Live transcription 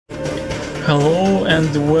Hello and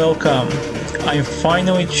welcome. I'm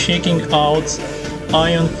finally checking out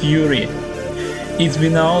Ion Fury. It's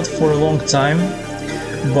been out for a long time,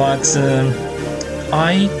 but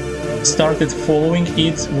I started following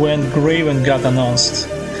it when Graven got announced.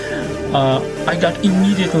 I got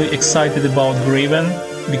immediately excited about Graven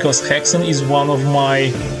because Hexen is one of my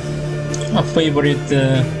favorite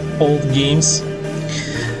old games,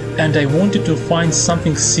 and I wanted to find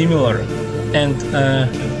something similar. And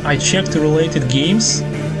I checked related games,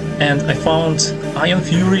 and I found Ion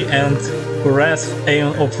Fury and Wrath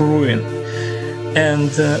Aeon of Ruin.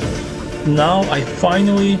 And now I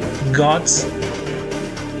finally got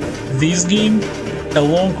this game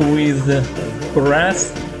along with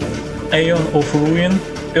Wrath Aeon of Ruin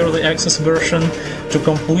early access version to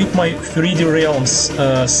complete my 3D Realms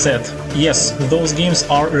set. Yes, those games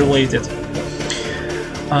are related.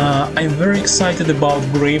 I'm very excited about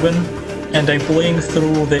Graven, and I'm playing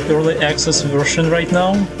through the early access version right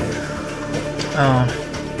now.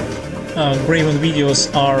 Graven videos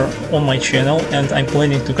are on my channel, and I'm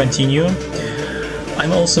planning to continue.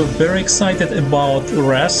 I'm also very excited about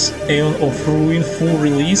Wrath Aeon of Ruin full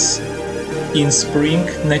release in spring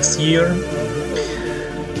next year.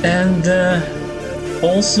 And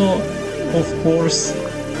also, of course,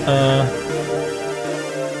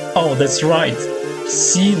 oh, that's right,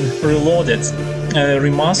 Sin Reloaded, a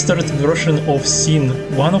remastered version of Sin,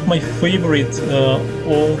 one of my favorite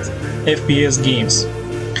old FPS games.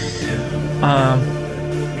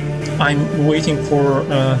 I'm waiting for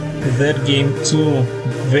that game too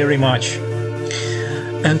very much.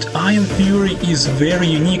 And Ion Fury is very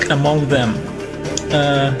unique among them.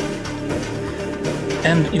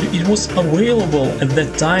 And it was available at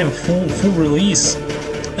that time, full release,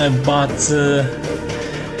 but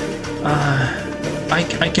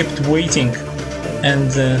I kept waiting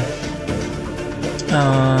and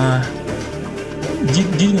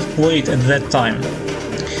didn't play it at that time.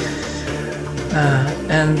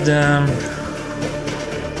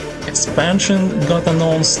 Expansion got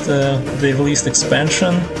announced, they released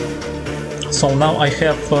expansion, so now I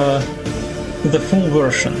have the full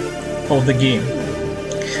version of the game.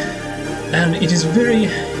 And it is very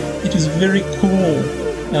cool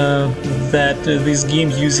that this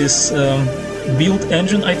game uses build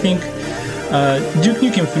engine, I think, Duke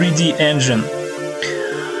Nukem 3D engine.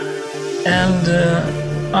 And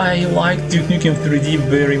I like Duke Nukem 3D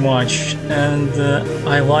very much, and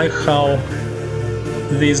I like how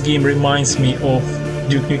this game reminds me of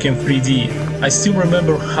Duke Nukem 3D. I still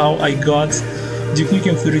remember how I got Duke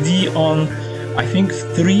Nukem 3D on, I think,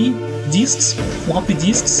 3 discs, floppy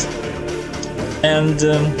discs, and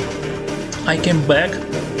I came back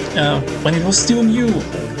when it was still new.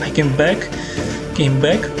 I came back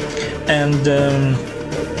and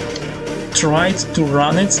tried to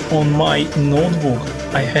run it on my notebook.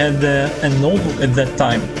 I had a notebook at that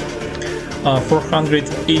time,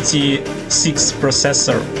 486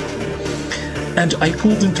 processor, and I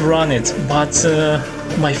couldn't run it, but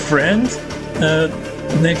my friend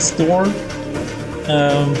next door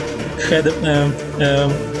had a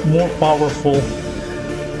more powerful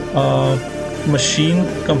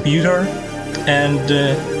computer, and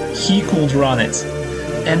he could run it,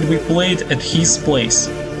 and we played at his place,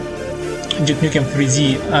 Duke Nukem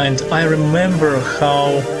 3D, and I remember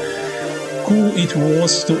how cool it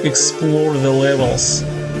was to explore the levels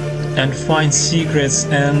and find secrets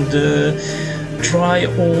and try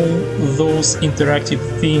all those interactive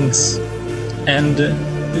things. And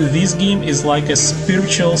this game is like a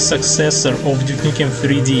spiritual successor of Duke Nukem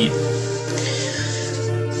 3D.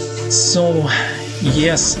 So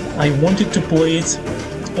yes, I wanted to play it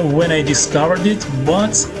when I discovered it,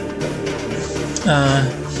 but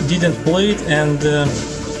didn't play it, and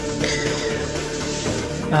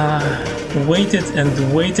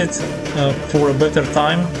waited for a better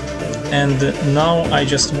time, and now I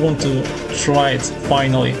just want to try it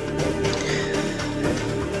finally.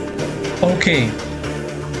 Okay,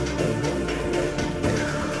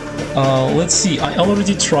 let's see, I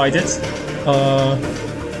already tried it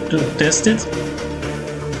to test it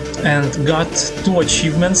and got 2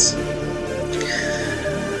 achievements.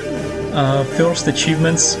 First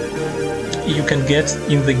achievements you can get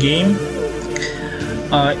in the game.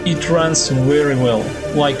 It runs very well,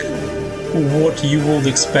 like what you would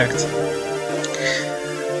expect.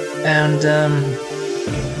 And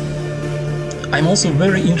I'm also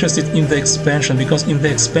very interested in the expansion, because in the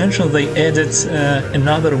expansion they added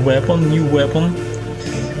another weapon, new weapon,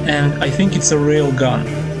 and I think it's a railgun,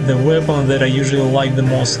 the weapon that I usually like the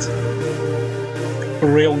most.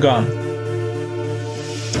 Railgun.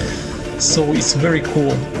 So it's very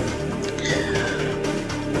cool.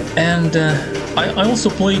 And I also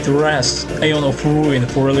played Res, Aeon of Ruin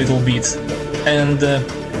for a little bit. And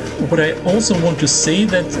what I also want to say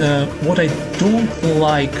that what I don't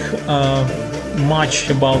like much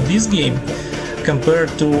about this game compared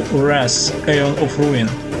to Res, Aeon of Ruin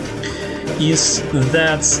is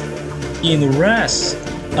that in Res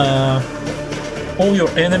all your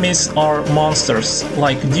enemies are monsters,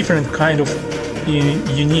 like different kind of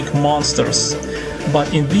unique monsters.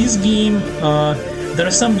 But in this game there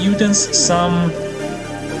are some mutants, some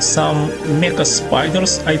mecha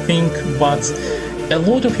spiders, I think, but a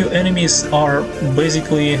lot of your enemies are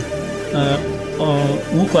basically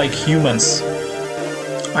look like humans.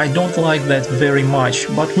 I don't like that very much,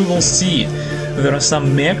 but we will see. There are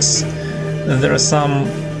some mechs, there are some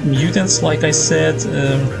mutants, like I said.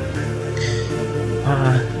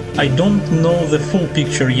 I don't know the full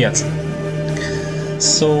picture yet,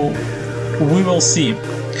 so we will see.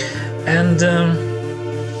 And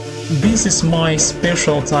this is my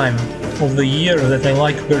special time of the year that I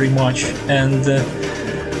like very much, and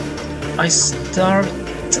I start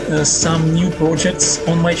some new projects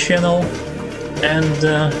on my channel, and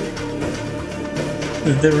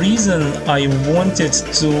the reason I wanted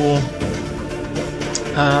to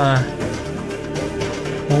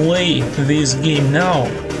play this game now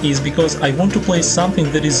is because I want to play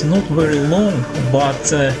something that is not very long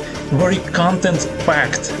but very content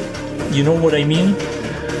packed. You know what I mean?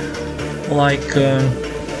 Like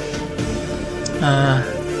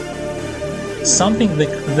something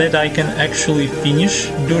that I can actually finish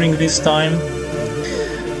during this time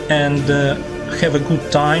and have a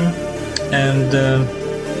good time, and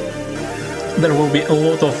there will be a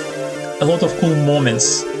lot of cool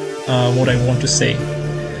moments, what I want to say.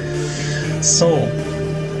 So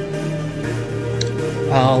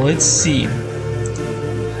let's see.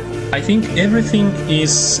 I think everything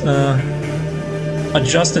is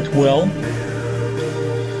adjusted well.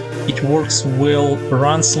 It works well,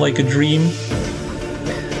 runs like a dream,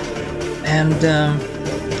 and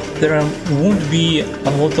there won't be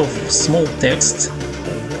a lot of small text,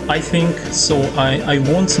 I think, so I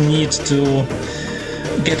won't need to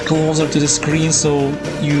get closer to the screen so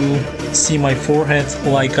you see my forehead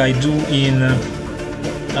like I do in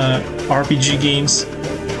RPG games.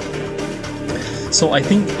 So I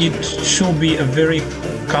think it should be a very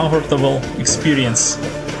comfortable experience.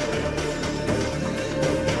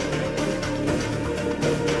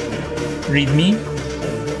 README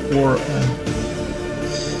or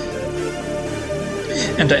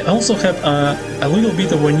and I also have a little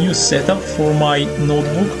bit of a new setup for my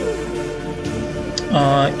notebook.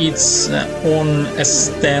 It's on a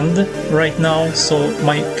stand right now, so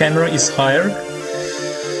my camera is higher.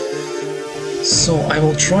 So I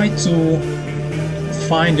will try to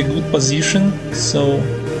find a good position so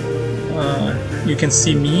you can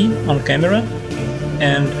see me on camera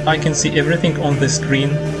and I can see everything on the screen.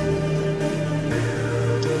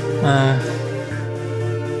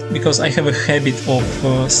 Because I have a habit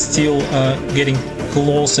of still getting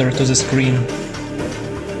closer to the screen.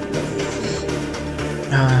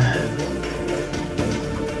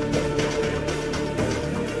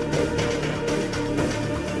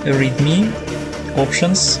 README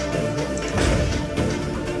options.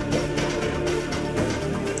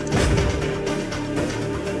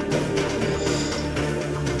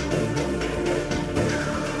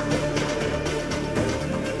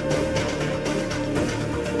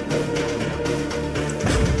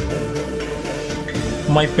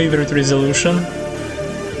 My favorite resolution.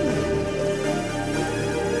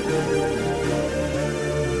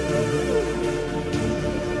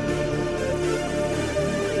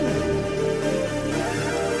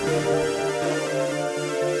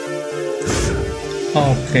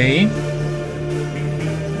 Okay.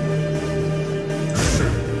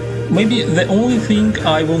 Maybe the only thing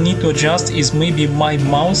I will need to adjust is maybe my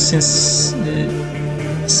mouse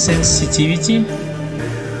sensitivity.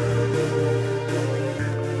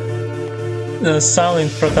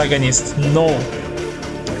 Silent protagonist, no.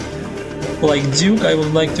 Like Duke, I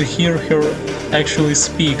would like to hear her actually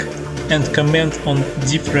speak and comment on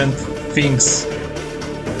different things.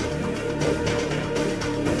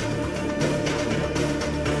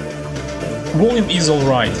 Volume is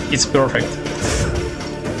alright, it's perfect.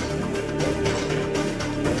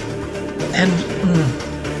 And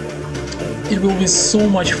it will be so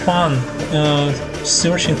much fun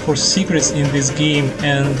searching for secrets in this game,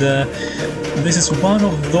 and this is one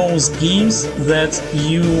of those games that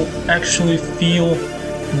you actually feel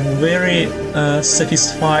very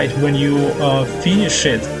satisfied when you finish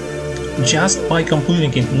it just by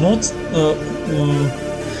completing it, not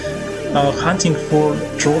hunting for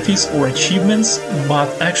trophies or achievements, but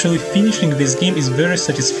actually finishing this game is very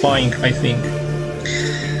satisfying, I think.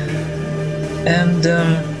 And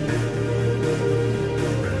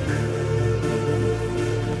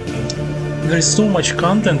there is so much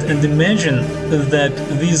content, and imagine that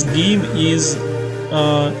this game is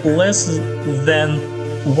less than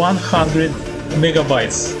 100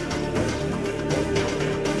 megabytes.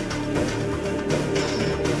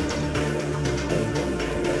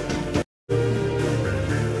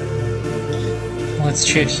 Let's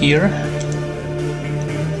check here.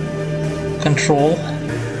 Control.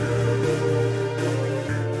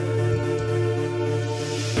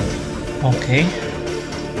 Okay.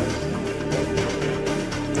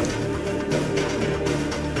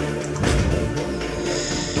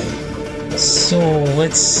 So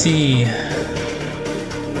let's see.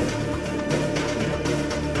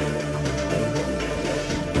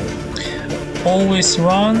 Always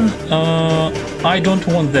run. I don't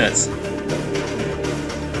want that,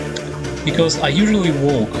 because I usually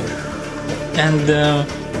walk, and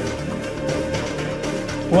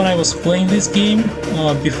when I was playing this game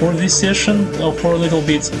before this session for a little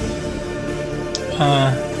bit,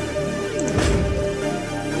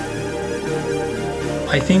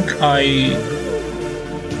 I think I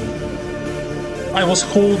was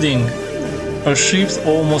holding a shift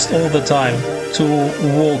almost all the time to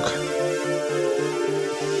walk.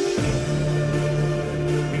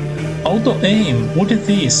 Auto aim, what is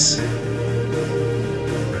this?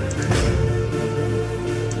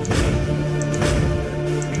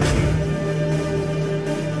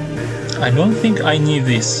 I don't think I need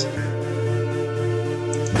this.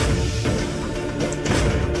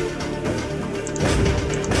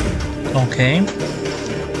 Okay.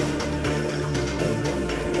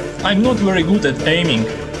 I'm not very good at aiming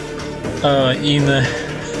in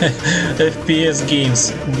FPS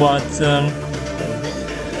games, but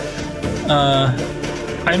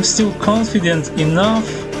I'm still confident enough,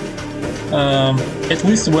 at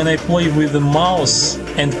least when I play with the mouse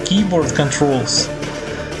and keyboard controls,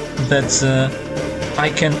 that I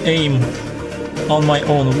can aim on my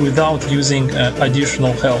own without using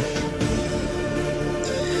additional help.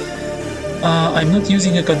 I'm not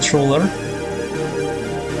using a controller.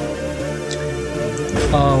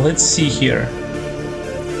 Let's see here.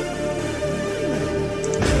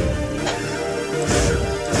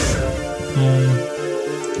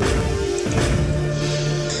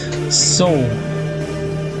 So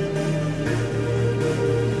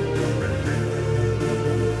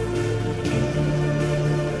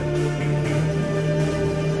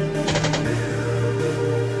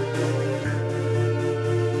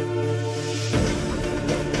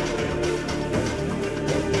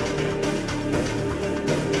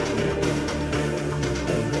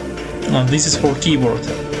this is for keyboard.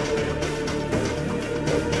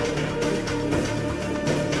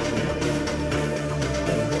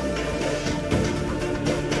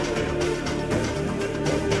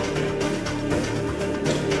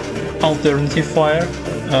 Alternative fire.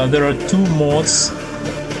 There are two mods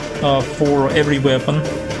for every weapon.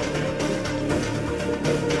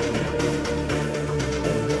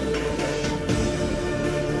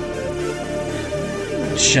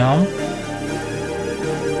 Jump.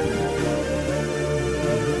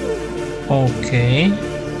 Okay.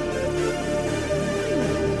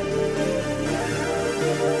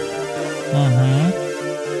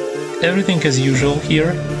 Everything as usual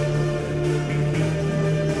here.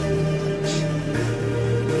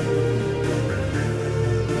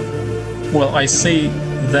 Well, I say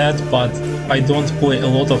that, but I don't play a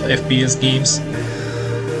lot of FPS games.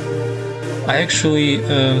 I actually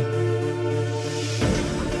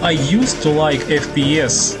I used to like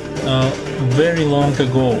FPS very long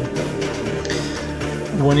ago,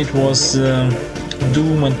 when it was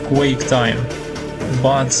Doom and Quake time,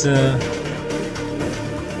 but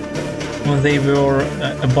when they were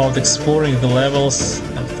about exploring the levels,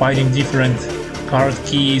 finding different card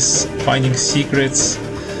keys, finding secrets,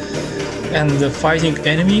 and fighting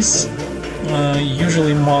enemies,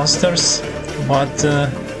 usually monsters, but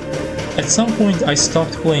at some point I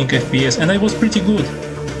stopped playing FPS, and I was pretty good,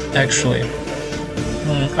 actually,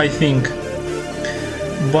 I think.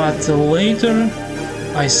 But later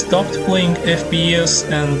I stopped playing FPS,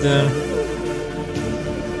 and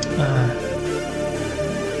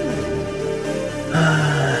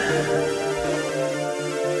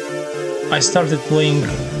I started playing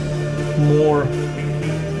more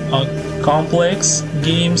complex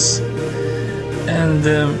games, and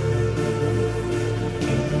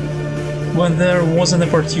when there was an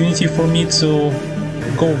opportunity for me to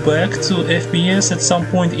go back to FPS at some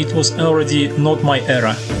point, it was already not my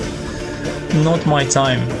era. not my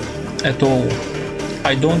time at all.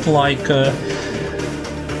 I don't like the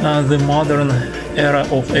modern era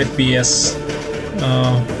of FPS,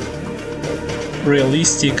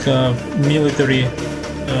 realistic military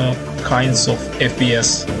kinds of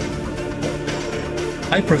FPS.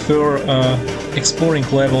 I prefer exploring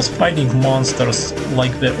levels, fighting monsters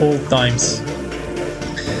like the old times.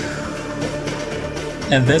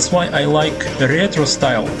 And that's why I like retro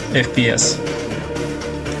style FPS,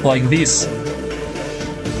 like this.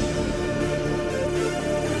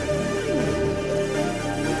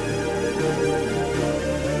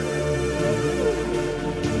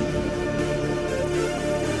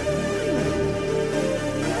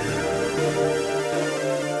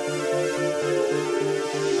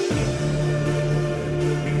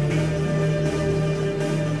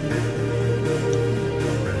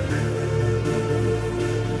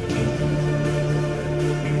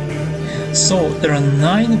 So there are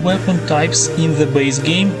 9 weapon types in the base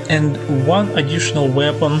game and 1 additional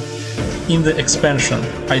weapon in the expansion,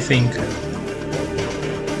 I think.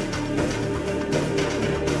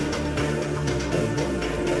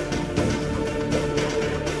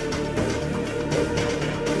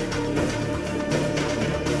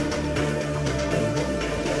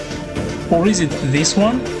 Or is it this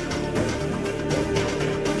one?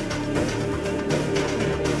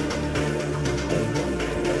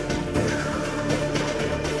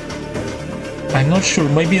 I'm not sure,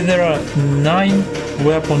 maybe there are 9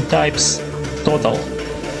 weapon types total.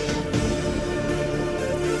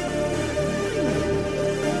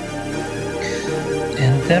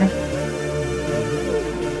 Enter.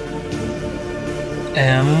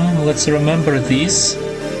 Let's remember this.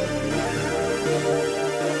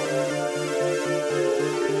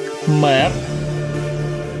 Map.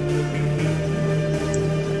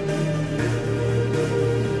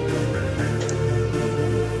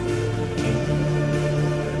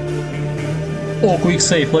 Oh, quick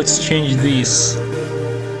save, let's change this.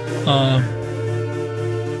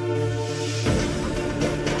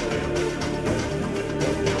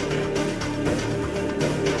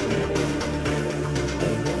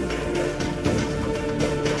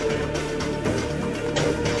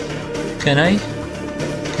 Can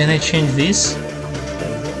I change this?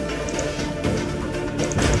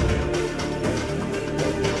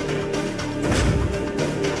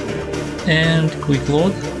 And quick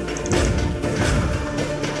load.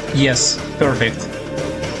 Yes, perfect.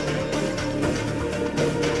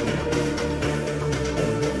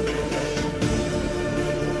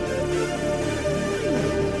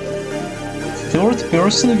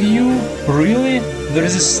 Third-person view? Really? There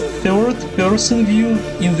is this third-person view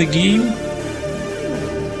in the game?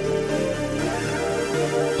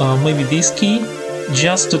 Maybe this key?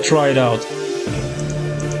 Just to try it out.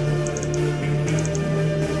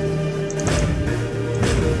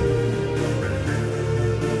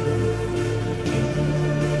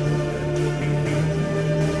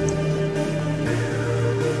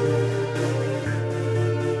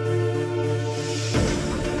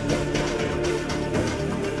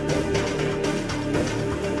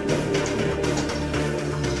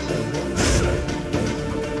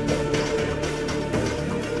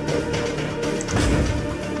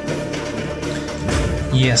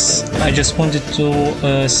 Yes, I just wanted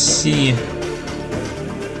to see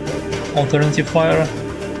alternative fire.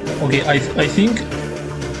 Okay, I think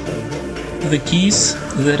the keys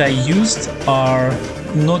that I used are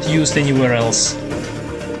not used anywhere else.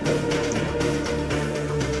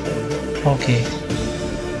 Okay,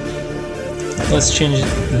 let's change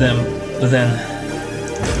them then.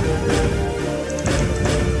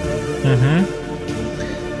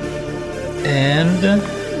 And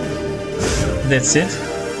that's it.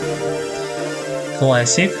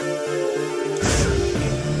 Classic.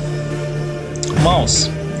 Mouse.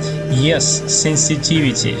 Yes,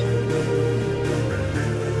 sensitivity.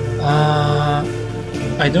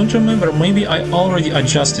 I don't remember, maybe I already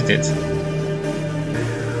adjusted it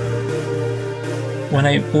when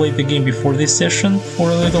I played the game before this session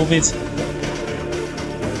for a little bit.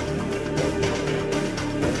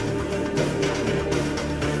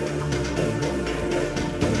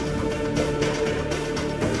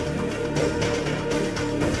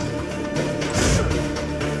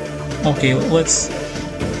 Okay, let's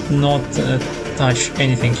not touch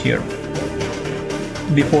anything here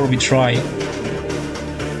before we try.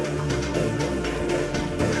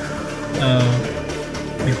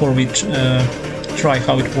 Try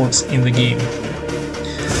how it works in the game.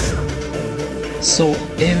 So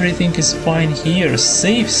everything is fine here.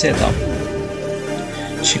 Save setup.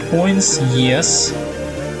 Checkpoints, yes.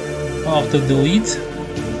 Auto delete.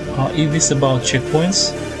 Is this about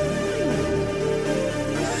checkpoints?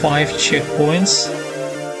 5 checkpoints.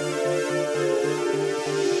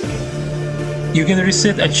 You can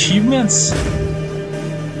reset achievements.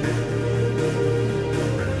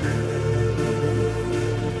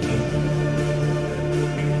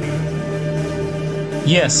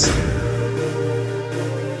 Yes.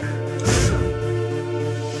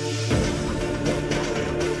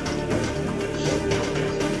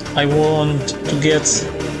 I want to get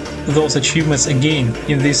those achievements again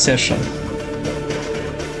in this session.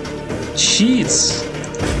 Cheats.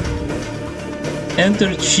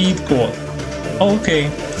 Enter cheat code. Okay.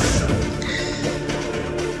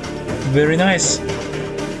 Very nice.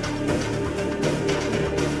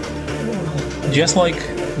 Just like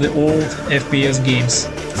the old FPS games.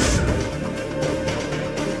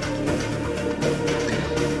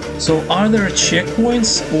 So are there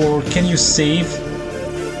checkpoints, or can you save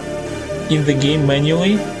in the game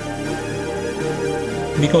manually?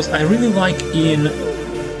 Because I really like in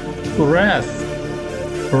Wrath,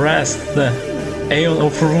 the Aeon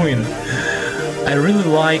of Ruin, I really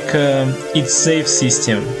like its save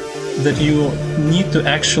system, that you need to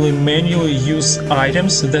actually manually use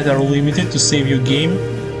items that are limited to save your game.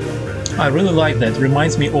 I really like that.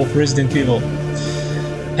 Reminds me of Resident Evil,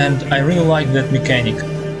 and I really like that mechanic.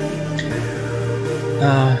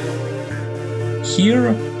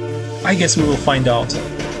 Here, I guess we will find out.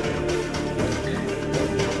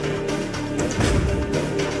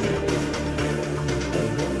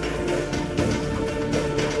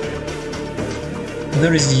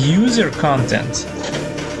 There is user content.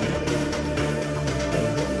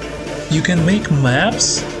 You can make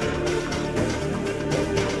maps.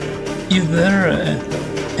 Is there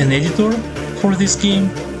an editor for this game?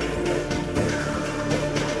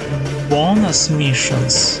 Bonus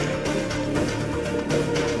missions.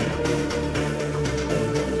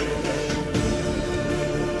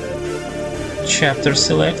 Chapter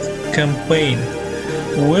select, campaign.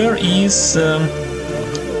 Where is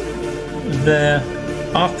the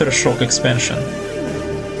Aftershock expansion?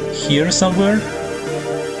 Here somewhere?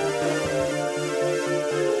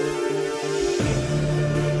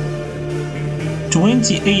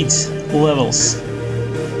 "28 levels.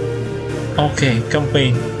 Okay,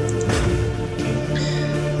 campaign.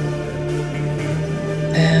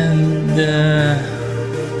 And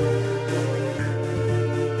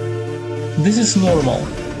this is normal,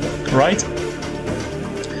 right?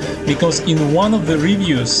 Because in one of the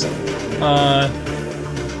reviews,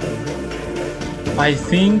 I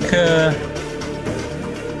think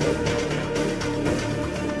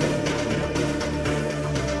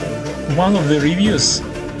one of the reviews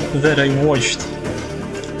that I watched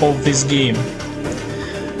of this game,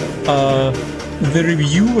 the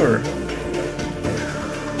reviewer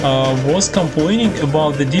was complaining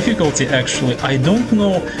about the difficulty. Actually, I don't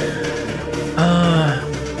know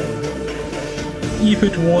if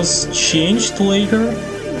it was changed later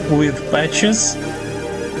with patches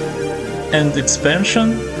and expansion.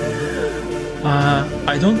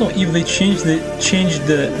 I don't know if they changed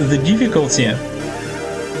the difficulty,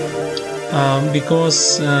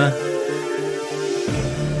 because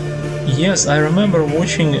yes, I remember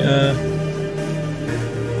watching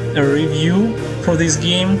a review for this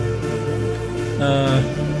game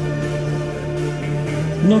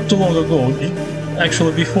not too long ago.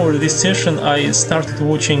 Actually, before this session, I started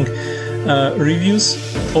watching reviews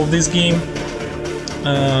of this game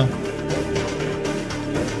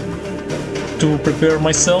to prepare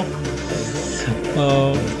myself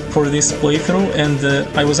for this playthrough, and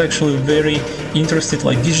I was actually very interested.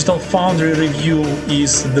 Like, Digital Foundry review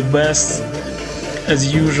is the best,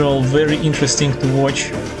 as usual, very interesting to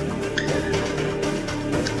watch,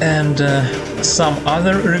 and some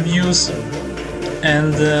other reviews.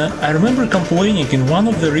 And I remember complaining in one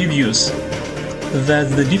of the reviews that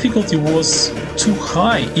the difficulty was too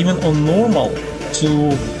high, even on normal, to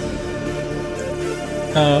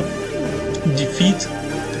defeat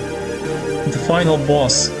the final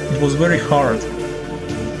boss. It was very hard.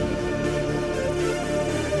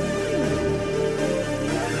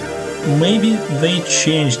 Maybe they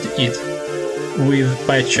changed it with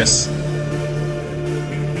patches.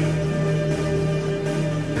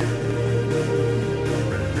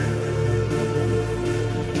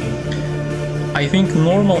 I think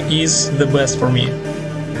normal is the best for me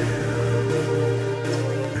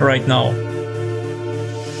right now.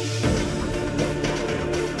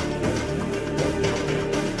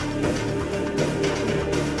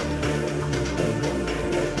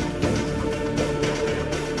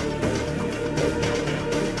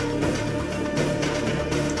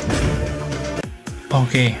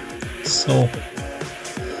 Okay, so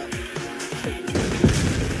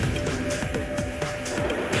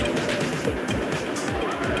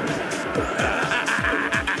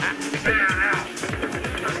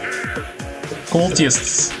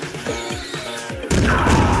Cultists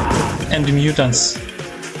and mutants.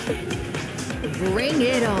 Bring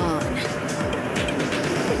it on.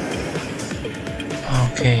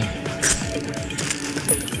 Okay.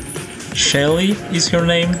 Shelly is her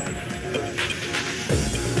name.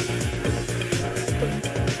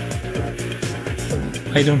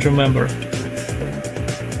 I don't remember.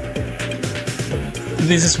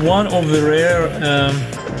 This is one of the rare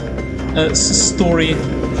story.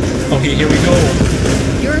 Okay, here we go.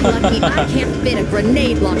 You're lucky I can't fit a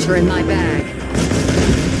grenade launcher in my bag.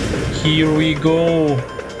 Here we go.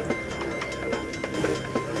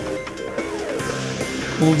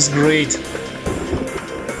 Looks great.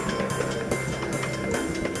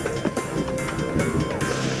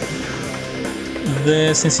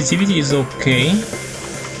 The sensitivity is okay.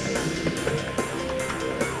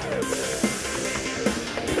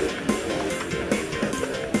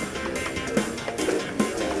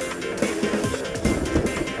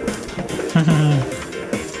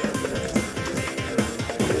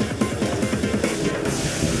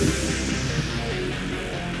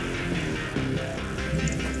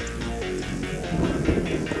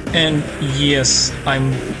 And yes,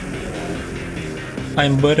 I'm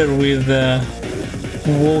better with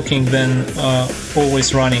walking than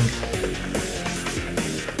always running.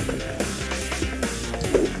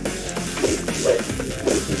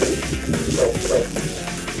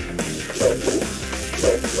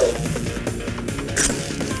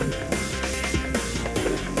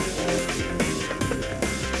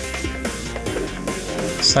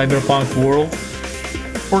 Cyberpunk world,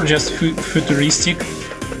 or just futuristic,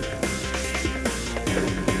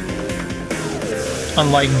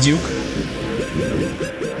 unlike Duke,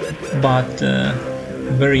 but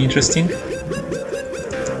very interesting.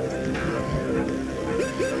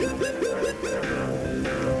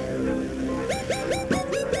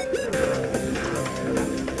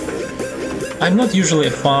 I'm not usually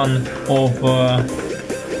a fan of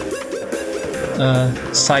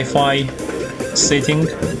sci-fi setting,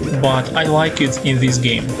 but I like it in this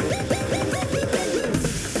game.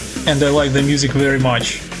 And I like the music very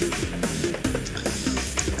much.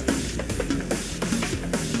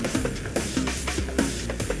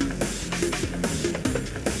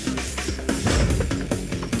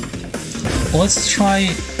 Let's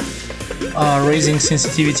try raising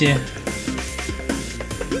sensitivity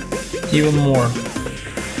even more.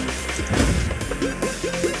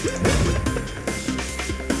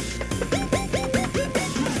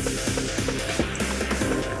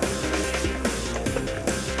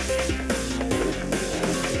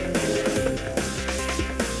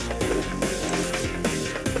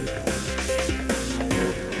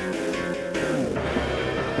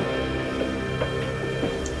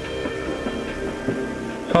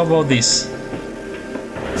 How about this?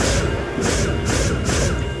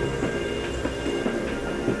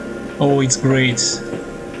 Oh, it's great.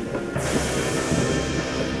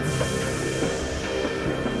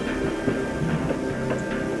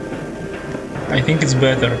 I think it's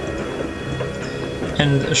better.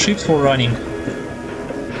 And a shift for running.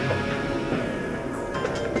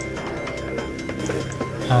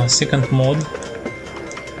 Second mode.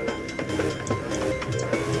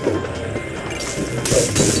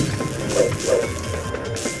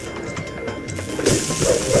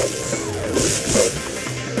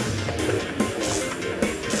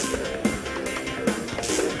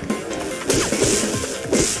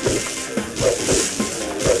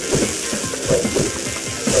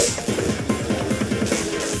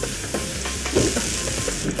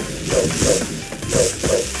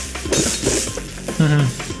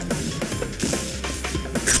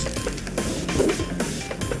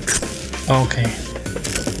 Okay.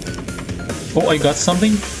 Oh, I got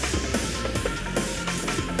something?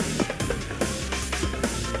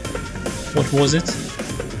 What was it?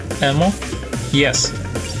 Ammo? Yes.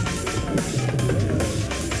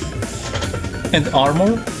 And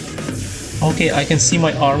armor? Okay, I can see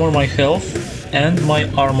my armor, my health, and my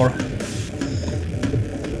armor.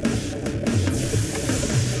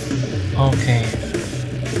 Okay.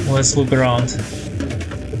 Let's look around.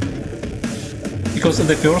 Because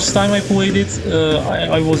the first time I played it,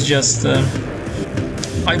 I was just...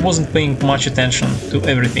 I wasn't paying much attention to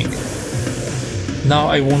everything. Now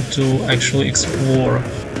I want to actually explore.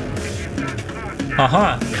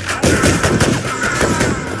 Aha!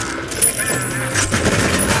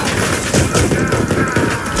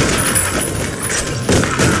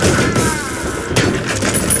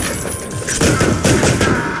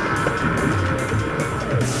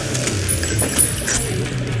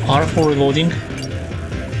 R for reloading.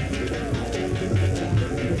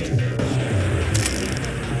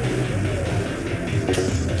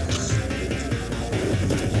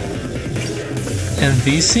 And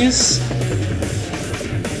this is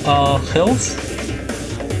health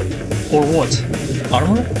or what?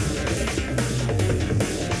 Armor?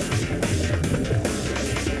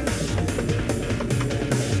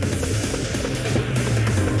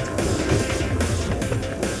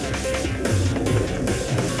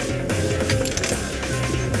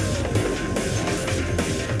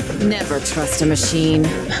 Never trust a machine.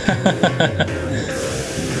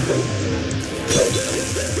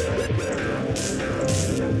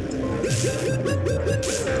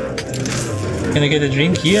 Can I get a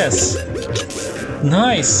drink? Yes!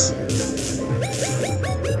 Nice!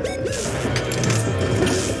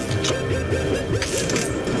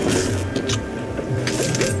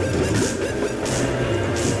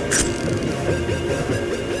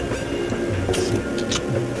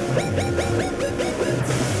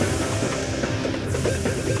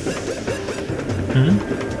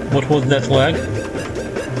 What was that lag?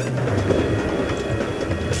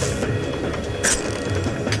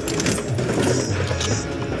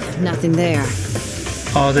 Nothing there.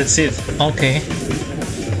 Oh, that's it. Okay.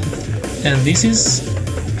 And this is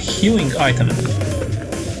healing item.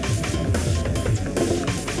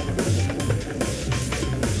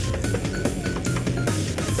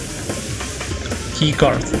 Key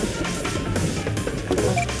card.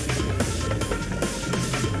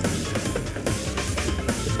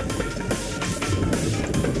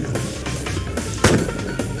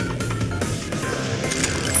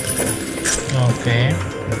 Okay.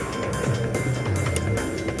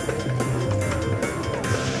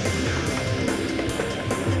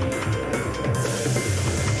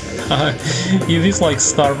 Is this like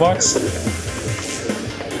Starbucks?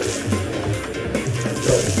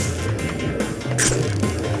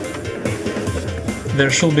 There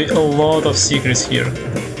should be a lot of secrets here.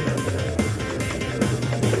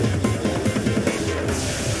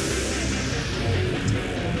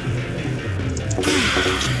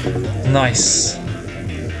 Nice.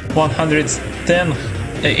 110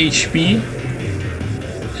 HP.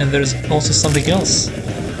 And there's also something else.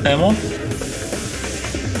 Ammo.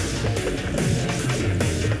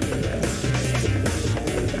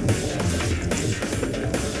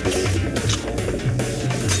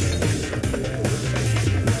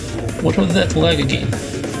 What was that lag again?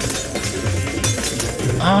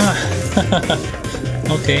 Ah,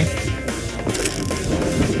 okay.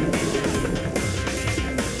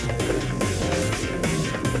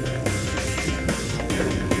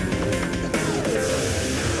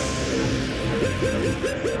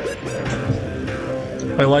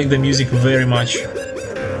 I like the music very much.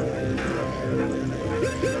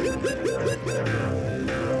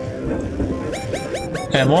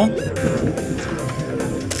 Ammo?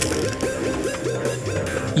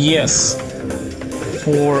 Yes,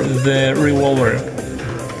 for the revolver.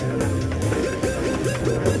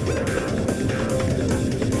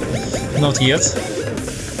 Not yet.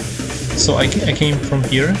 So I came from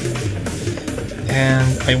here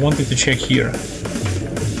and I wanted to check here.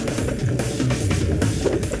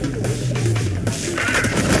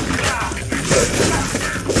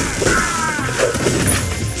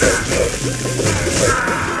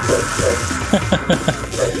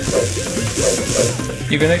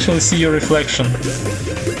 You can actually see your reflection.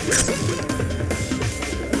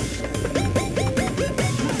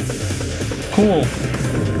 Cool.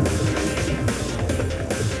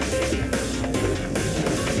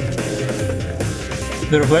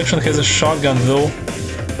 The reflection has a shotgun though.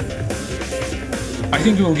 I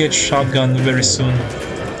think we'll get shotgun very soon.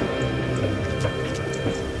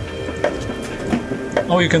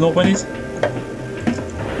 Oh, you can open it?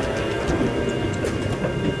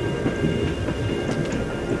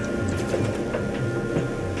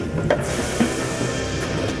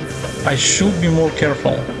 I should be more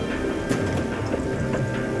careful.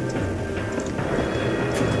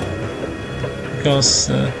 Because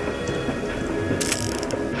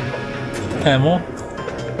ammo.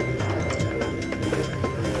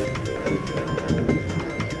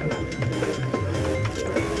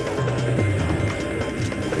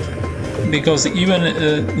 Because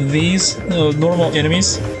even these normal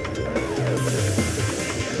enemies,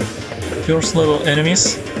 first level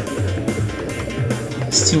enemies,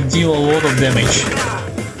 still deal a lot of damage.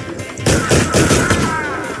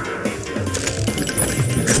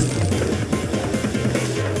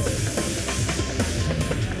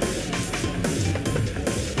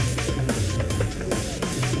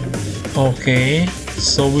 Okay,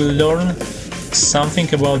 so we'll learn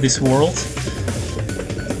something about this world.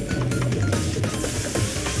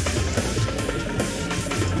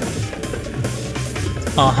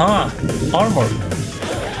 Aha! Armor!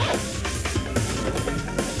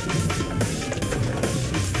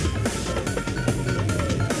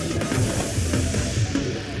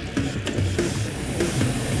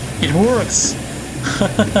 It works!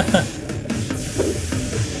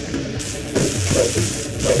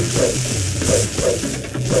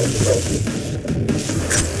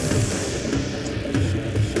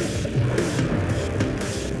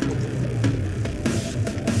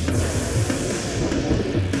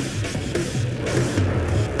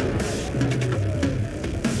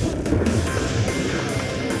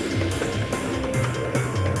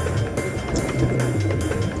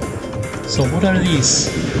 So what are these?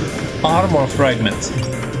 Armor fragment.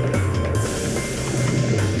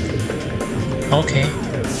 Okay.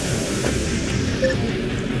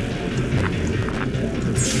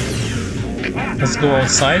 Let's go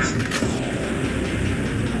outside.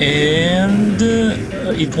 And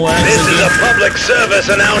it lags This again. is a public service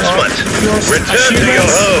announcement. Return to your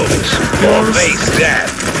homes or face death.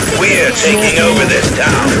 We're taking over this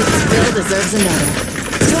town. Bill deserves another.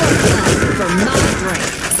 Your blood for my drink.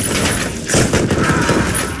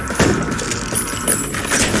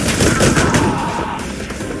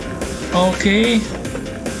 Okay.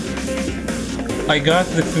 I got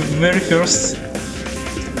the very first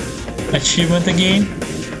achievement again.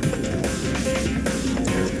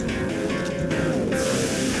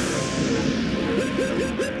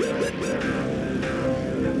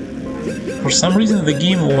 For some reason the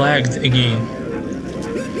game lagged again.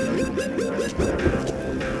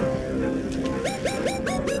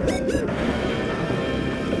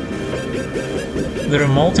 There are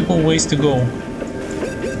multiple ways to go.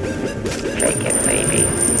 Take it, baby.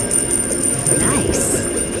 Nice.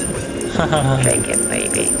 Take it,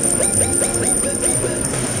 baby.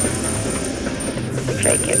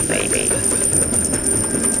 Take it, baby.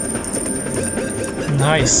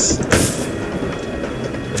 Nice.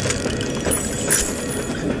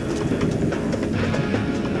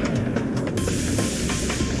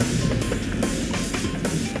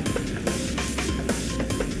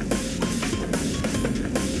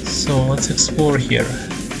 So let's explore here.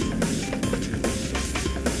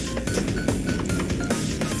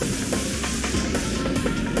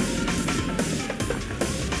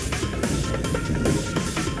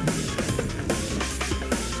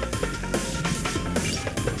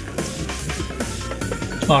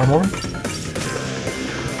 Armor.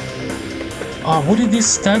 Ah, what is this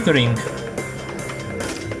stuttering?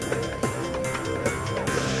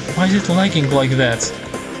 Why is it lagging like that?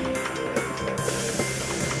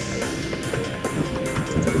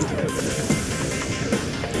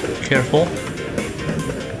 Careful.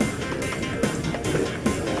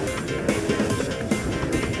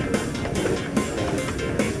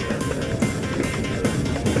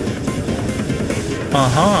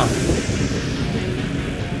 Aha.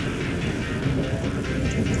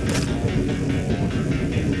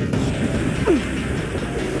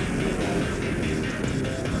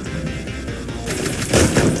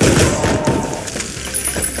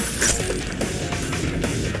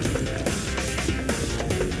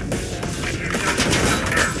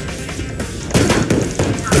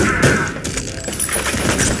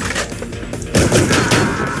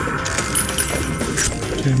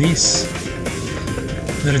 This.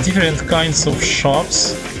 There are different kinds of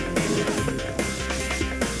shops.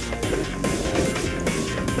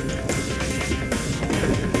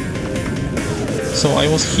 So I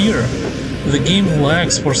was here. The game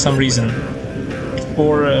lags for some reason.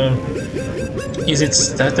 Or is it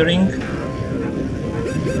stuttering?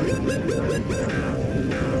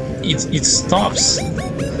 It stops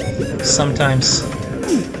sometimes.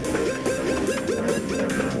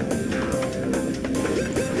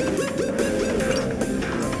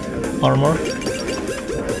 Armor.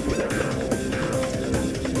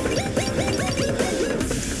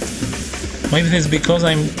 Maybe that's because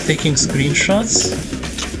I'm taking screenshots.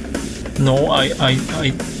 No, I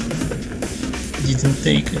didn't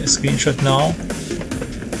take a screenshot now.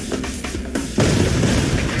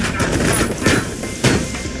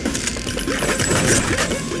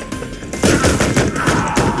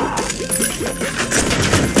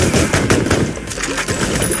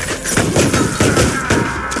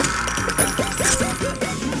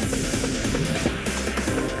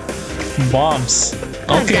 Bombs.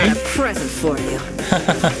 Okay. I've got a present for you.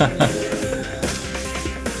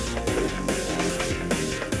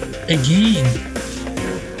 Again.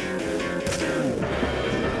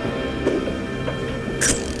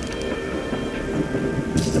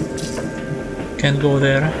 Can't go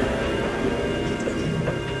there.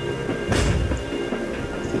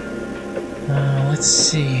 Let's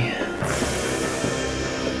see.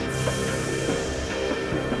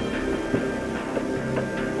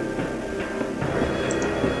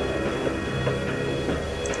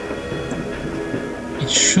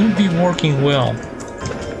 Should be working well.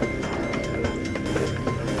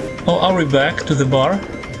 Oh, are we back to the bar?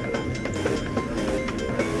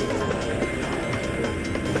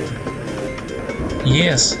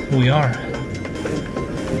 Yes, we are.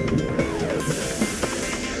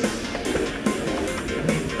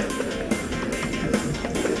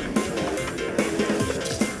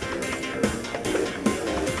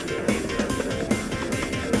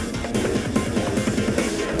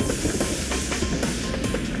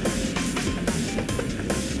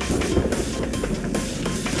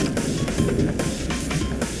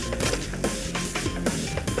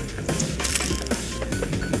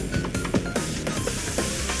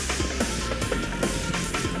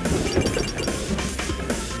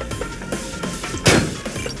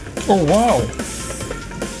 Oh wow!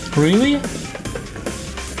 Really?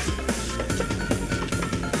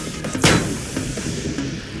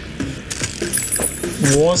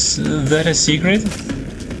 Was that a secret?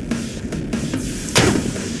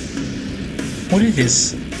 What is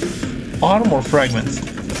this? Armor fragment.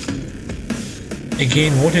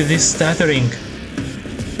 Again, what is this stuttering?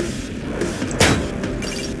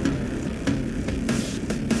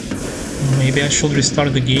 Maybe I should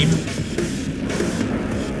restart the game.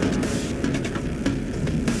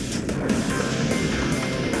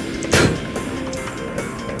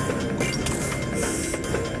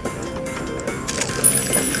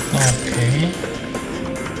 Okay.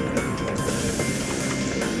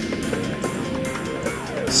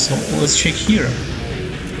 So let's check here.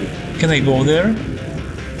 Can I go there?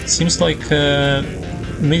 Seems like a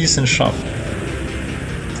medicine shop.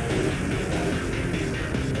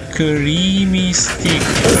 Creamy stick.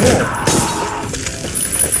 Oh.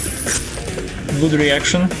 Good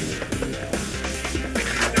reaction.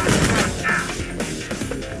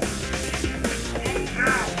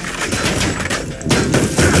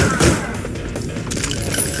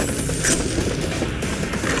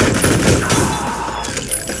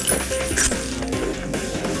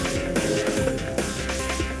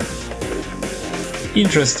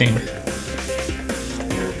 Interesting.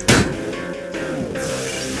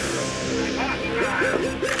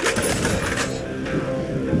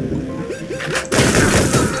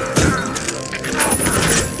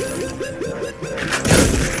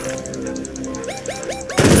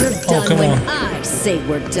 We're done come when on. I say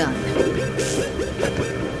we're done.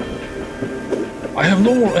 I have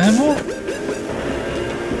no more ammo?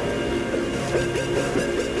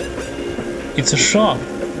 It's a shop.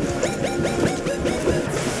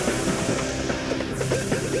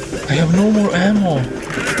 I have no more ammo.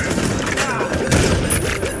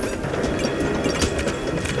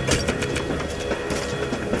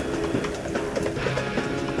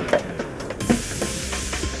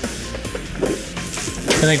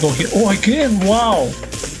 Can I go here? Oh, I can! Wow!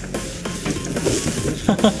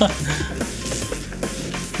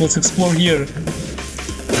 Let's explore here.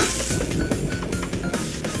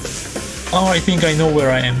 Oh, I think I know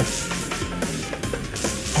where I am.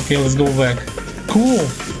 Okay, let's go back. Cool!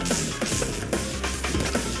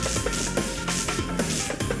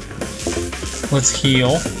 Let's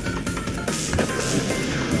heal.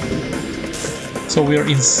 So we are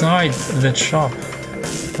inside that shop,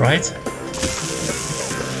 right?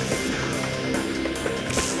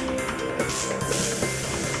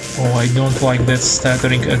 Oh, I don't like that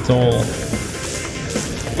stuttering at all.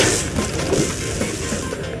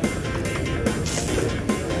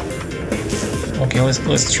 Okay,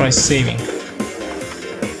 let's try saving.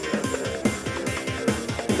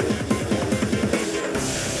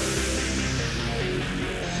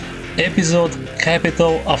 Episode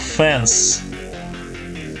Capital Offense.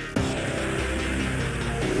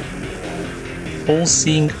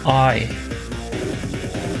 All-seeing eye.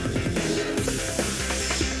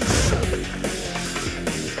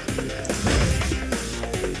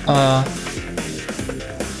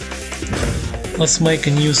 Let's make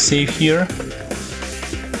a new save here.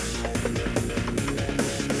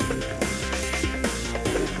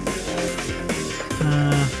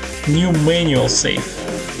 New manual save.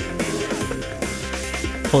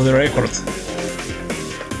 For the record,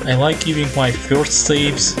 I like keeping my first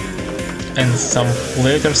saves and some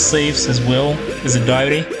later saves as well as a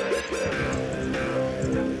diary.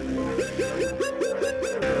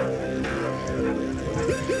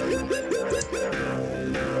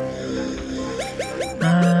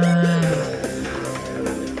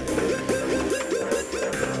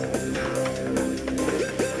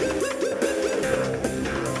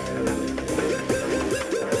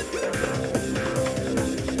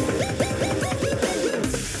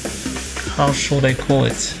 How should I call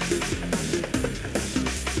it?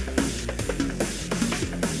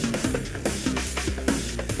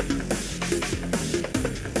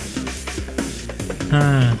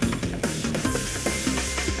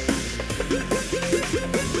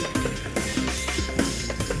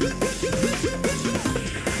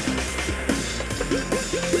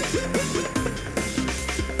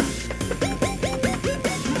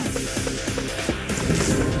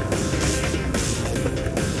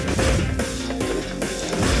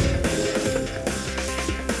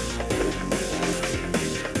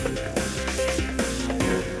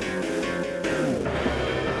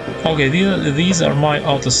 Okay, these are my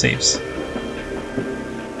autosaves.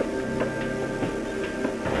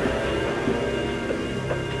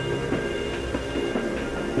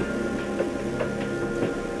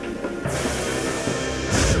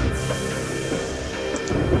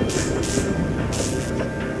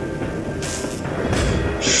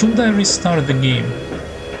 Should I restart the game?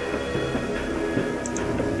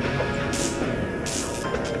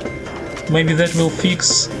 Maybe that will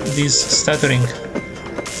fix this stuttering.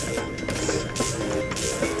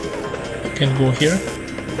 Can go here.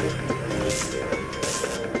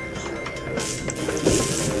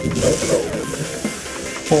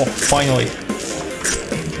 Oh, finally.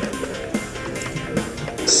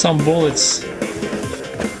 Some bullets.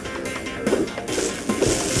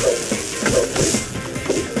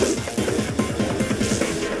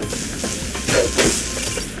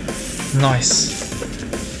 Nice.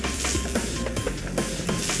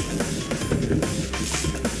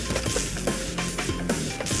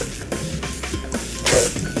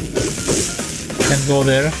 Can go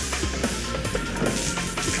there.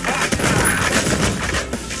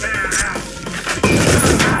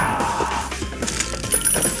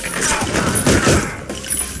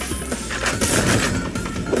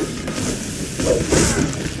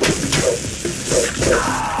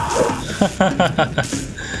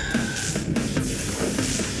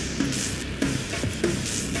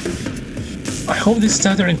 I hope this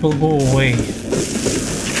stuttering will go away.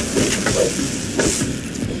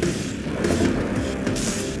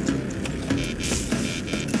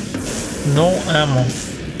 No ammo.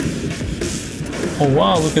 Oh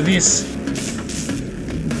wow, look at this.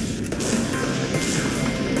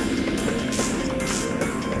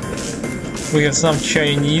 We have some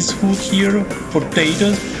Chinese food here,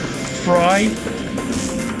 potatoes, fried,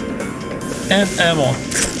 and ammo.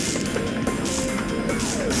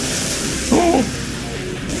 Oh!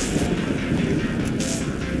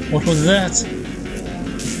 What was that?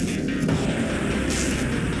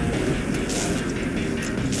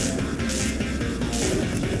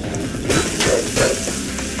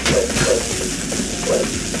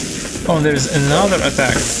 Oh, there's another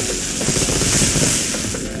attack.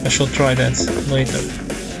 I shall try that later.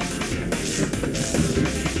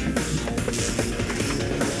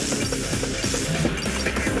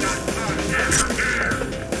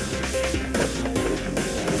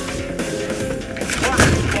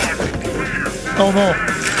 Oh no!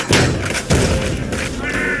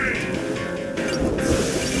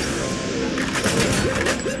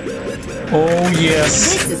 Oh yes!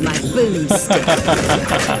 This is my boom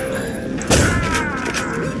stick.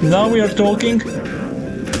 Now we are talking.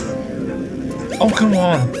 Oh, come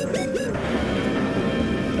on.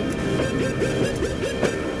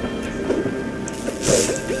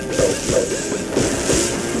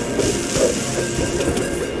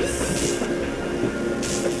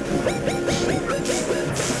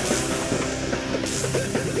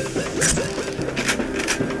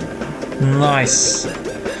 Nice.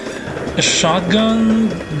 A shotgun,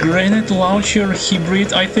 grenade launcher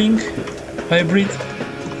hybrid, I think. Hybrid.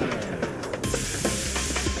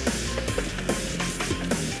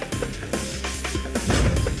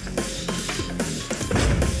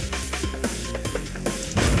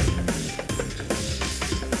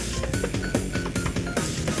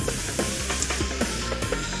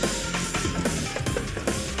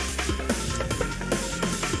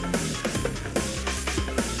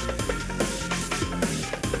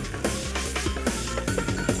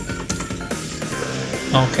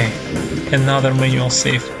 Okay, another manual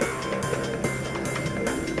save.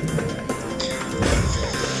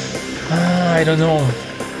 I don't know.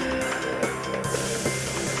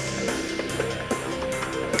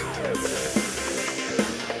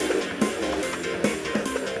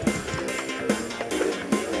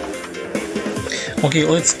 Okay,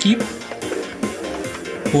 let's keep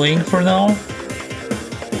playing for now.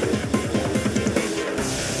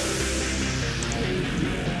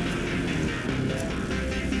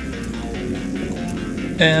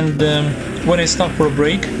 And when I stop for a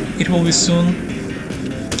break, it will be soon.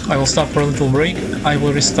 I will stop for a little break. I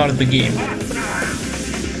will restart the game.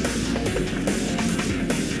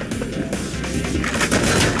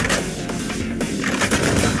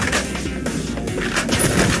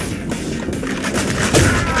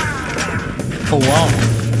 Oh wow!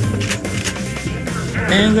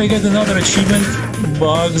 And I get another achievement,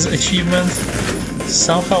 bugs achievement.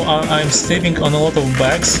 Somehow I'm stepping on a lot of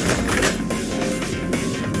bugs.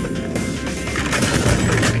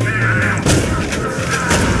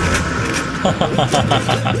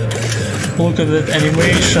 Look at that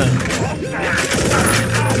animation.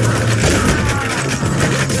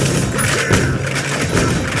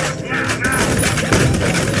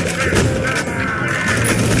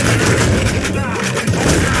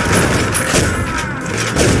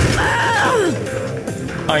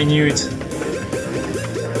 I knew it.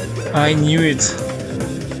 I knew it.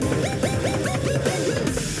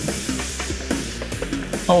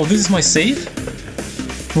 Oh, this is my save?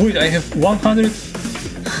 Wait, I have 100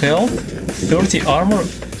 health, 30 armor.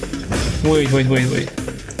 Wait.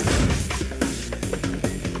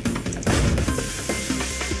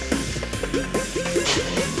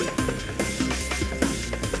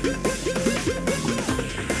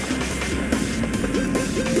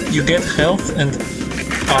 You get health and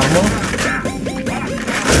armor.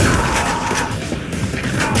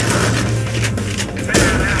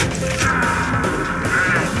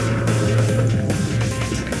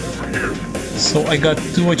 So I got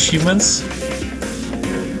 2 achievements.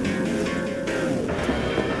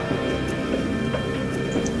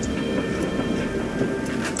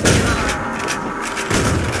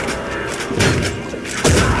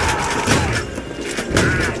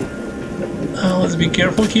 Let's be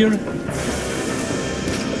careful here.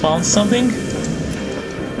 Found something.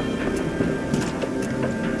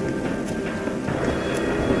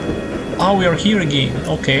 Oh, we are here again.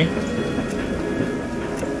 Okay.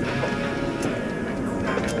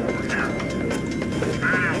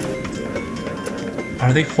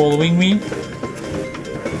 Are they following me?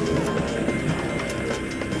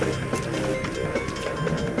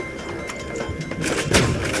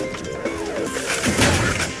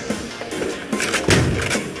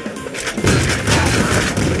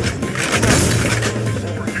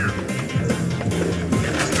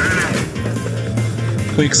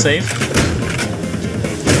 Quick save.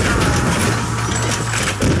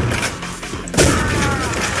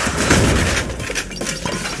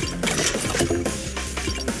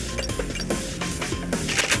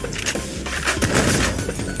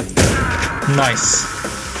 Nice.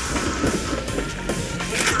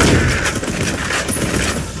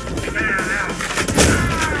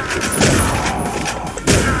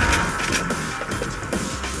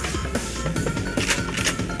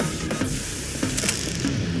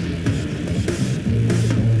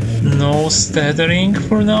 No stuttering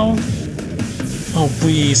for now. Oh,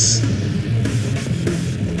 please.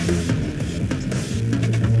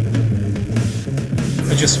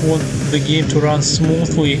 I just want the game to run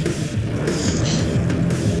smoothly.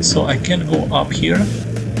 So I can go up here.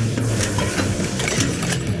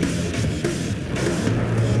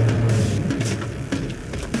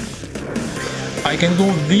 I can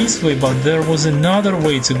go this way, but there was another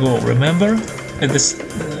way to go, remember? At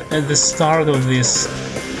the start of this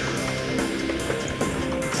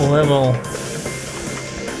level.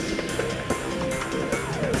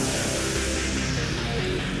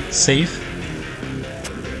 Safe.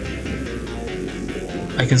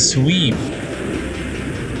 I can swim.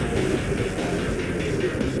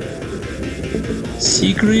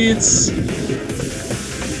 Secrets.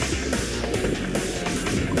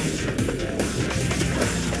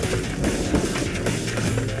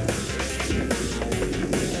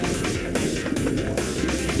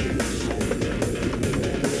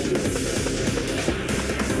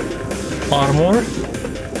 Armor.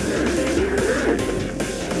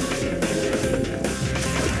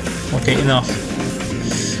 Okay, enough.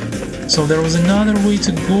 So there was another way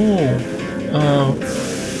to go.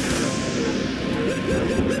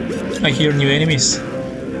 I hear new enemies.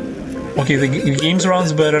 Okay, the game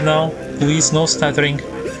runs better now. Please, no stuttering.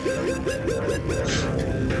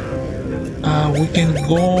 We can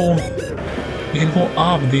go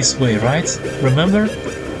up this way, right? Remember?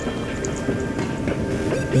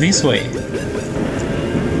 This way.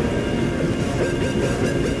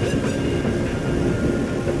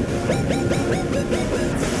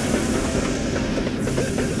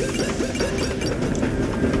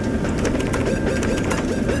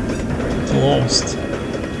 Lost.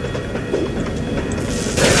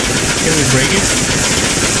 Can we break it?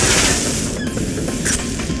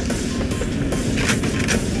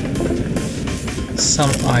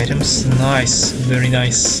 Some items. Nice. Very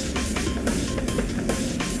nice.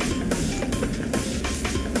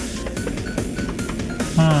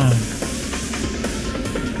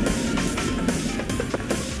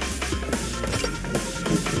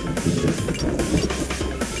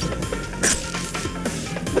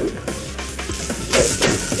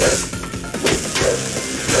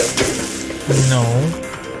 No.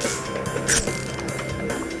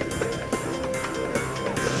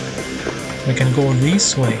 We can go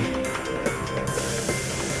this way.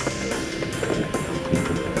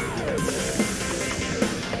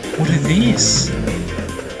 What are these?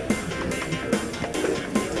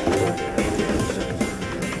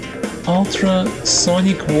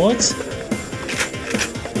 Ultrasonic what?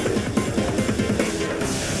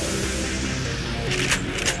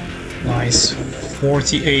 Nice.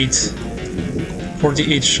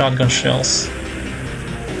 48 shotgun shells.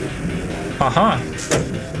 Aha!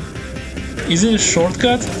 Is it a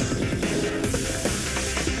shortcut?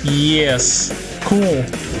 Yes. Cool.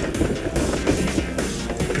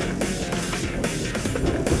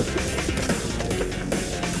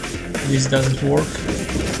 This doesn't work.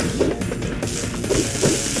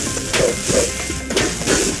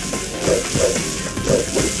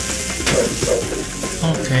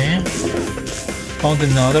 Okay. Found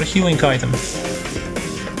another healing item.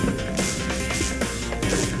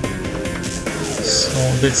 So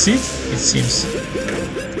that's it seems.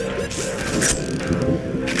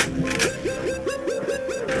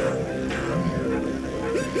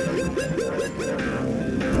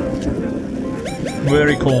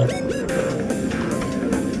 Very cool.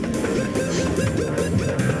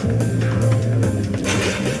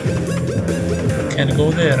 Can't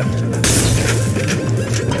go there.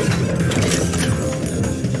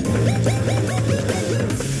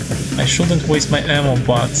 I shouldn't waste my ammo,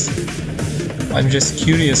 but I'm just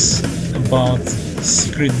curious about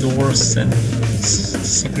secret doors and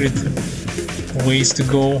secret ways to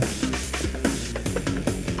go.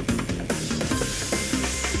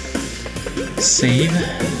 Save.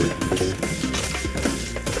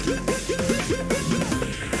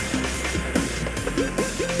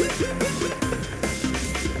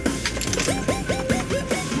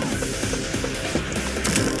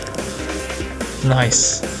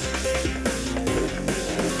 Nice.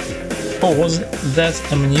 Oh, was that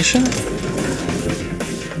ammunition?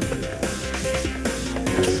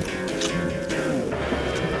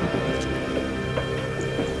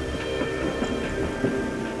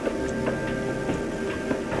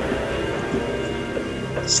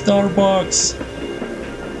 Starbucks.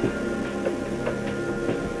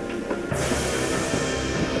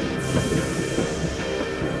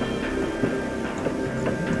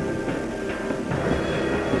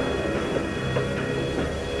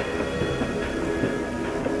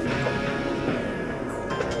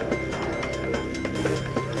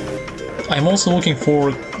 I'm also looking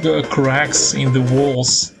for cracks in the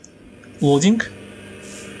walls. Loading.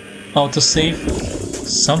 Autosave.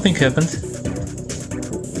 Something happened.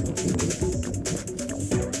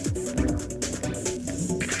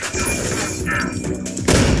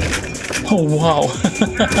 Oh wow!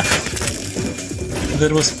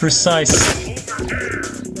 That was precise.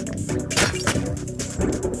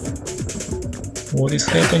 What is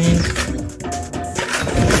happening?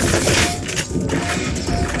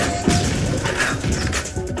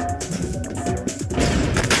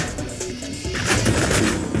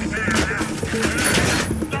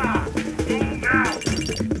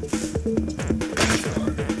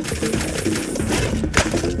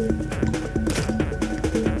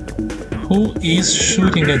 Who is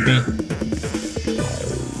shooting at me?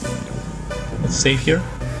 Let's save here.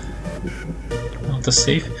 Not a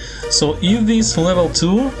save. So if this level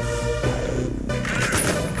 2,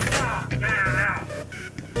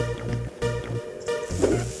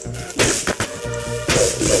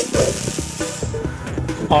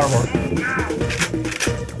 armor.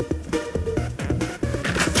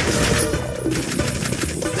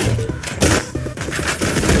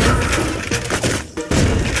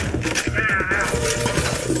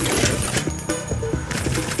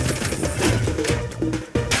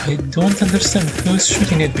 I don't understand who is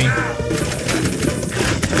shooting at me.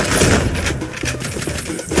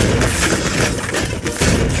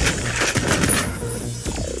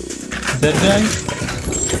 That guy?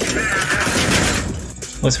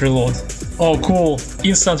 Let's reload. Oh cool,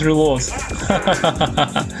 instant reload.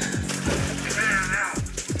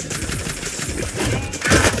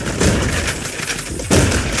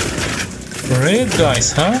 Red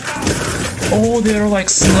guys, huh? Oh, they're like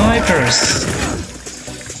snipers.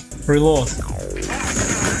 Reload.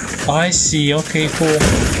 I see, okay, cool.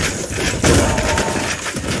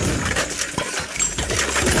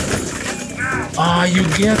 Ah, you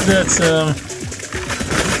get that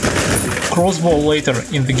crossbow later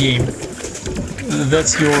in the game.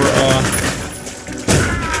 That's your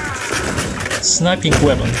sniping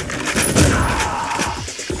weapon.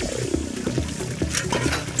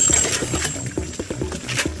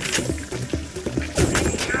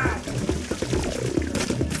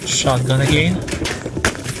 Shotgun again.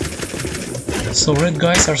 So red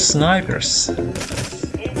guys are snipers.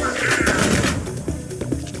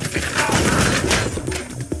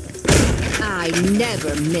 I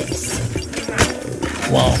never miss.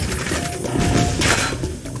 Wow.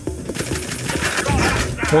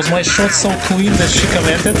 Was my shot so clean that she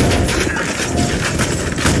commented?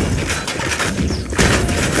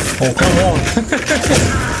 Oh, come on.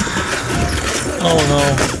 Oh no.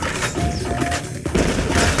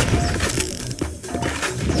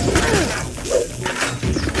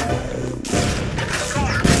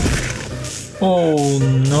 Oh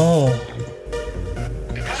no.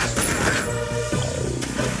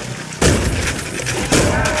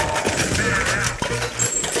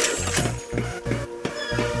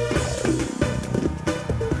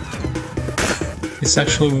 It's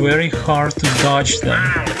actually very hard to dodge them.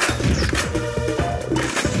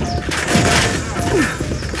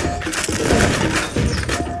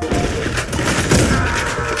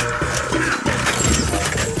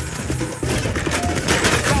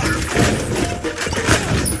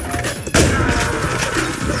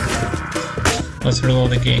 Let's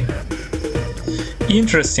reload again.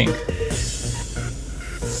 Interesting.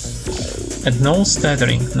 And no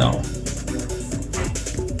stuttering now.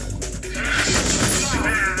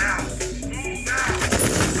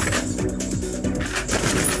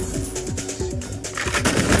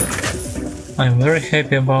 I'm very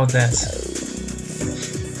happy about that.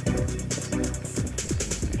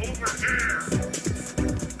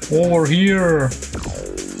 Over here!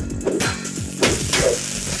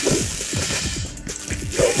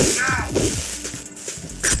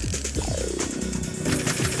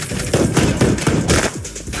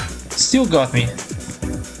 Still got me.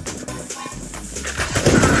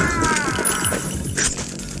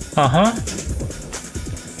 Uh-huh.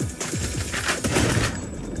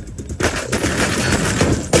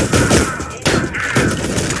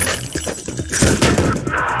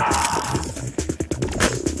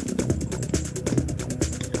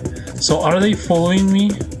 So are they following me?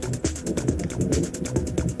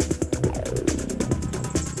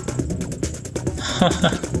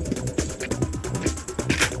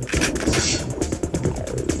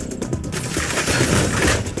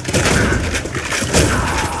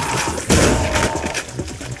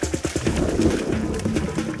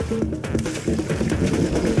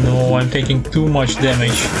 No, I'm taking too much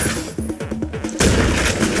damage.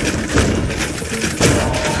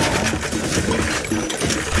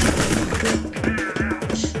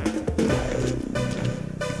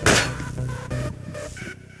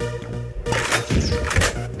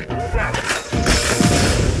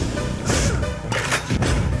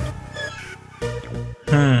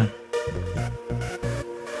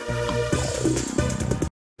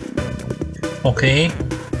 Okay,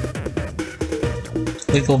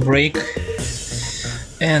 little break,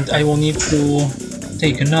 and I will need to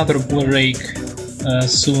take another break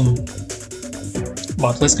soon,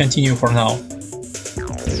 but let's continue for now.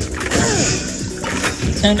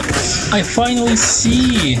 And I finally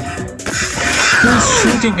see who's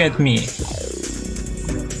shooting at me.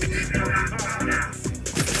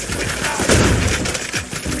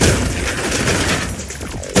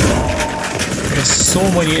 There's so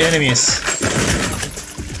many enemies.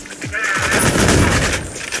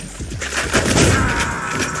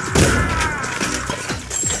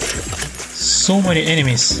 So many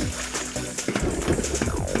enemies.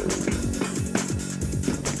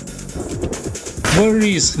 Where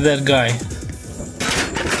is that guy?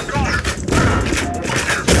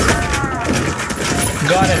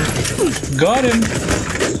 Got him! Got him!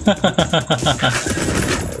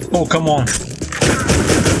 Oh, come on.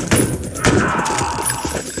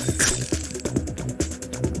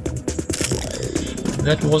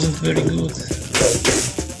 That wasn't very good.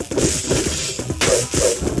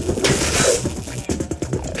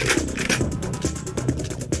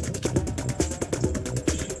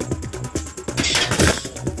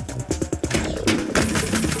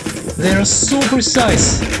 They are so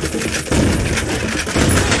precise.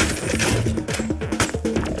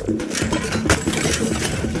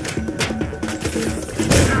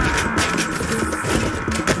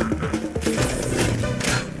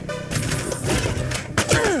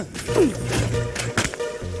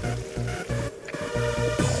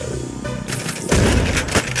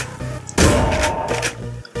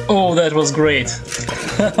 Oh, that was great.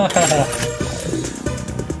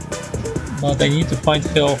 But I need to find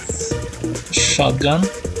health. Shotgun.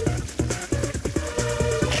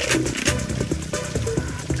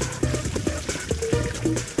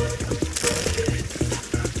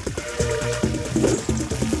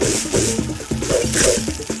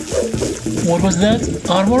 What was that?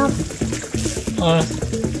 Armor?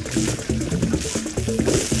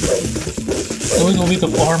 A little bit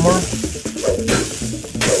of armor.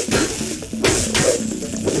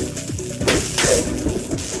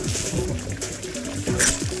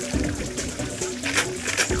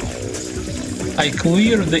 I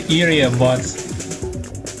cleared the area, but...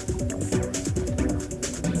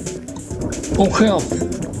 Oh, health!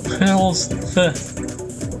 Health!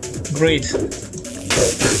 Great.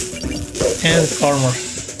 And armor.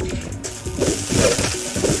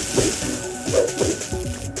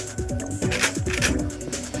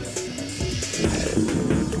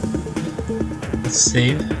 Let's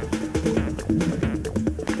save.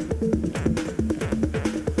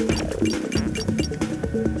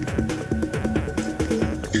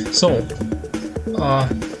 So,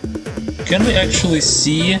 can we actually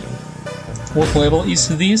see what level is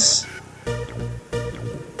this?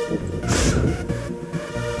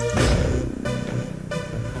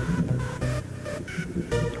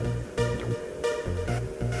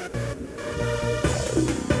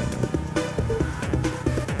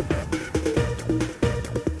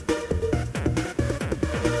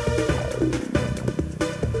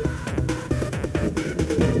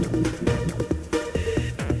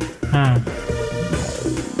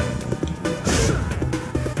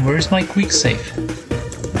 Where's my quick save?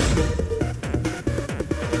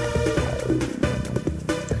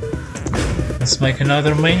 Let's make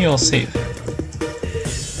another manual save.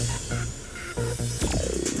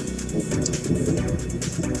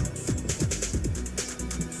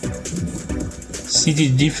 City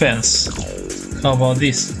defense. How about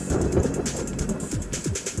this?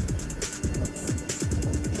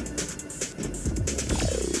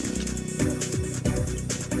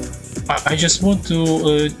 I just want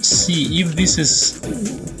to see if this is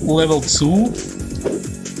level 2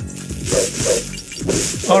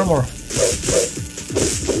 armor.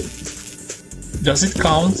 Does it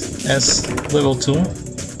count as level 2?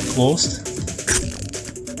 Closed.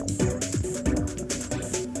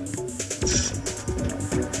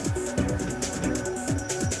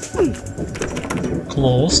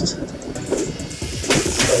 Closed.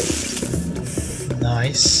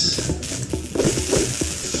 Nice.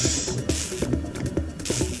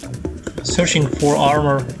 Searching for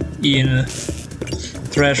armor in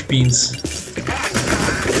trash bins.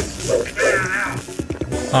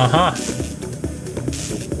 Aha!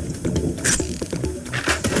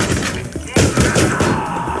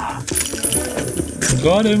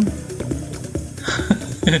 Got him!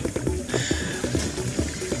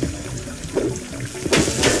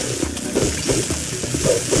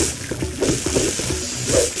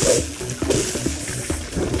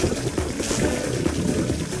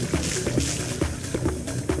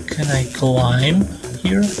 Can I climb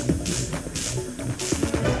here?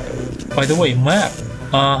 By the way, map!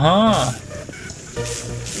 Aha!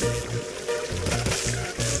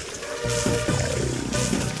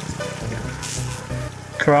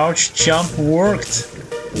 Crouch jump worked!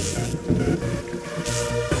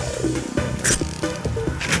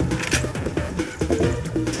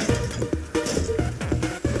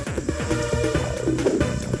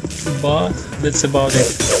 But that's about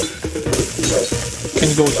it.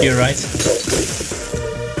 Can go here, right?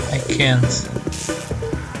 I can't.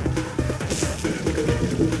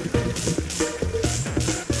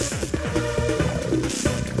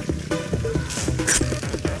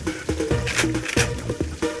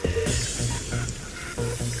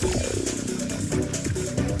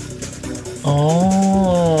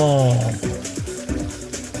 Oh,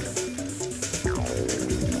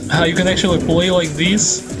 you can actually play like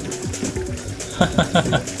this?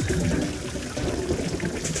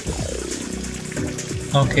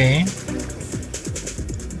 Okay.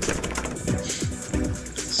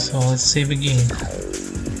 So let's save again.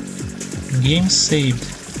 Game saved,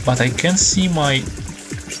 but I can't see my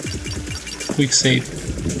quick save.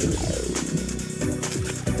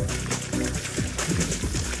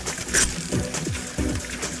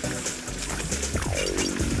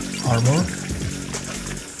 Armor.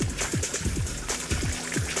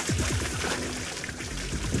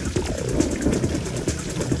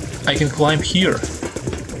 I can climb here.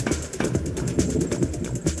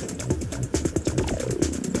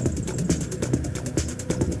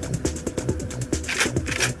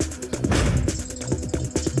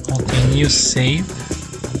 Okay, new save.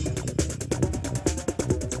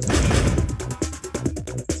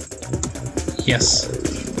 Yes.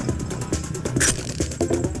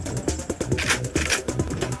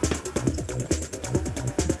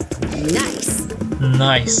 Nice.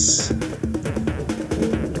 Nice.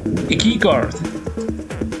 A key card.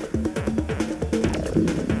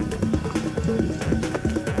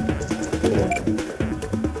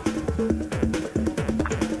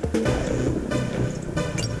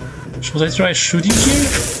 Should I try shooting here?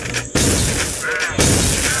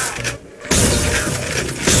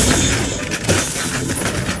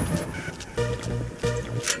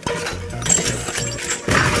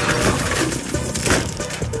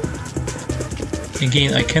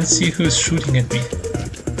 Again, I can't see who's shooting at me.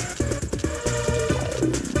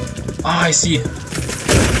 Ah, I see.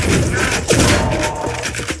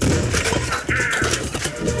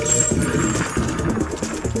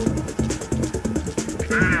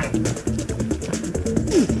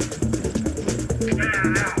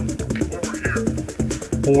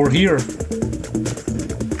 Over here.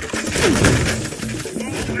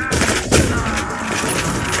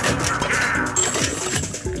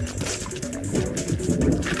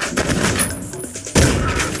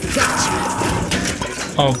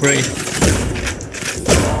 Oh, great.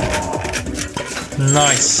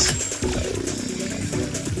 Nice.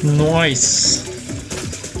 Nice.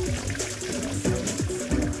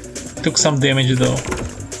 Took some damage though.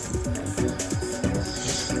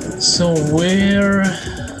 So where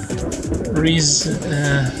is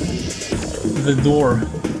the door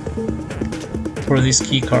for this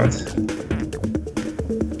key card?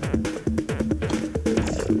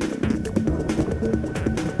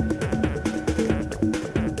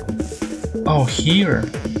 Oh, here.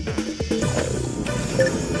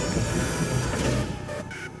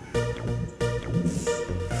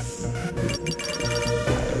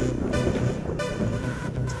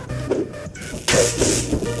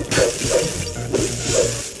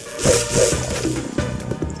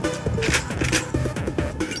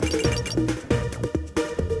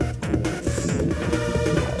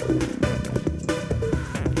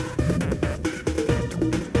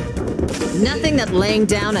 Nothing that laying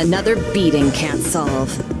down another beating can't solve.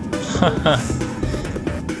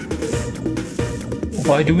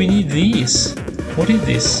 Why do we need these? What is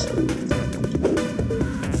this?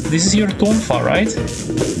 This is your tonfa, right?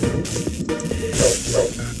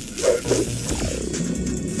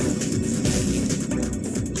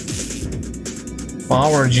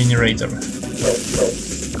 Power generator.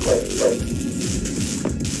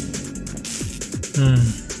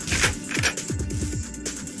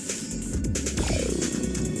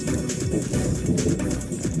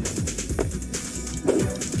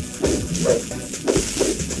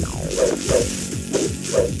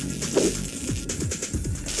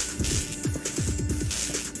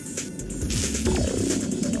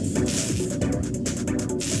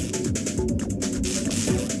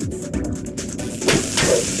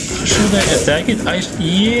 Should I attack it?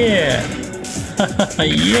 Yeah!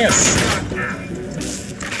 Yes!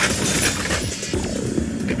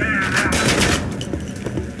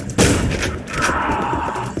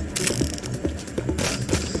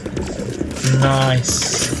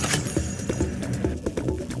 Nice.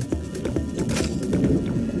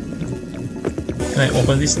 Can I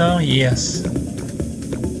open this now? Yes.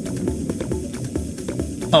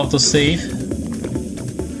 Autosave.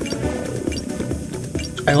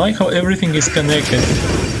 I like how everything is connected.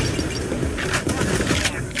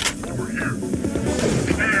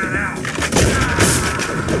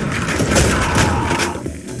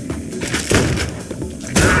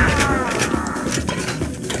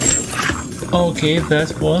 Okay,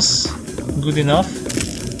 that was good enough.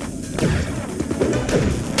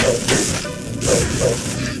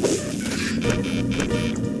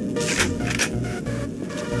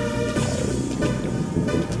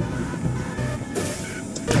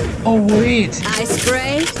 Oh wait! I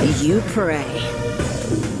spray, you pray.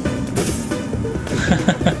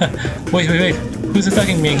 Wait. Who's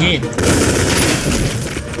attacking me again?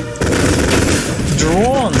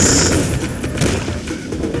 Drones!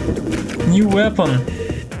 New weapon.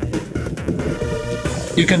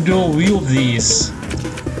 You can dual wield these.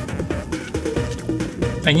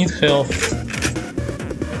 I need health.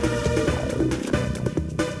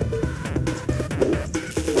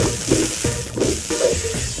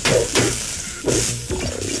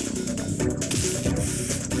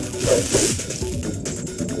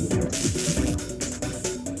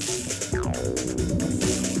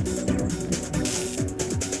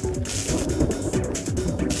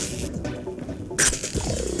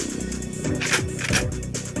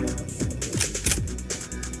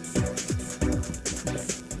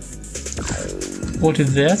 What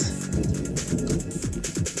is that?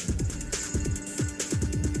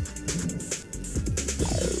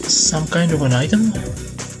 Some kind of an item?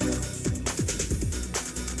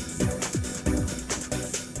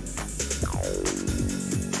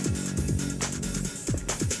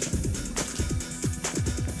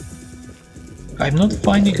 I'm not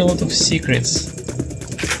finding a lot of secrets.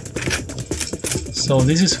 So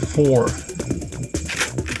this is 4.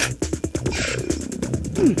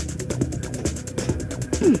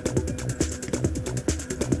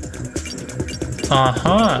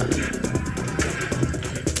 Aha!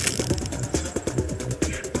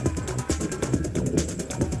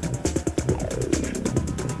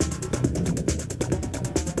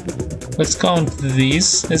 Let's count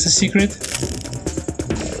this as a secret.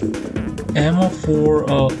 Ammo for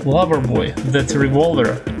a lover boy, that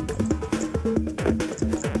revolver.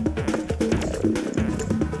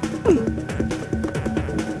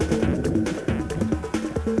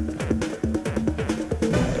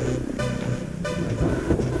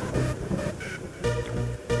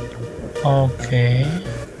 Okay.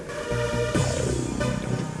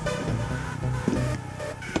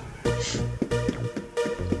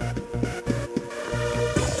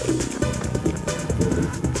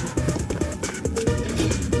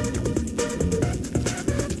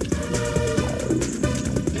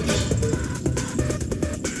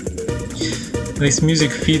 This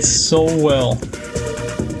music fits so well.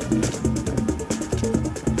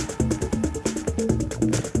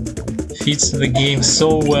 Fits the game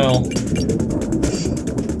so well.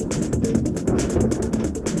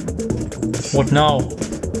 What now?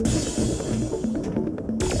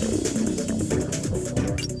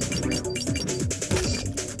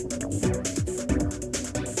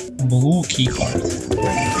 Blue keycard.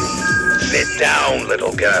 Sit down,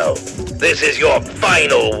 little girl. This is your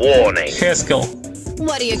final warning. Haskell.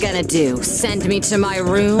 What are you gonna do? Send me to my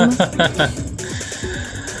room?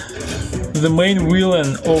 The main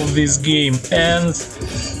villain of this game and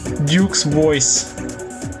Duke's voice.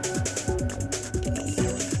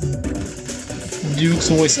 Duke's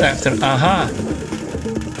voice actor. Aha!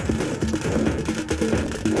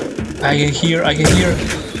 I can hear.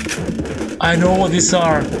 I know what these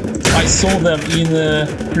are. I saw them in a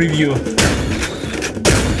preview.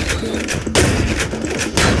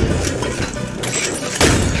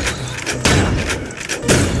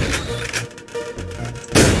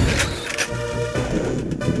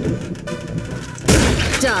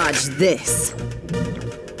 Dodge this.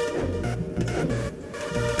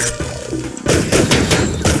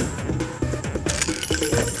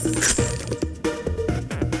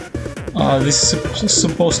 This is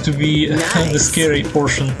supposed to be Nice. the scary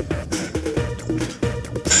portion.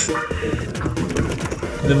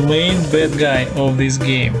 The main bad guy of this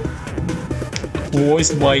game,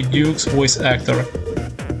 voiced by Duke's voice actor.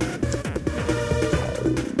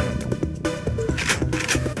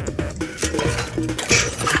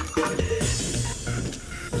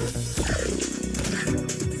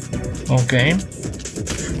 Okay.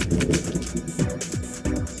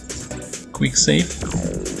 Quick save.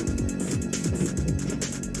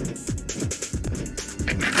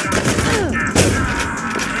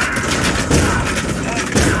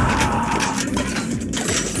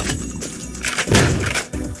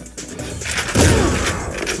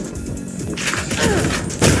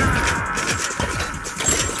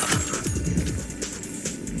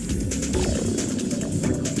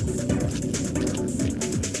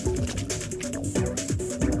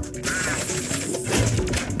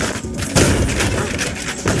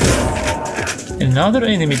 Another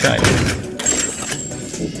enemy type.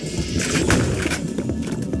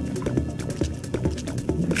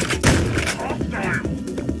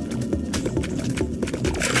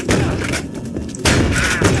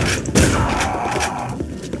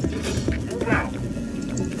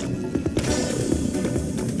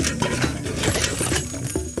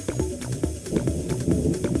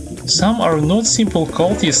 Some are not simple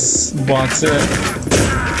cultists, but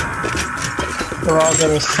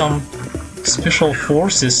rather some special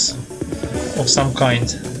forces of some kind.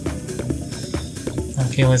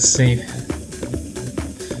 Okay, let's save.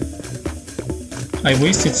 I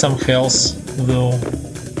wasted some health though.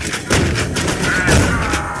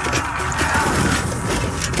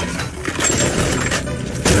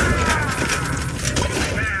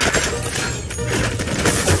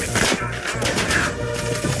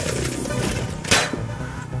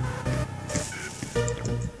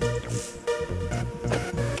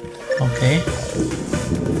 Okay.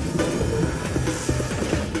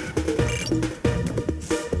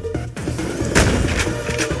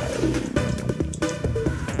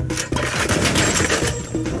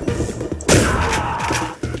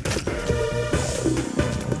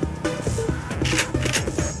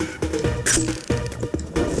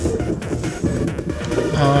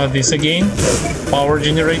 This again, power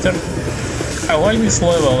generator. I like this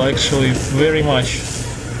level actually very much.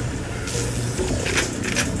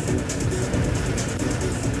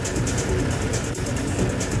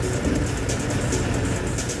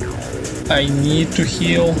 I need to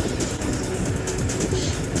heal.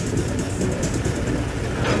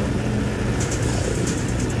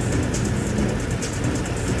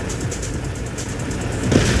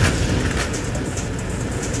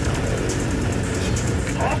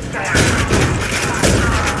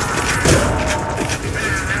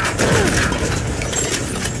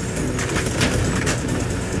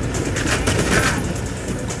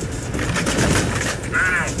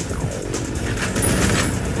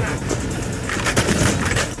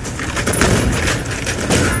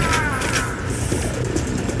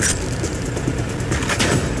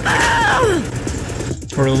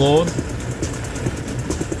 Reload.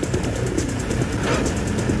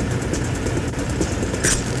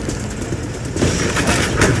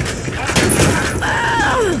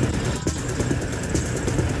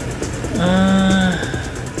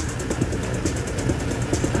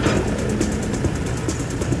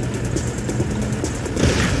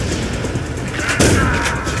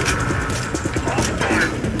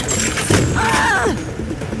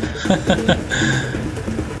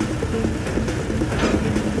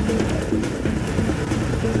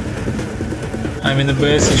 I'm in a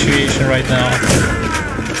bad situation right now.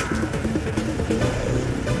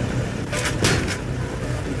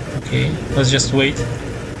 Okay, let's just wait.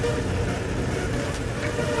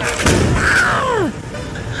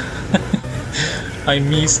 I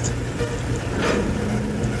missed.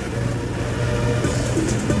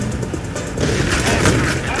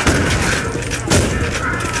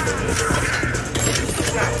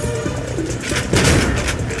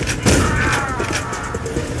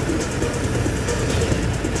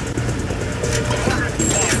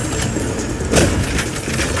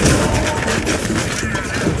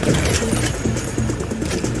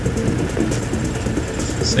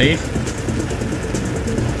 Safe.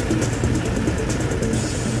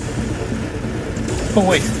 Oh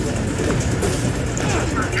wait.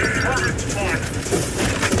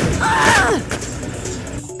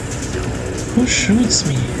 Who shoots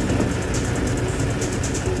me?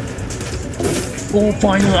 Oh,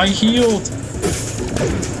 finally I healed.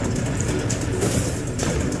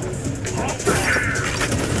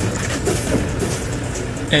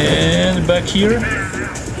 And back here.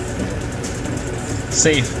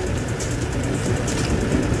 Safe.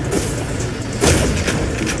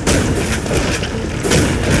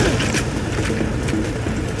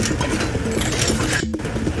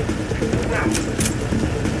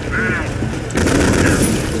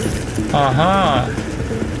 Aha.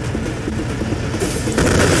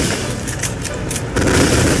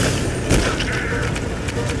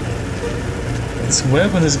 This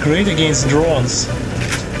weapon is great against drones.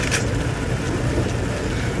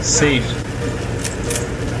 Safe.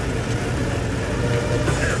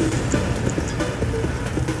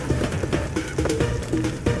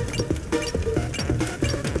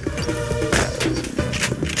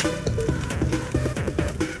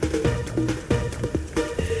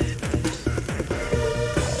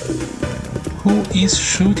 Who is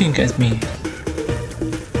shooting at me?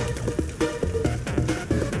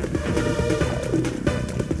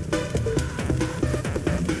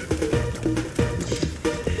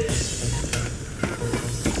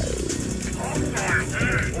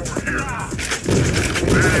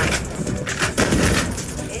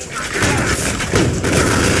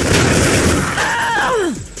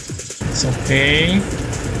 It's okay.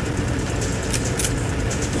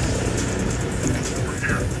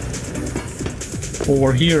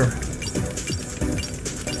 Over here.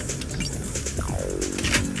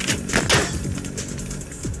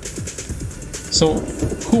 So,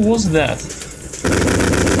 who was that?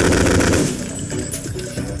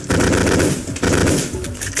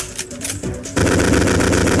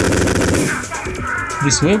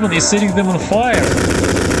 This weapon is setting them on fire.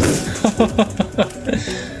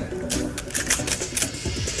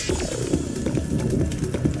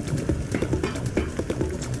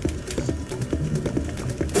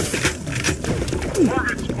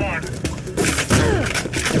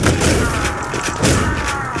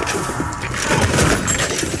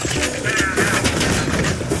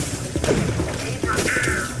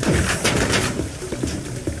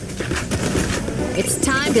 It's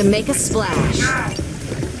time to make a splash.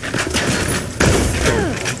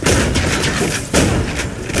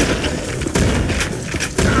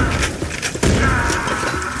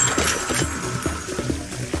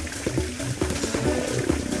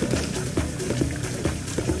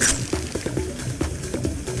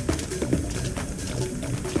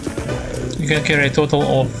 You can carry a total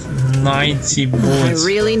of 90 bullets. I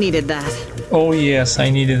really needed that. Oh yes,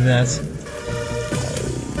 I needed that.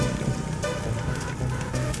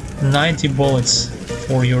 90 bullets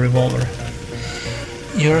for your revolver.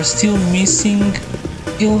 You're still missing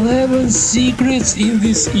 11 secrets in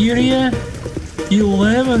this area?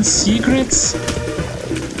 11 secrets?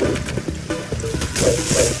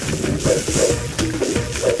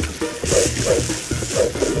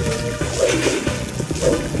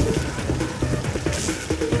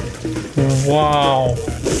 Wow,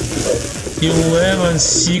 11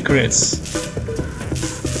 secrets.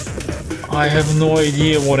 I have no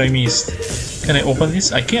idea what I missed. Can I open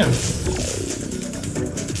this? I can.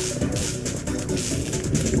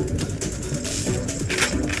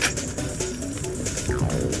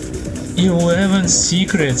 "11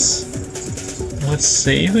 secrets." Let's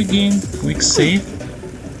save again. Quick save.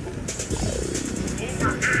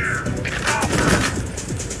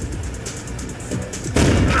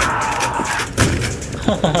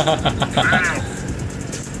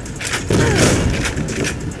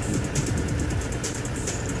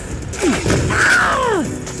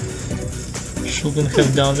 Shouldn't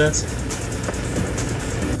have done that.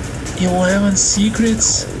 11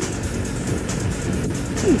 secrets?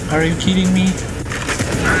 Are you kidding me?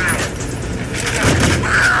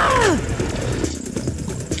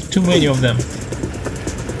 Too many of them.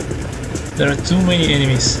 There are too many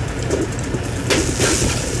enemies.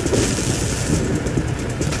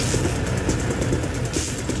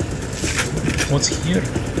 What's here?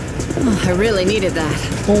 Oh, I really needed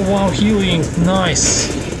that. Oh wow, healing! Nice!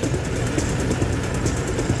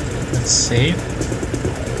 Let's save.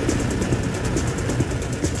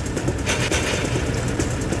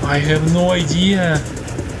 I have no idea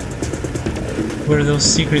where those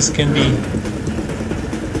secrets can be.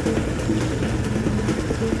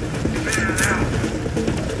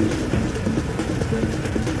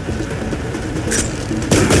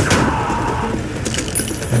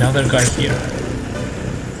 Another guy here.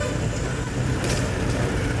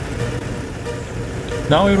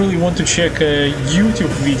 Now I really want to check a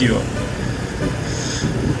YouTube video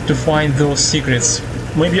to find those secrets.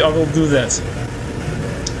 Maybe I will do that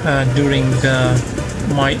during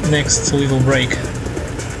my next little break.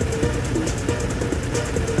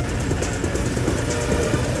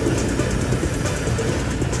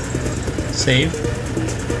 Save.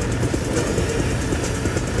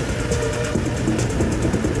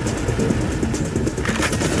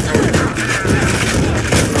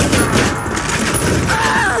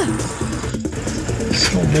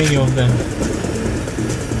 So many of them.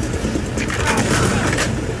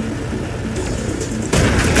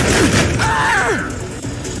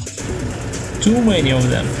 Too many of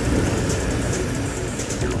them.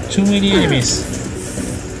 Too many enemies.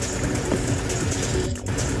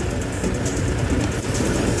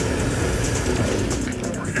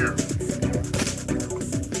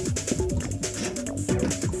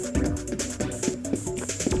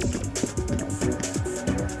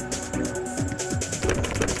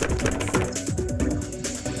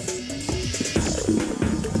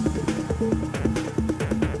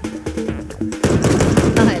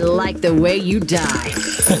 I like the way you die.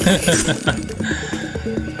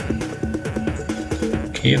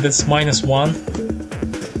 Okay, that's -1.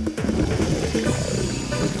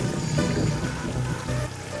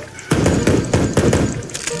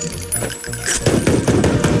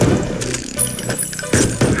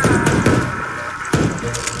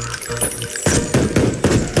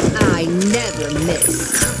 I never miss.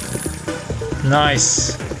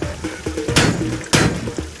 Nice.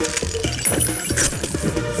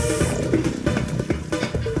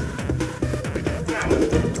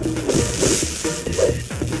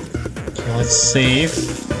 Okay, let's save.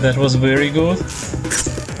 That was very good.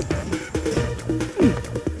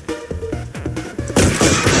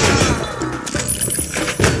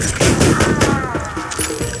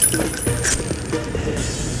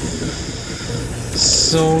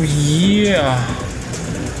 So yeah.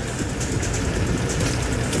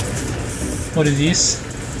 What is this?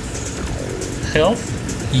 Health?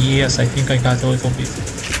 Yes, I think I got a little bit.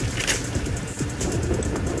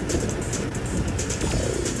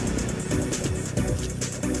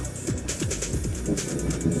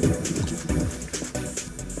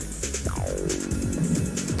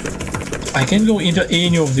 I can't go into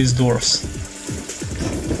any of these doors.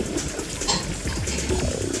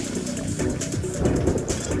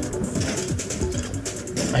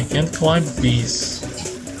 I can't climb these.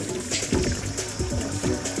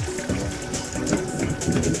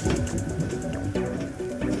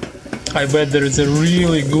 I bet there is a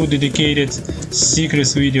really good dedicated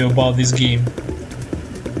secrets video about this game.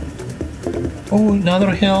 Oh,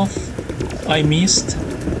 another health I missed.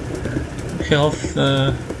 Health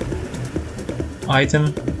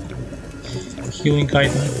item. Healing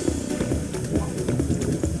item.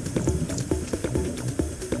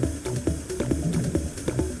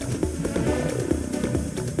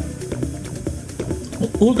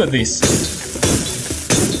 Look at this.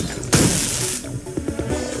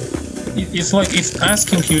 It's like it's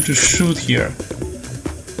asking you to shoot here.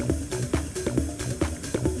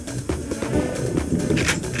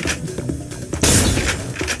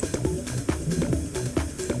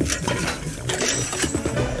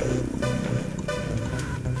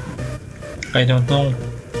 I don't know.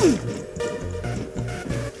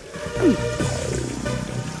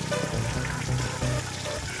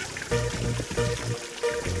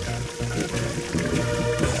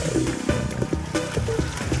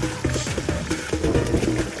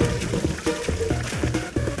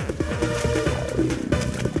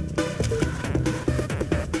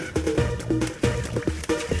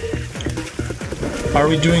 Are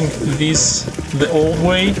we doing this the old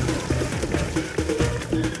way?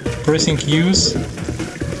 Pressing Q's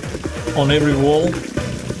on every wall?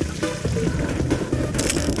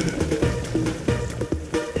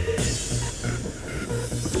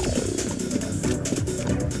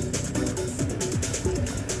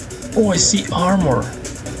 Oh, I see armor.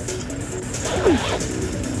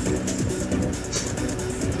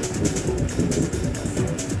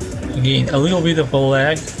 Again, a little bit of a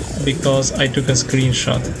lag because I took a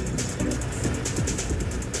screenshot.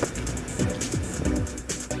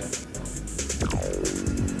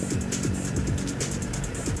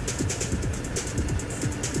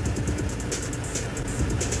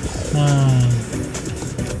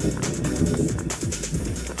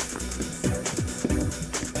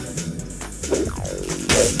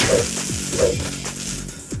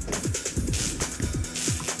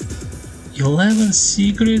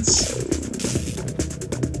 Secrets.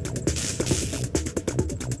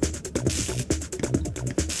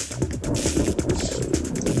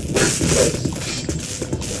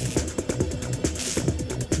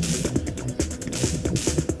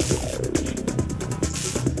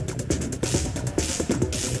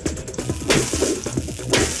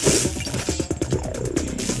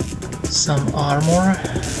 Some armor.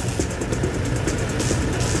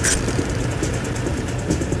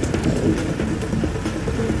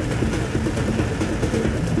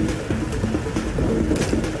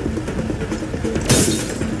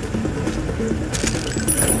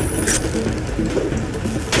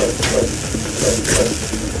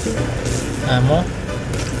 Ammo.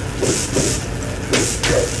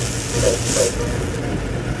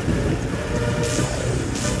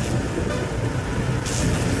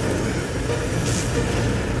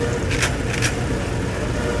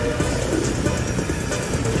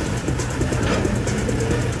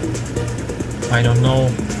 I don't know.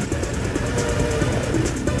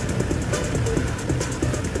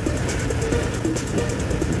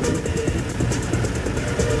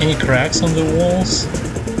 Any cracks on the walls?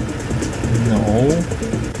 No.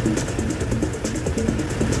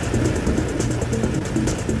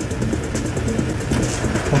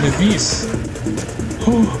 What is this?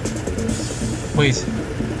 Oh, wait.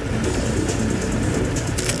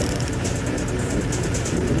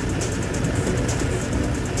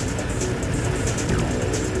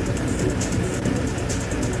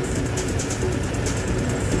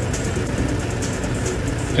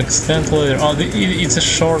 Extend later. Oh, it's a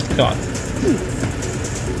shortcut.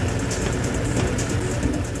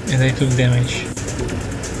 And I took damage.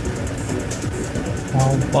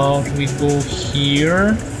 How about we go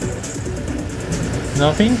here?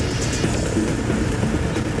 Nothing?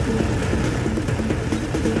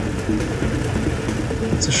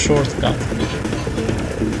 It's a shortcut.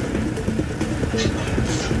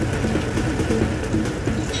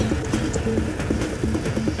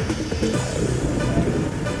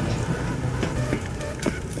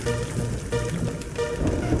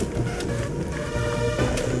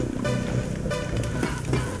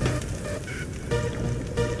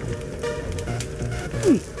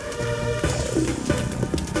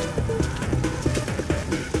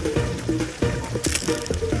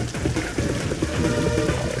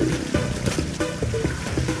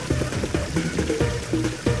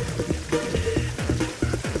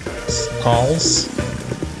 Skulls.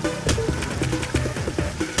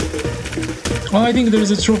 Oh, I think there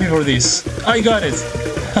is a trophy for this. I got it!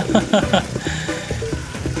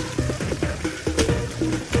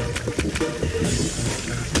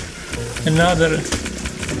 Another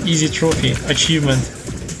easy trophy, achievement.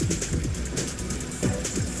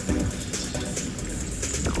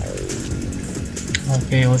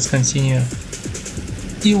 Okay, let's continue.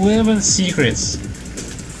 11 secrets.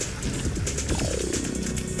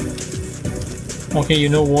 Okay, you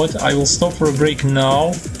know what? I will stop for a break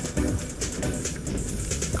now.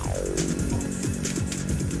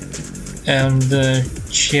 And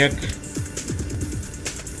check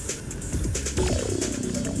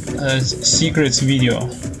secrets video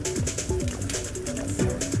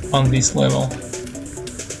on this level.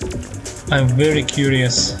 I'm very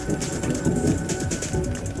curious.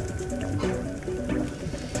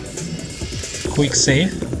 Quick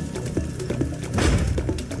save.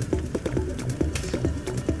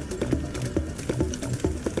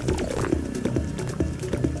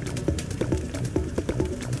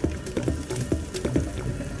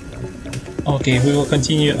 Okay, we will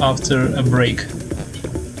continue after a break.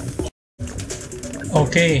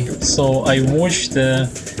 Okay, so I watched a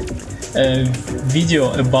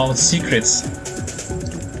video about secrets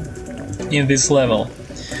in this level,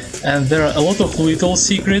 and there are a lot of little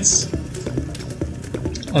secrets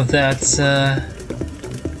that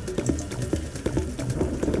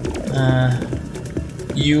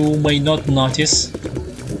you may not notice.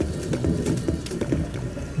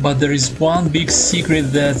 But there is one big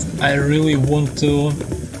secret that I really want to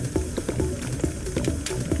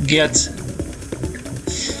get.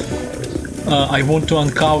 I want to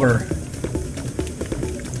uncover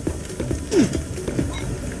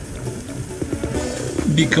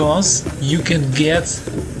because you can get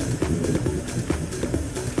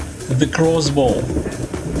the crossbow,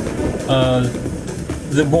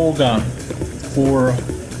 the bow gun, or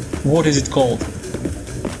what is it called?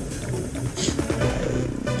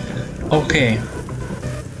 Okay.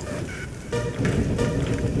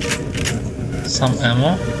 Some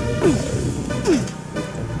ammo.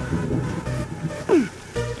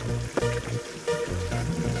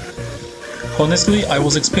 Honestly, I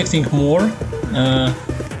was expecting more.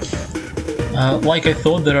 Like I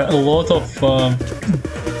thought, there are a lot of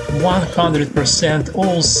 100%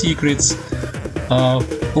 all secrets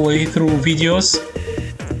playthrough videos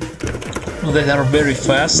that are very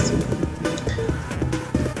fast.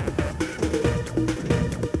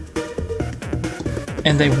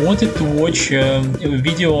 And I wanted to watch a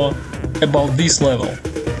video about this level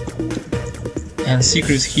and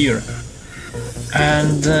secrets here.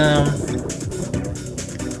 And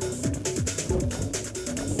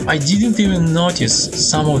I didn't even notice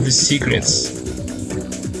some of the secrets.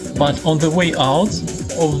 But on the way out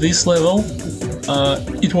of this level,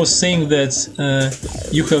 it was saying that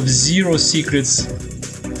you have 0 secrets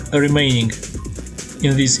remaining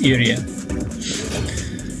in this area.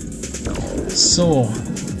 So,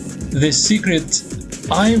 the secret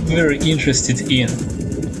I'm very interested in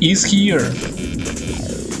is here.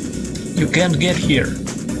 You can't get here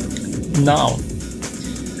now.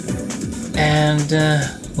 And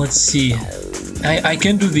let's see. I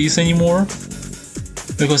can't do this anymore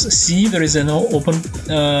because see, there is an open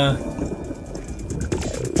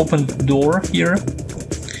door here.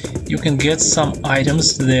 You can get some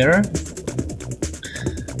items there.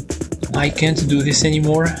 I can't do this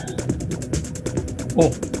anymore.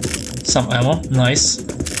 Oh, some ammo, nice,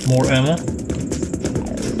 more ammo.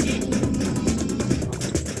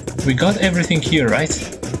 We got everything here, right?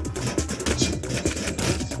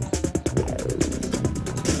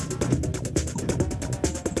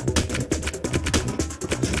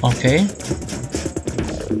 Okay.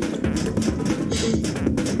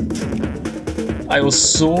 I was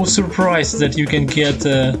so surprised that you can get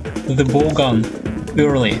the bow gun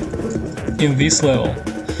early in this level.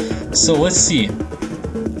 So let's see.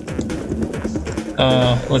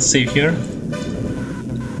 Let's save here.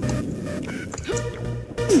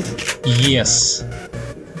 Yes,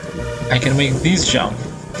 I can make this jump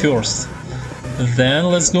first. Then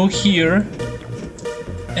let's go here,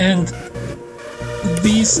 and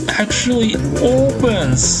this actually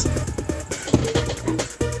opens.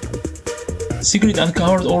 Secret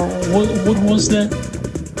uncovered, or what was that?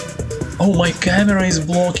 Oh, my camera is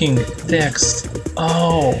blocking text.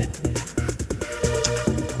 Oh.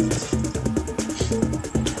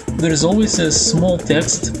 There is always a small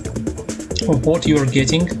text of what you're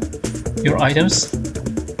getting, your items.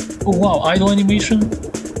 Oh wow, idle animation.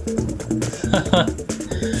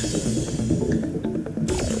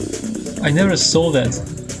 I never saw that.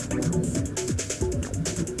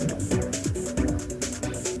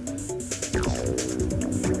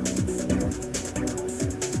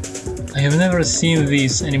 I have never seen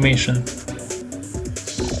this animation.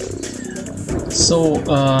 So,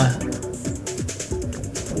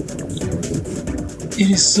 it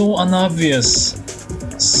is so unobvious.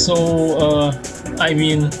 So, I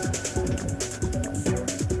mean,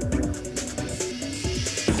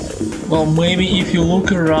 well, maybe if you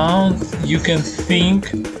look around, you can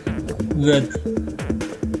think that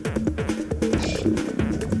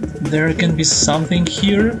there can be something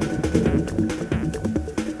here,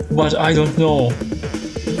 but I don't know.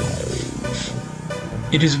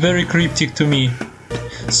 It is very cryptic to me.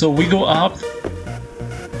 So we go up.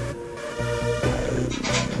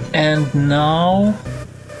 And now,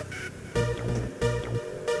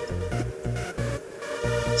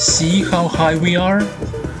 see how high we are?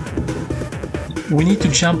 We need to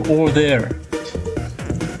jump over there.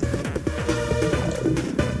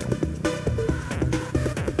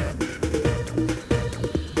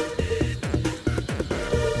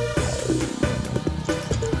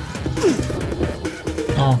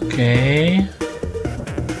 Okay.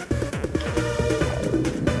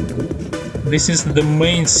 This is the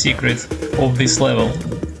main secret of this level.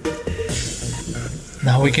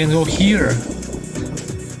 Now we can go here.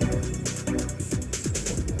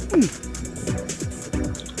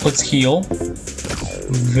 Let's heal.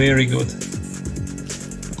 Very good.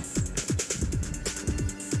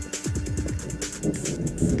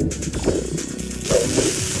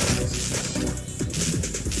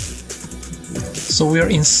 So we are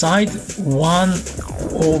inside one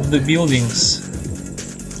of the buildings.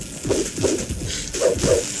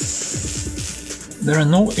 There are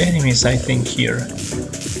no enemies, I think, here.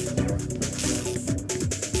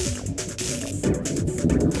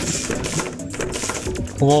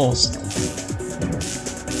 Closed.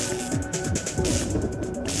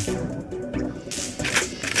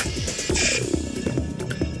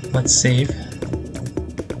 Let's save.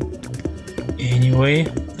 Anyway,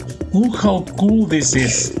 look how cool this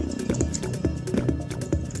is.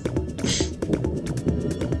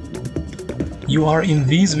 You are in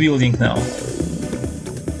this building now.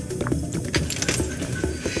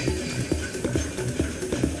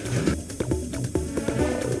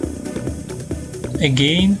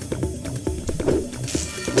 Again.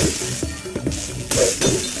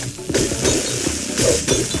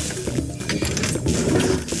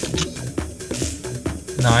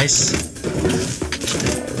 Nice.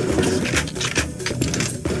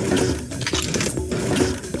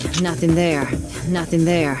 Nothing there. Nothing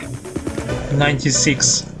there.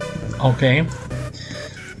 96. Okay.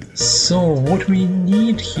 So what we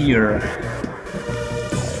need here?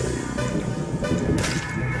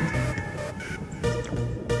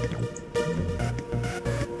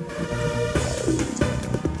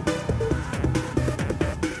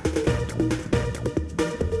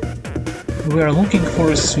 We are looking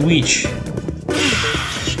for a switch.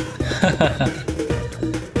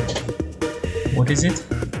 What is it?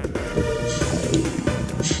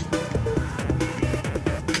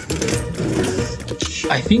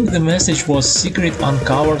 I think the message was secret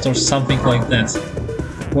uncovered or something like that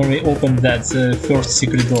when we opened that first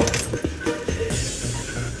secret door.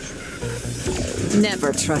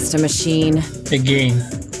 Never trust a machine. Again.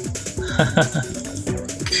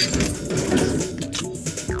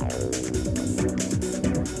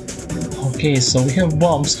 Okay, so we have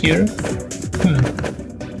bombs here.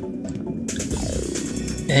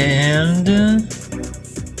 And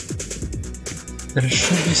there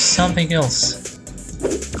should be something else.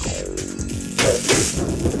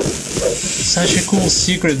 Such a cool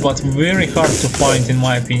secret, but very hard to find in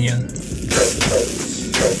my opinion.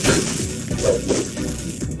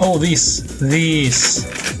 Oh, this.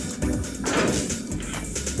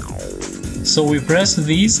 So we press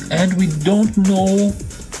this and we don't know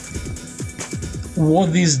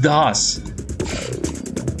what this does.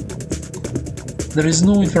 There is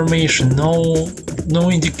no information, no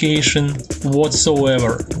indication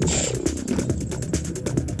whatsoever.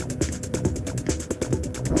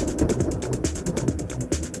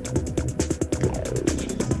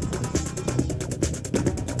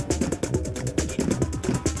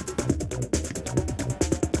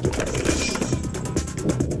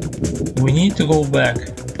 We need to go back.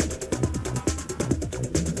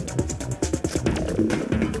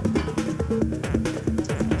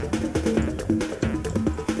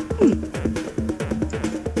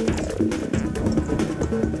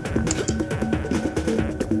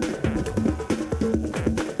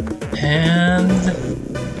 And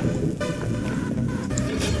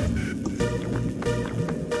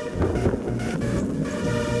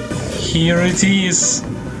here it is.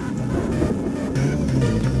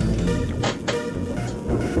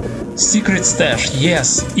 Secret stash.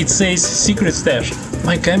 Yes, it says secret stash.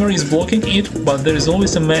 My camera is blocking it, but there is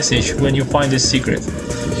always a message when you find a secret.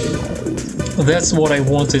 That's what I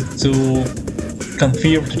wanted to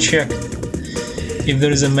confirm, to check if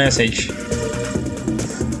there is a message.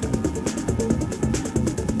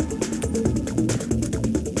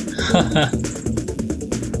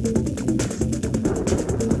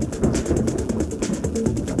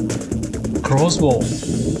 Crossbow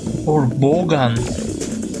or bow gun.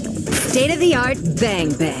 State-of-the-art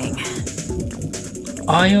bang bang.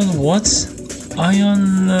 Ion what?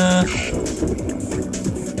 Ion...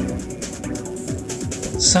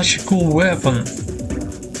 such a cool weapon.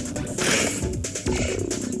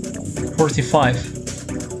 45.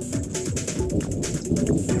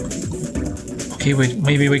 Okay, wait,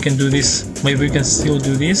 maybe we can do this. Maybe we can still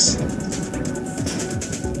do this.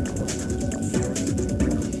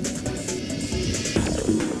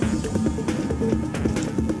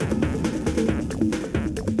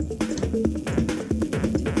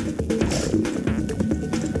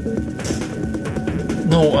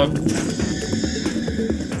 No,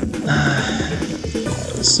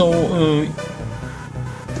 so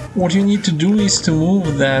what you need to do is to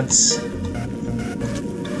move that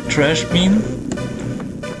trash bin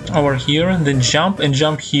over here and then jump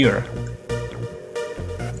here.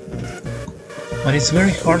 But it's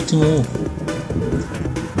very hard to move.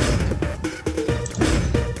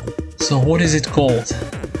 So what is it called?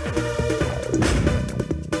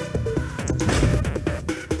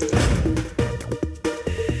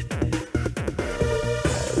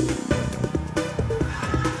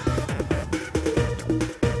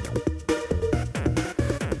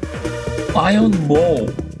 Ion bow.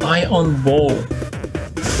 Ion bow.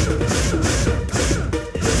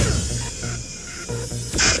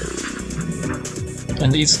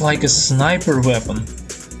 And it's like a sniper weapon,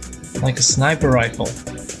 like a sniper rifle.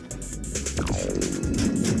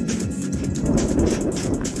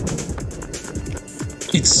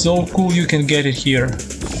 It's so cool you can get it here.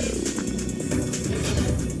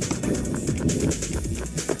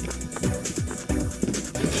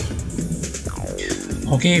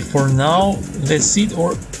 Okay, for now, that's it,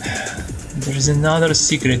 or there's another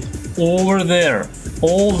secret over there,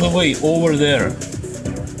 all the way over there.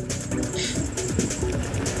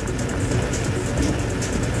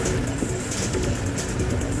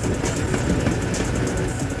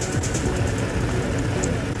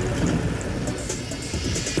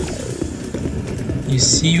 You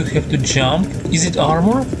see, you have to jump. Is it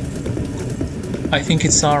armor? I think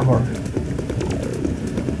it's armor.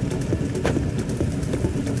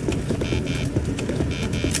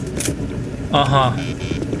 Aha.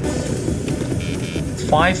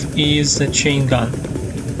 5 is a chain gun.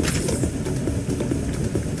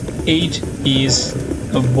 8 is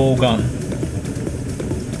a bow gun.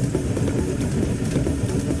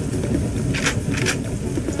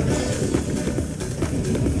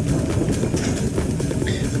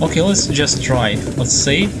 Okay, let's just try. Let's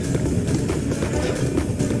save.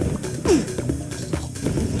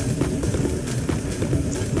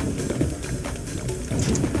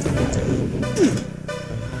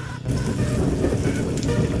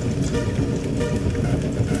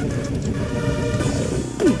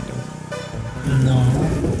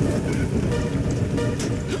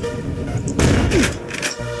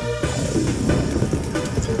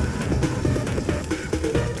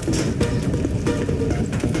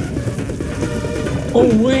 Oh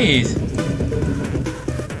wait!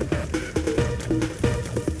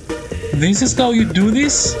 This is how you do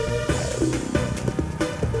this?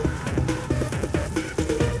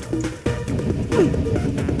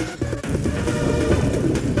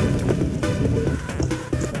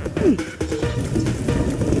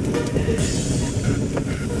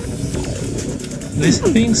 These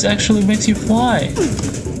things actually make you fly.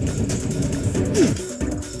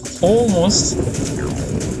 Almost.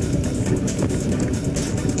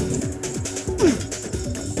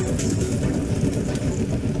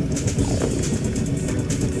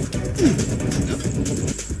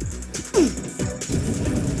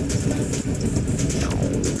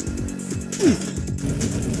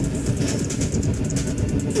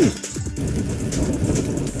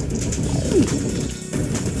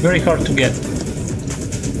 Very hard to get.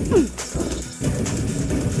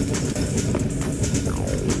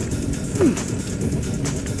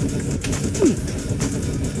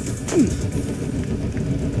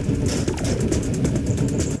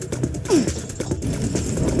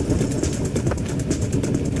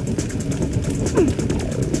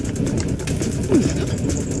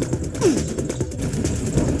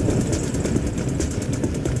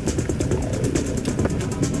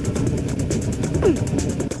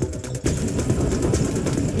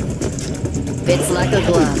 Fits like a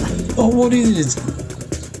glove. Oh, what is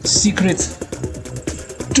it? Secret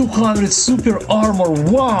 200 super armor.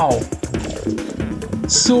 Wow!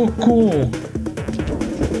 So cool.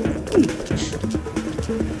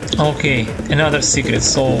 Okay, another secret.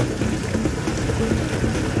 So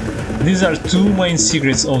these are 2 main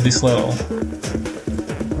secrets of this level.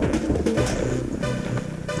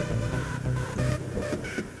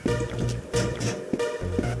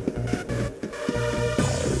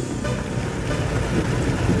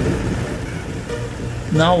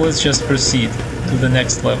 Now let's just proceed to the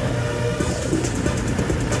next level.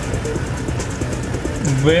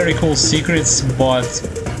 Very cool secrets, but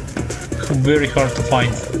very hard to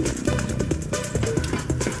find.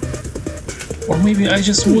 Or maybe I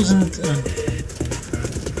just wasn't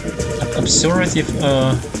observative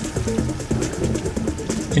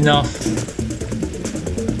enough.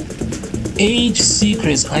 8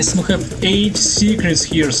 secrets. I still have 8 secrets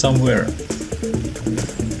here somewhere.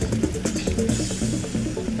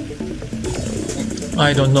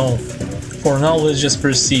 I don't know. For now, let's just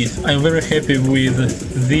proceed. I'm very happy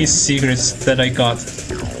with these secrets that I got.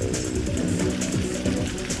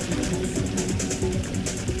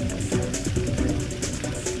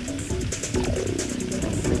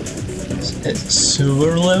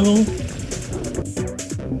 Sewer level?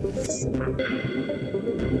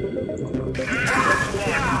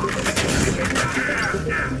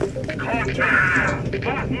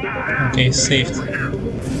 Okay, saved.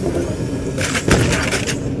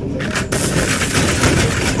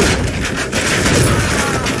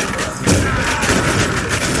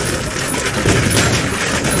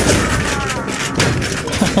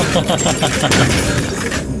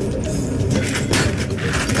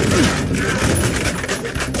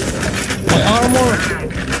 My armor!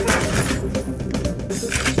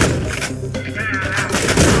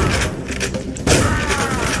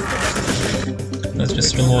 Let's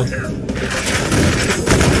just reload.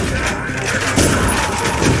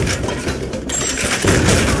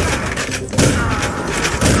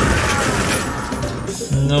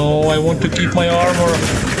 No, I want to keep my armor.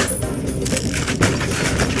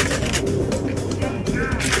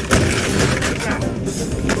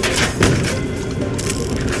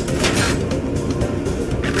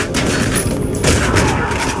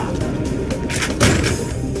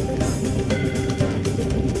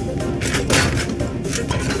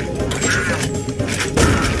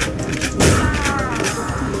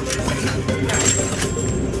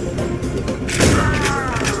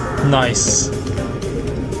 Nice.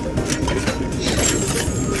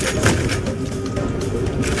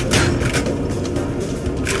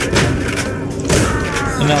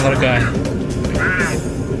 Another guy.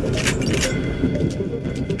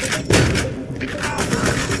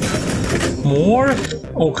 More?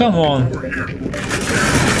 Oh, come on.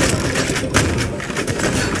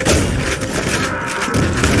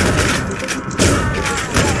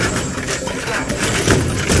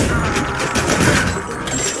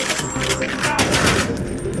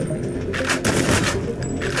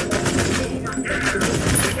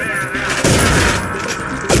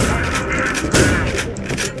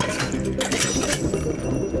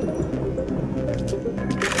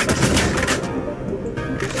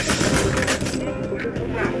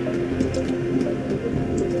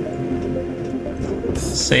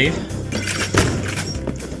 Save.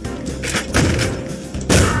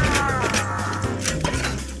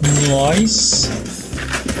 Nice.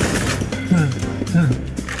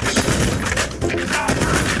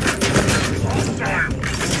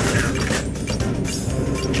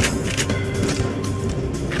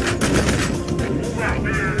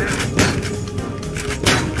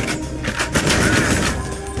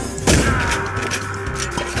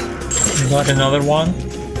 Got another one.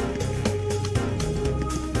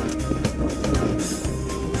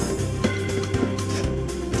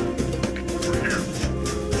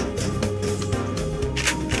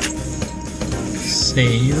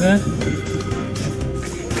 Save.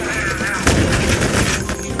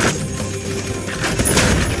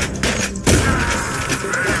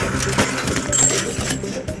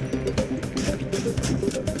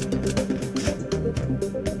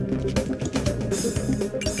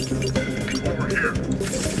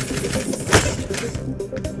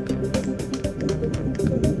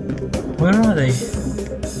 Where are they?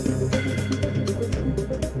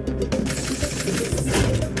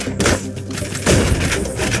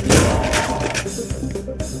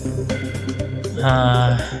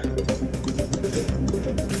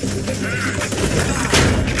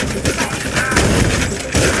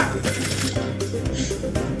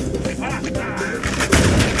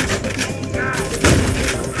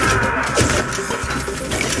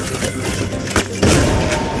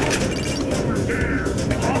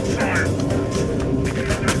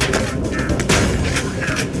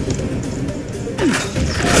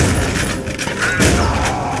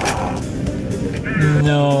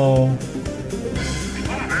 No.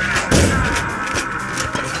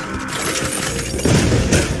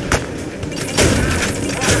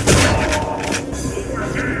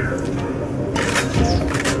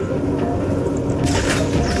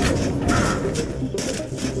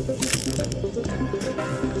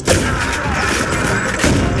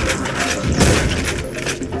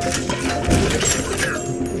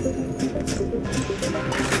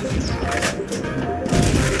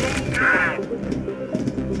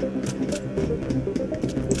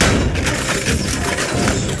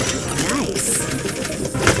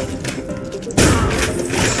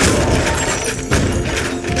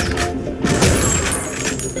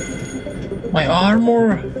 My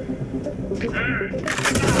armor.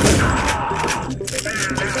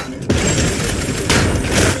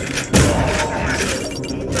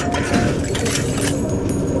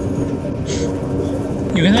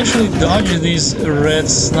 You can actually dodge these red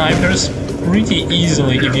snipers pretty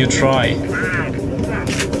easily if you try.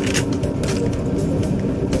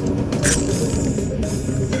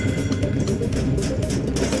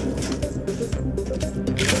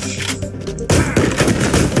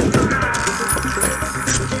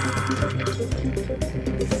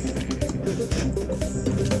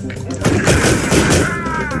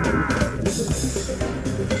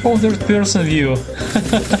 Oh, third person view.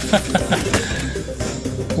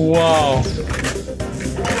 Wow.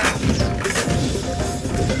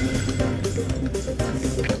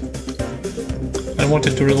 I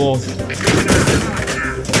wanted to reload.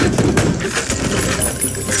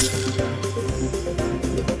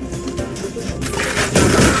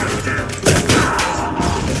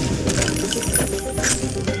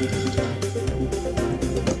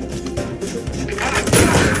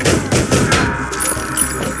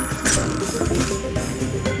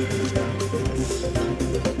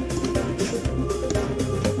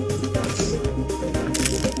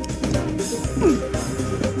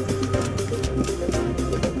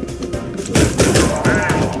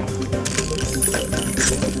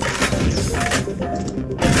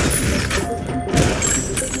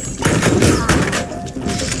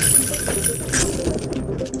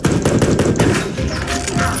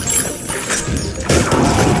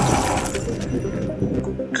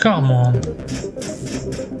 Come on.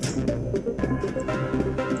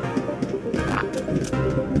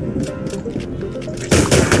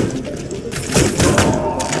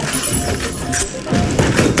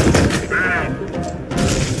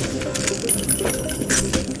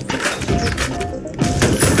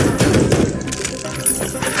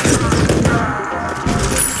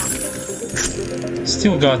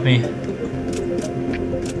 Still got me.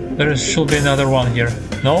 There should be another one here.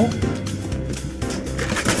 No?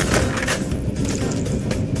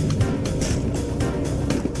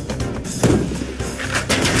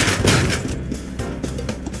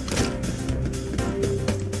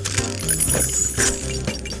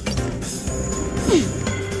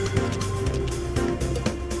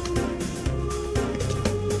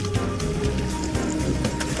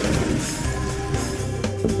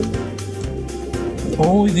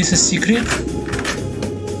 Oh, this is secret?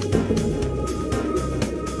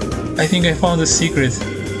 I think I found a secret.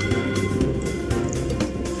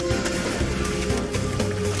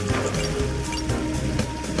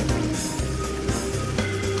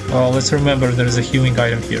 Well, let's remember there's a healing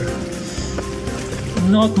item here.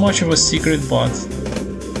 Not much of a secret, but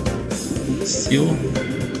still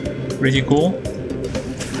pretty cool.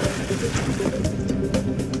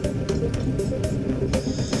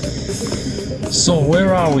 So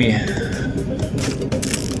where are we?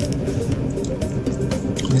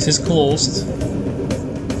 This is closed.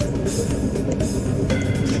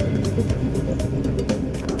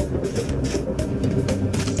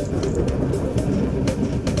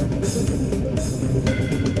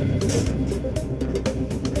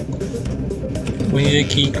 We need a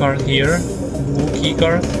key card here. Blue key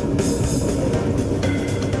card.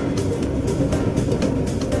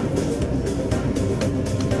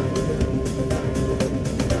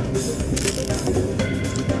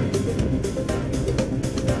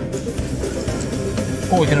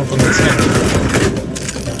 Oh, we can open this here.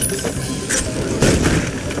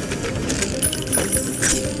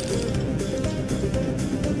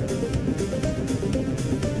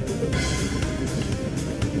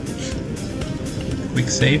 Quick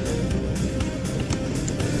save.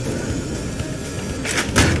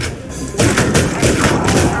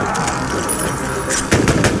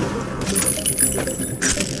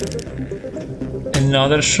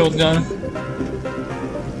 Another shotgun.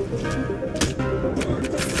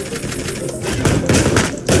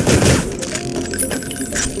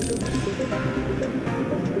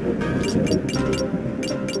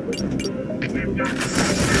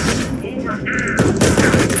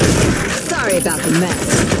 Sorry about the mess.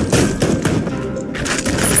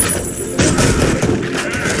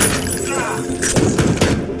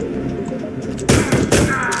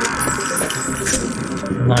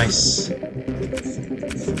 Nice.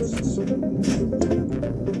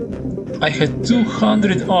 I had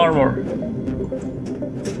 200 armor.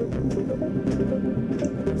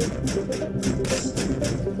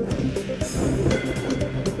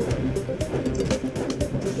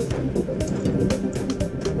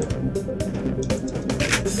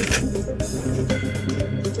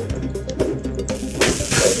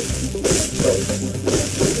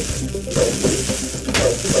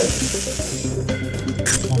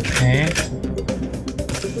 Okay.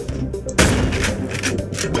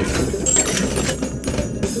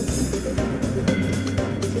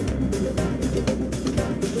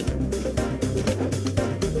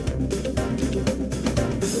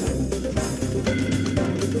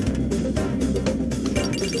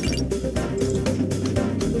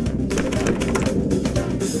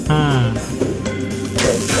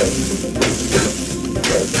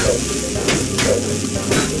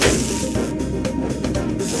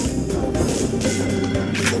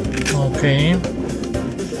 Okay.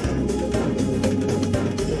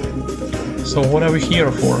 So what are we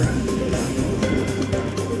here for?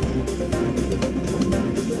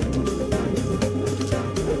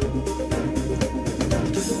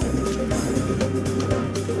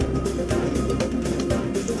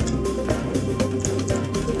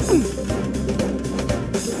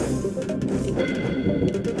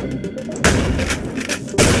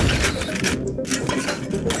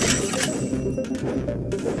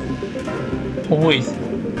 Oh wait,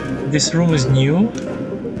 this room is new?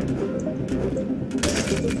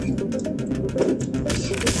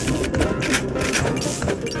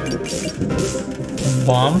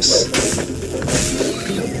 Bombs?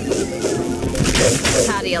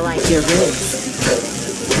 How do you like your ribs?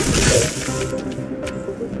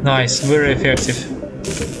 Nice, very effective.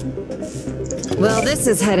 Well, this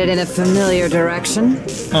is headed in a familiar direction.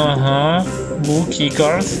 Uh-huh, blue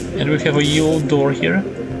keycard, and we have a yellow door here.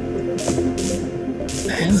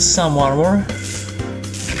 And some armor.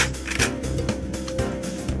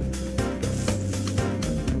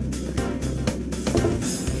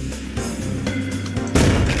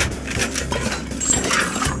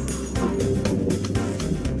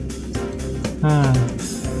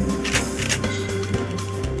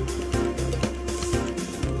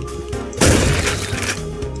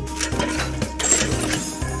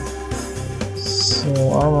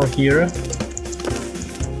 armor here.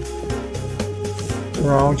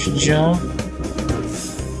 Crouch jump.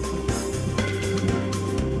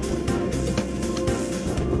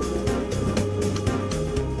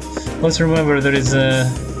 Let's remember there is a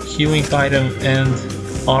healing item and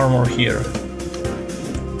armor here.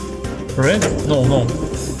 Red? No, no.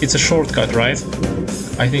 It's a shortcut, right?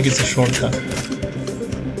 I think it's a shortcut.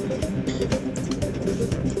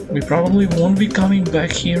 We probably won't be coming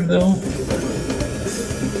back here though.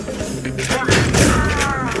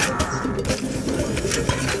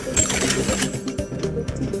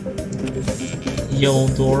 Yellow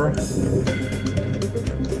door.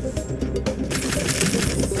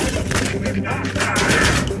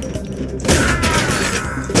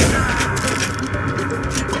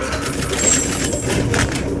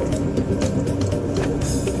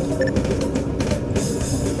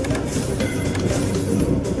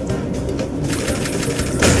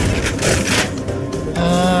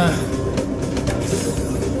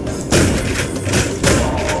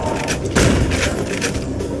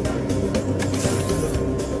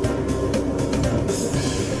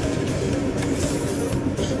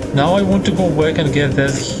 Now I want to go back and get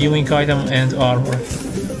that healing item and armor.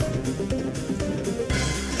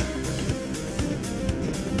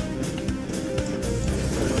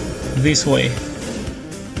 This way.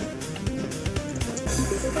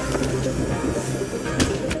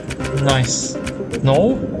 Nice.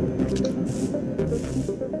 No?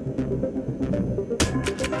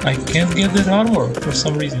 I can't get that armor for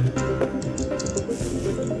some reason.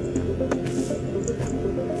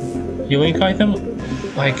 Healing item?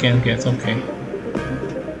 I can't get, okay.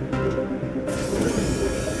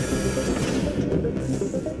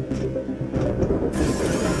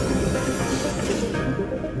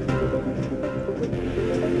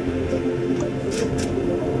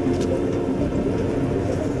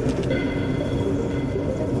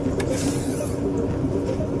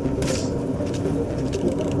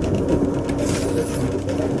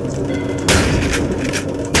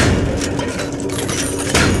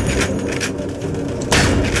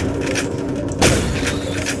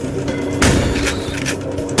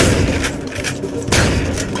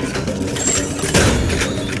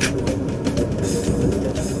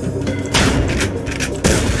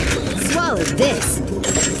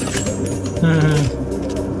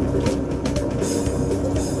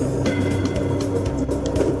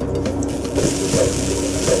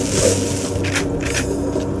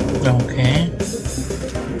 Okay.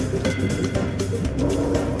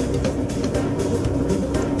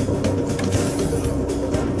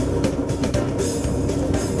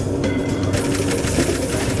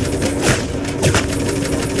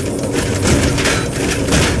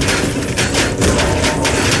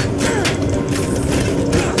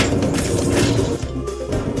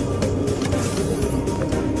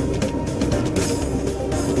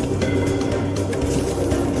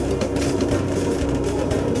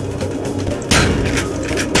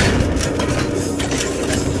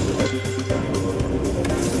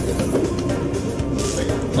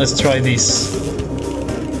 Let's try this.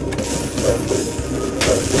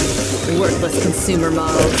 Worthless consumer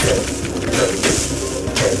models.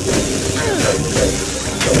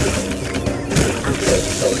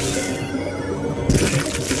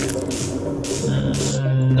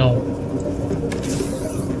 No.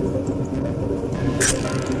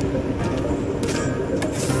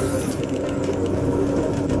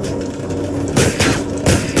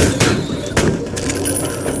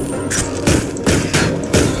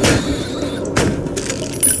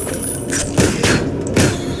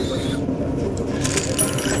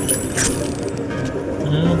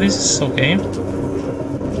 This is okay.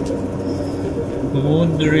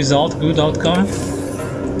 Good result, good outcome.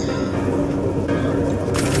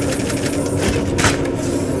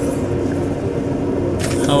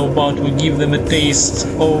 How about we give them a taste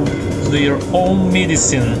of their own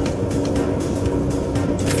medicine?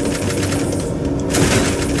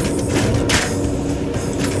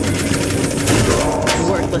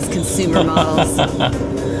 Worthless consumer models.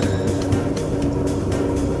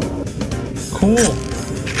 Cool.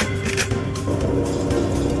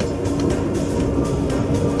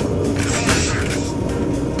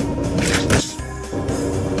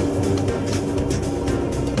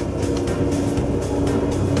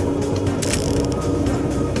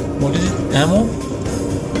 What is it? Ammo?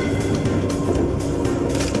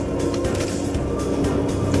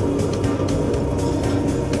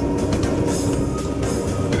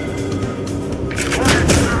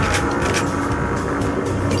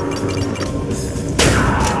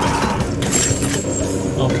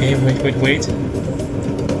 Okay, wait.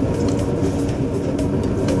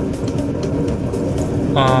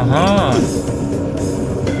 Aha!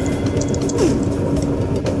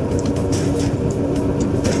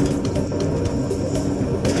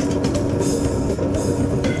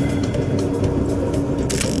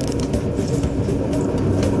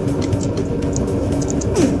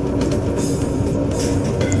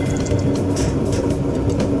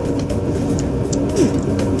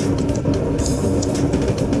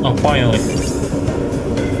 Oh, finally.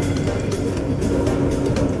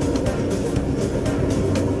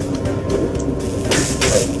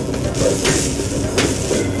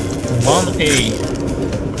 One A.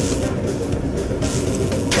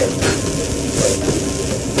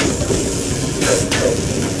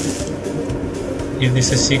 Is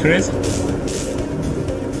this a secret?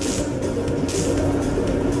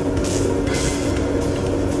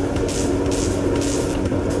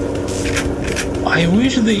 I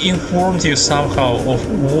wish they informed you somehow of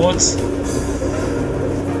what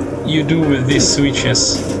you do with these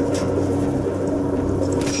switches.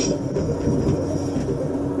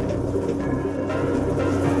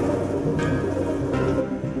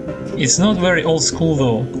 It's not very old school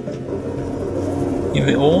though. In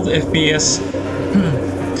the old FPS,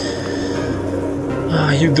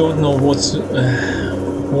 you don't know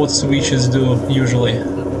what switches do usually.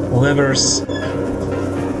 Levers,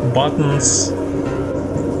 buttons.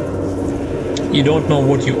 You don't know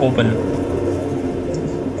what you open.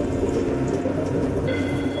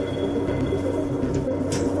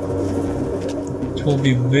 It will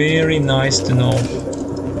be very nice to know.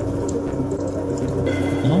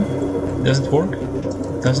 No? Doesn't work?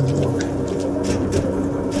 Doesn't work.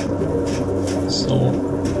 So,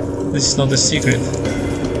 this is not a secret.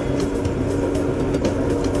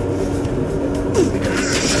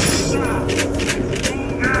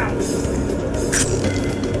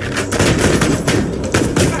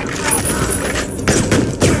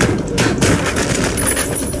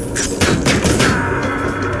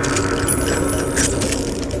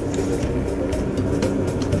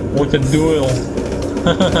 What a duel!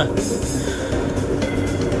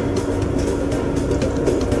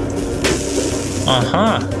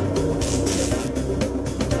 Aha!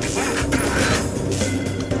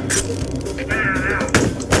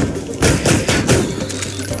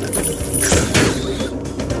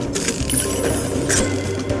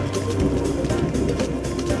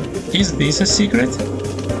 Is this a secret?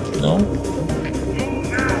 No?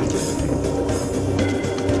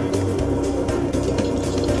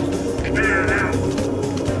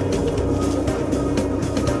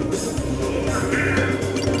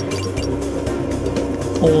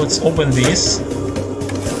 Oh, let's open this.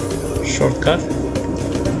 Shortcut.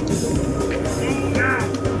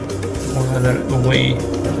 Or rather, a way,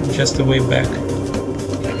 just a way back.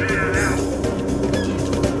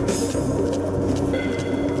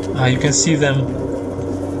 Ah, you can see them.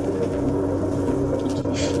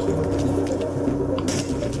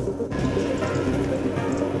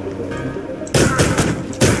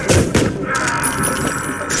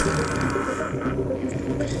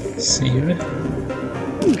 Save.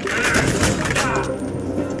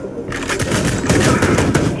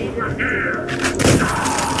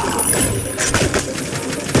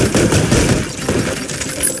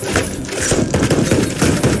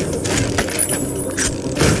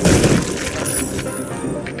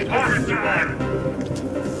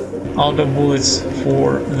 Out of bullets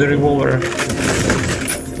for the revolver.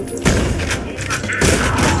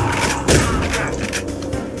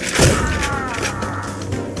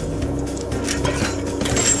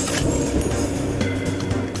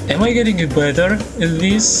 Am I getting better at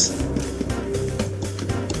this?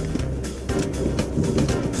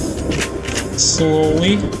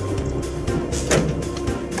 Slowly.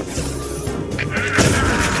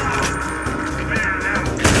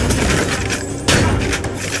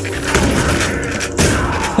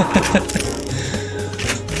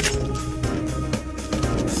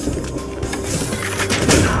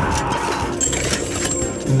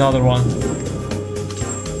 Another one.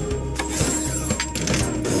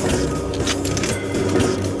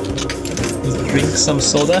 Drink some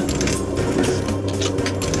soda.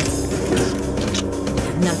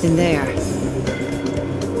 Nothing there.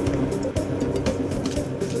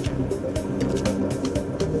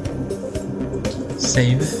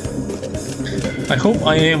 Save. I hope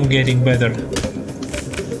I am getting better.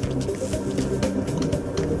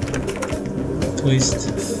 At least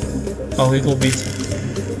a little bit.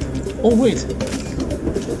 Oh wait!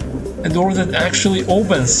 A door that actually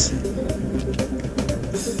opens!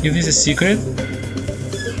 Is this a secret?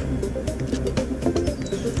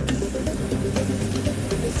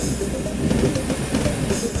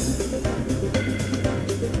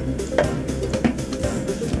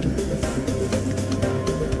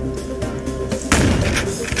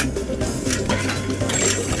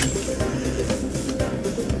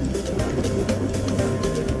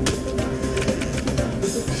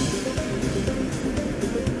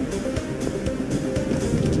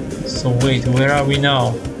 So wait, where are we now?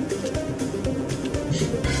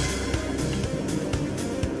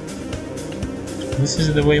 This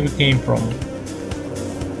is the way we came from.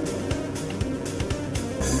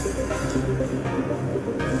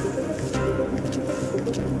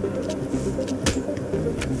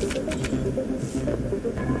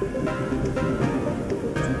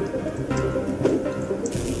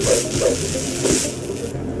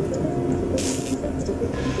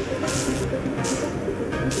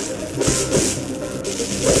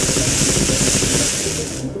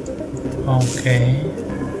 Okay.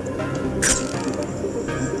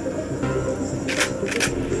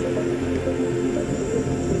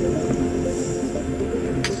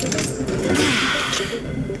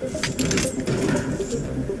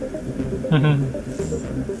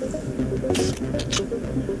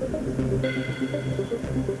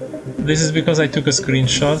 This is because I took a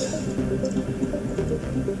screenshot.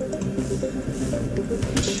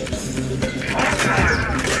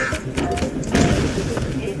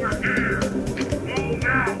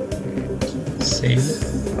 Save.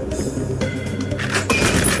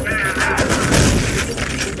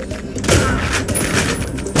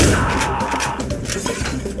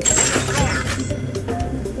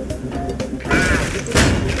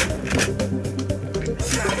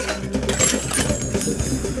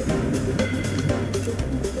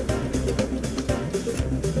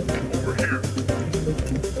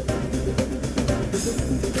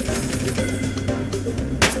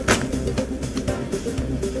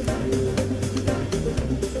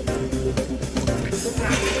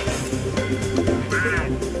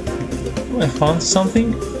 I found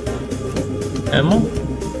something? Ammo?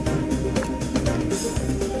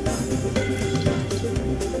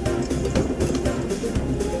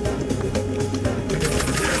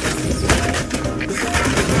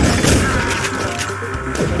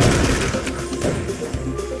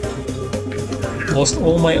 Lost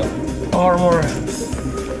all my armor.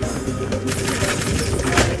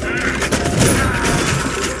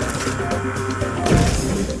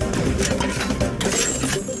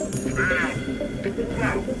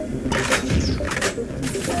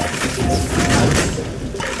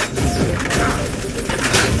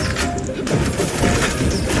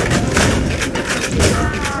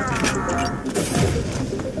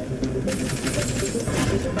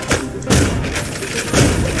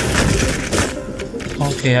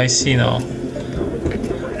 Okay, I see now.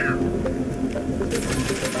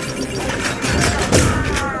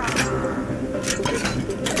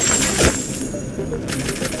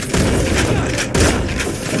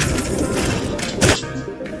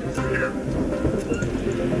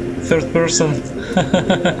 Third person.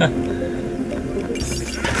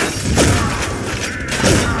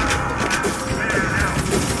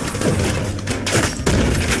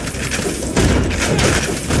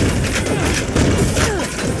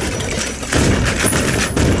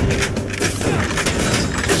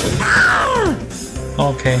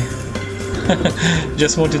 Okay.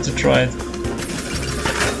 Just wanted to try it.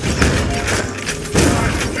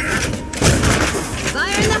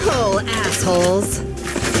 Fire in the hole, assholes!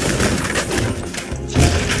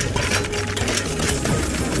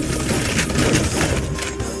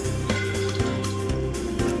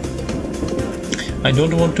 I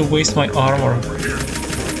don't want to waste my armor.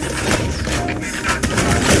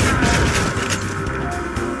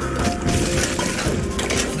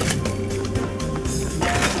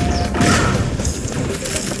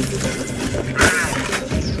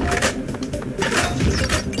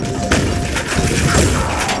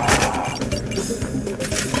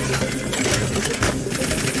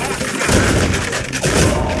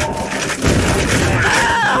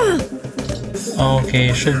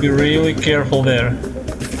 Okay, should be really careful there.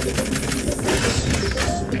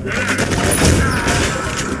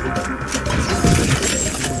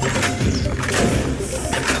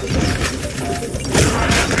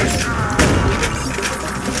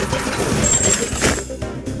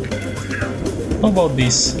 How about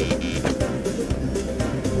this?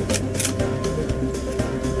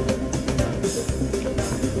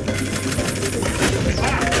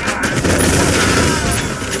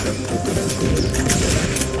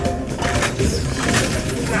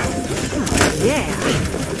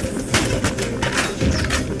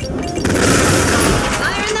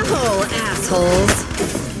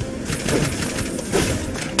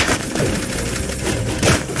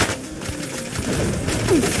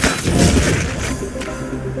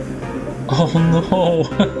 Oh no!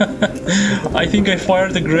 I think I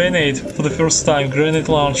fired a grenade for the first time, grenade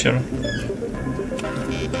launcher.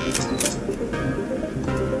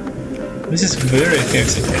 This is very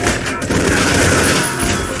hectic.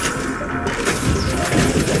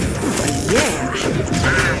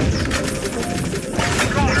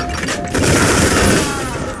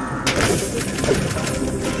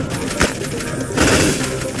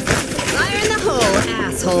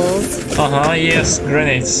 Uh-huh, yes,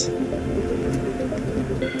 grenades.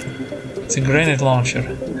 It's a grenade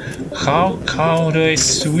launcher. How do I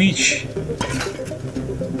switch?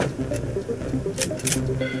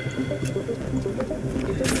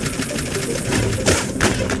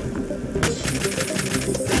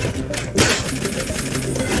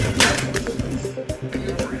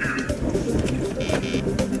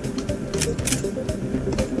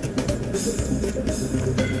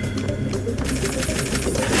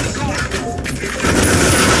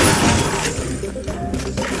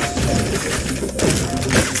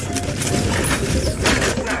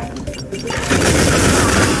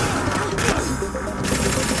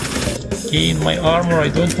 Gain my armor. I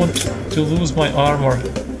don't want to lose my armor.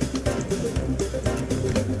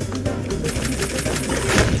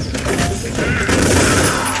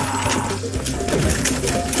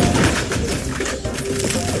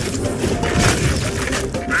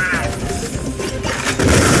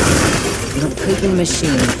 Little pooping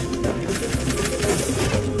machine.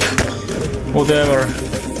 Whatever.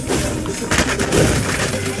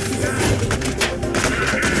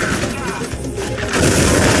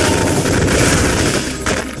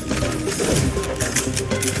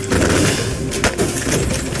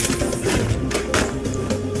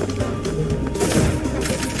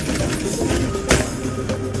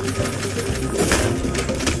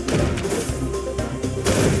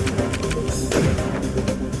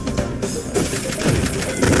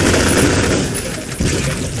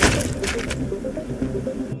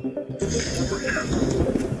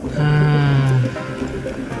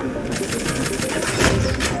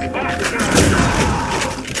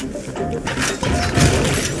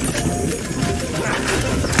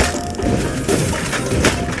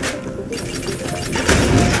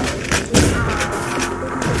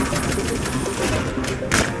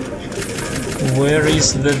 Where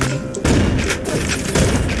is the...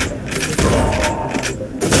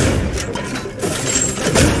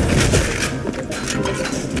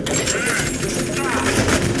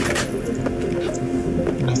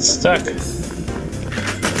 Got stuck.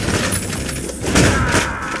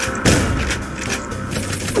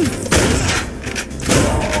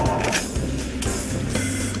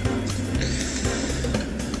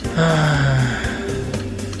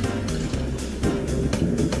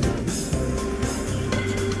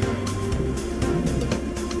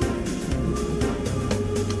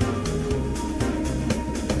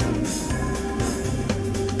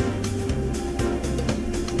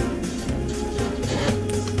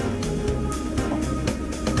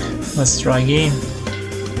 Let's try again.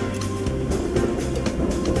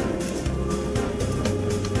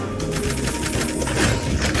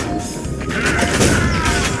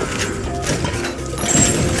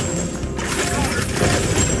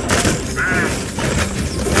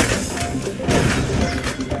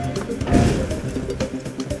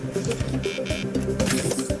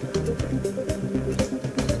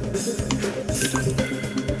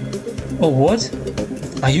 Oh, what?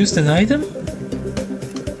 I used an item?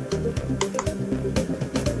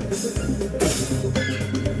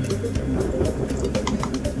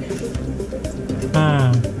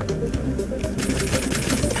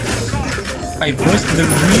 I pressed the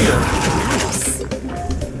wheel.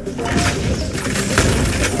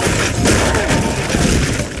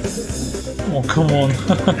 Oh, come on.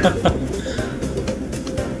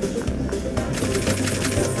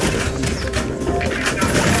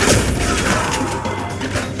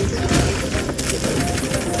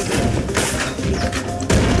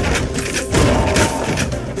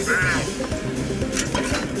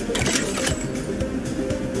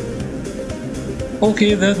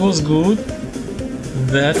 Okay, that was good.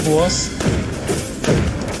 That was...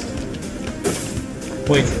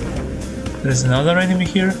 Wait, there's another enemy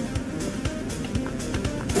here?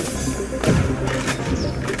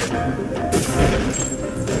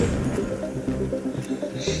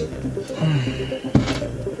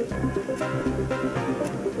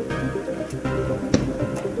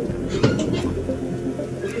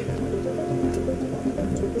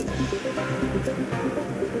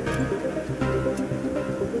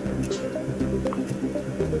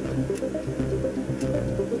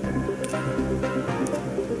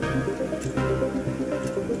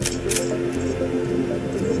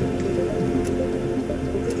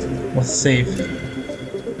 Was safe.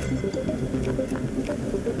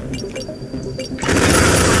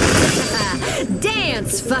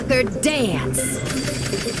 Dance, fucker, dance!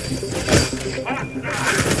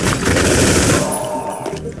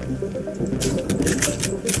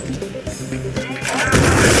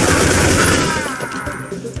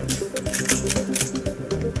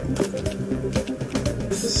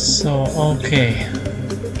 So, okay.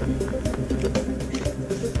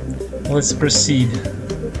 Let's proceed.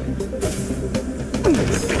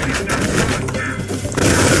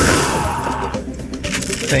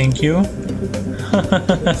 Thank you.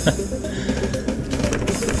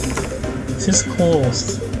 This is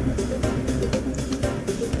closed.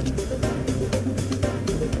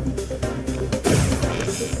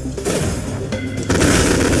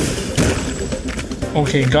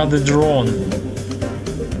 Okay, got the drone.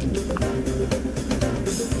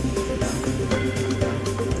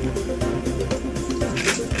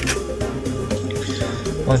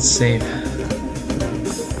 Let's save.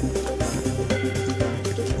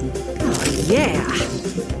 Oh, yeah.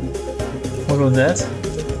 What about that?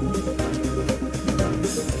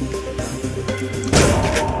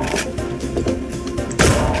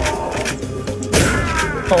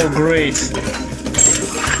 Oh, great.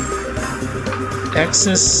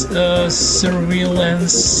 Access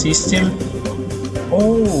surveillance system.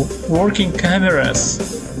 Oh, working cameras.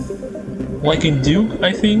 Like in Duke,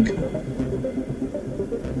 I think.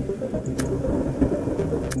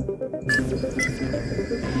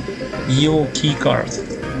 Yellow keycard.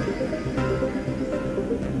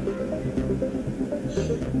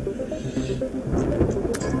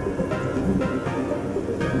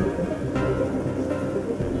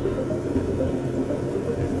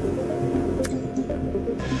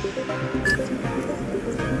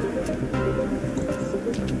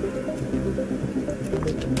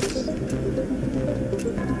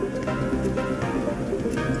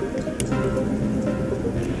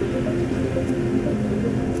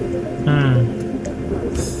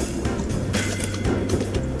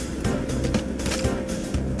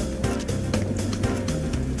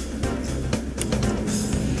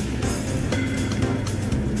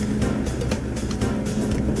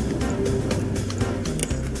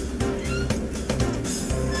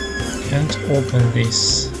 Can't open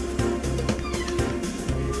this.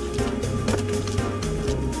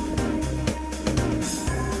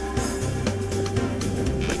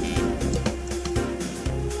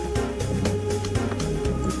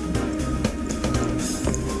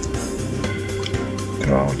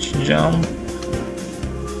 Crouch jump.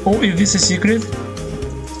 Oh, is this a secret?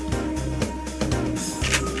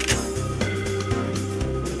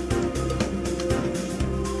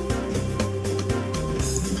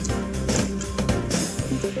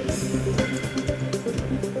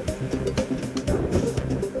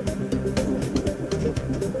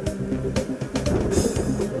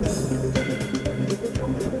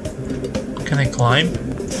 Can I climb?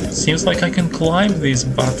 Seems like I can climb this,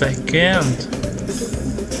 but I can't.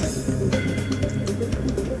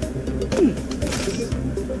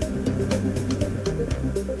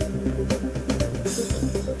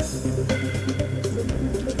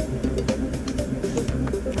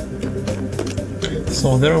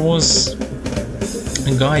 So there was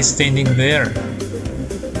a guy standing there.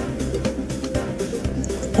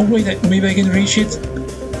 Oh wait, maybe I can reach it.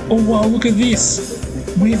 Oh wow, look at this.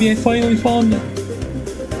 Maybe I finally found it.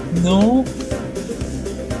 No?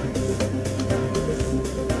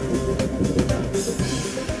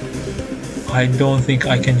 I don't think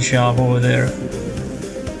I can jump over there.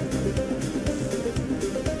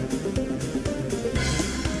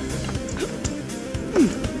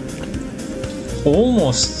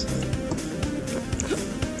 Almost.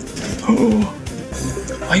 Oh,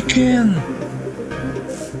 I can.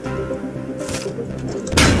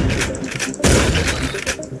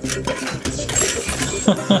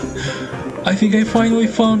 I think I finally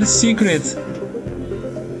found a secret.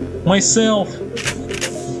 Myself.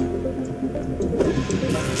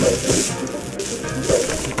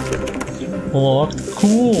 Locked.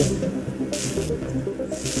 Cool.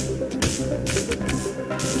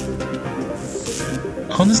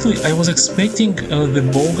 Honestly, I was expecting the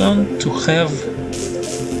bowgun to have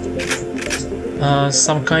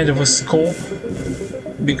some kind of a scope,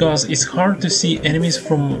 because it's hard to see enemies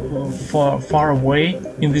from far away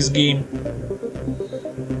in this game,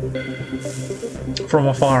 from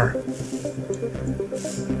afar.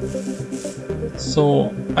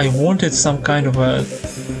 So I wanted some kind of a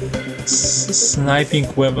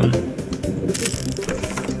sniping weapon.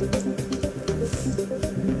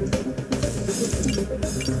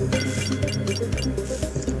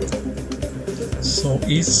 So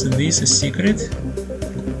is this a secret?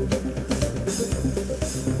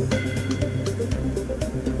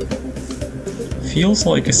 Feels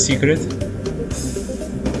like a secret.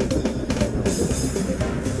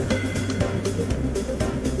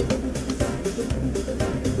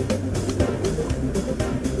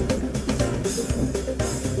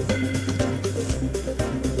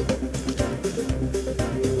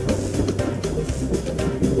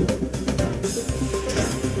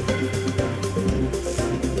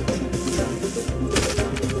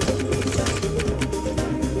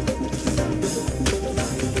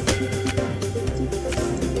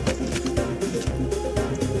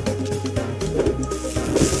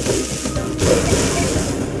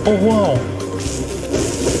 Oh wow!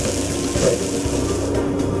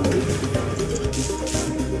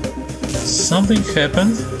 Something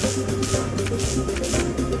happened.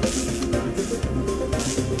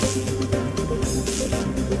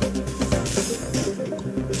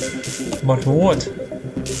 But what?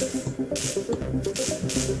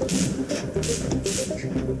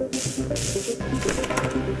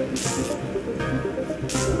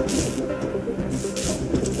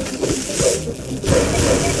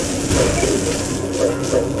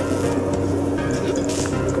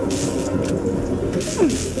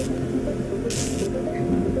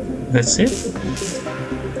 That's it?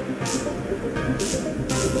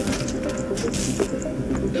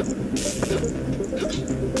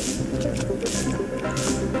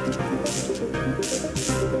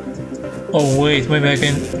 Oh wait, maybe I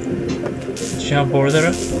can jump over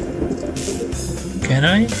there? Can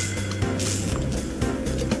I?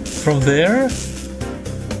 From there?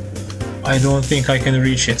 I don't think I can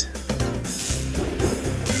reach it.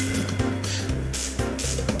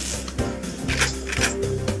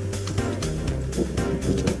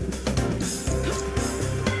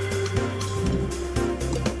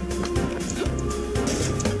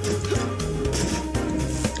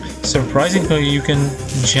 Surprisingly, you can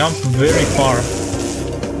jump very far.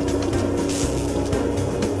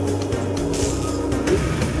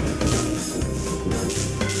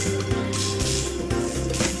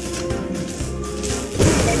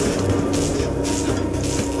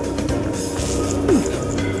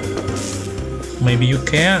 Maybe you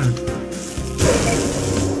can.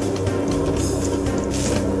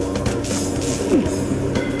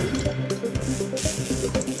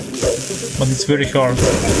 But it's very hard.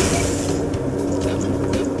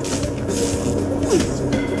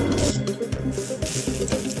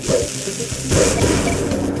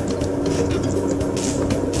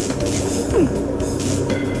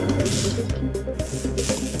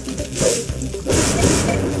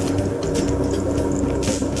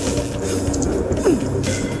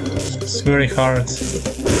 It's very hard.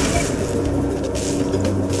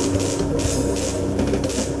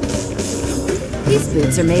 These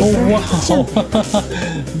boots are made for wow!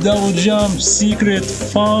 Double jump secret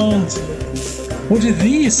found. What is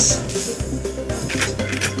this?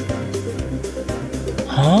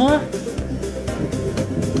 Huh?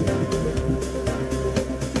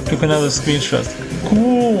 Took another screenshot.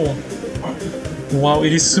 Cool. Wow,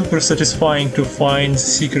 it is super satisfying to find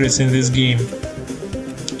secrets in this game.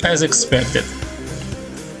 As expected.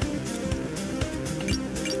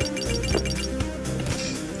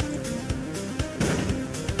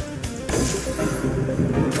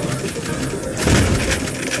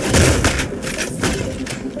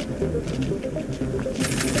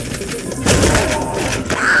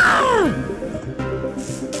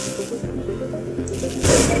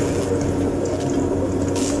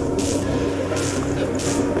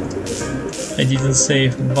 I didn't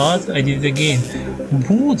save, but I did it again.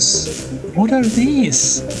 Boots! What are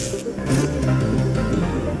these?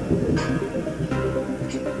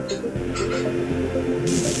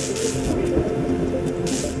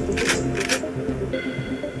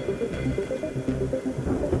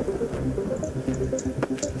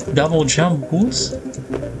 Double jump boots?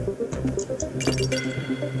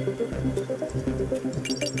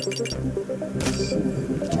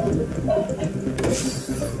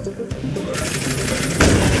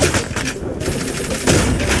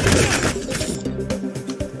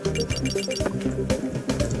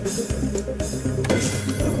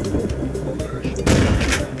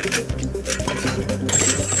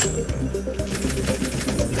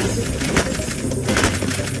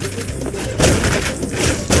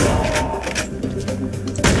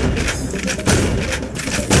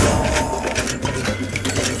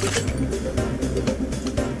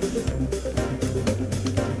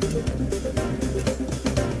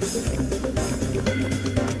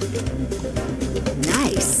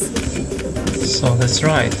 So that's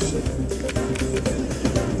right.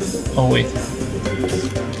 Oh wait.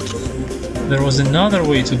 There was another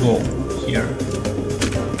way to go here.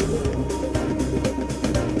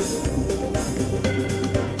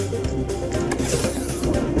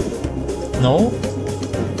 No?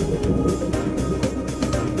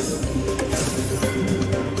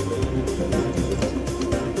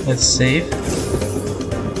 Let's save.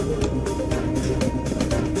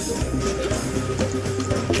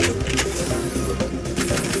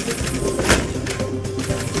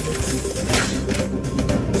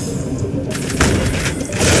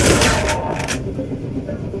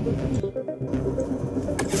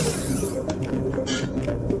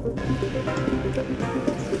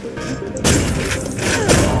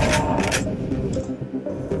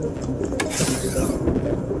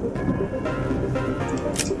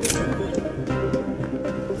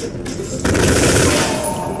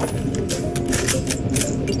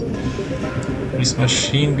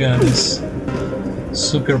 machine gun is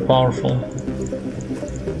super powerful.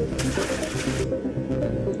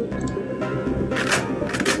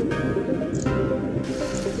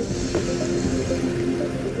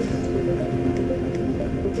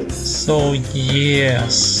 So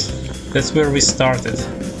yes, that's where we started.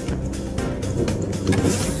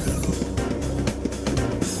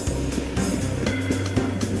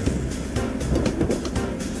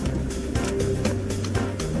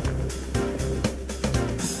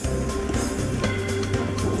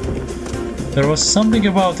 There was something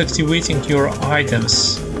about activating your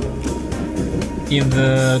items in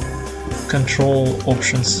the control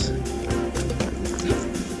options.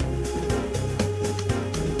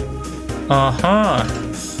 Aha!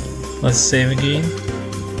 Let's save again.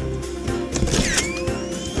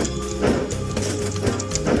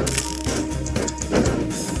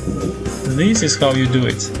 This is how you do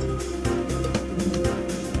it.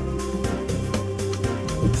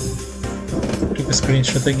 Took a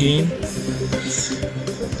screenshot again.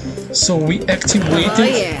 So we activated. Oh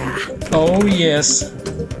yeah. Oh yes.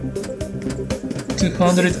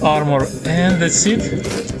 200 armor, and that's it.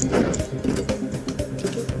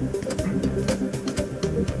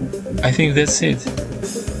 I think that's it.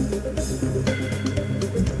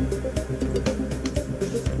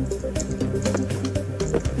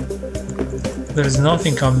 There's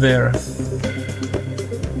nothing up there.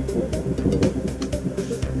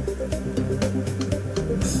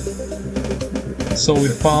 So we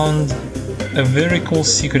found a very cool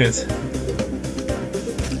secret.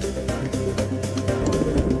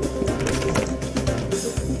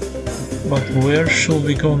 But where should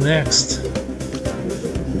we go next?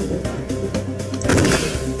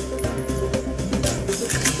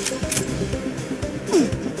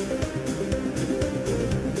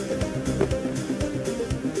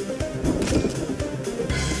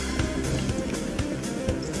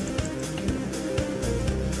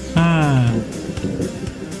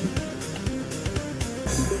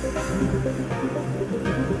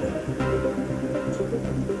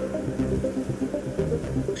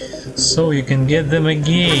 So you can get them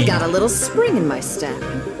again. Got a little spring in my step.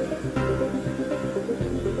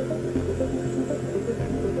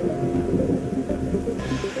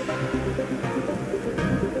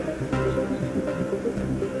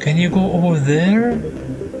 Can you go over there?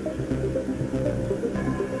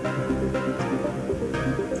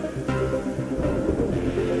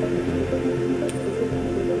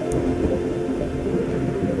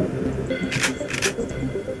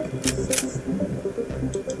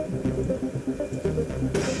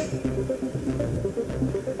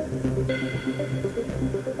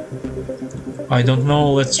 I don't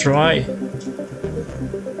know, let's try.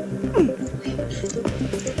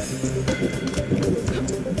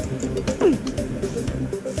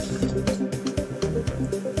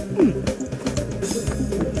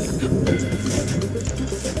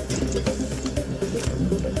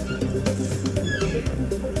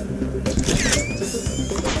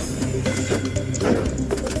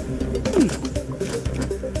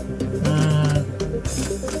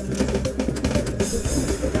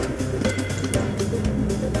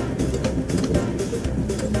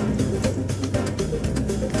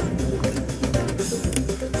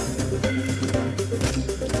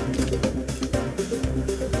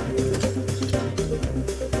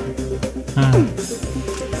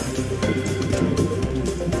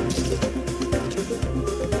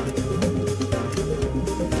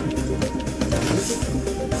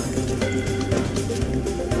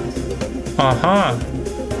 Aha!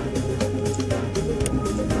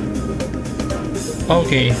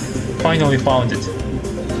 Okay, finally found it.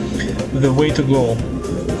 The way to go.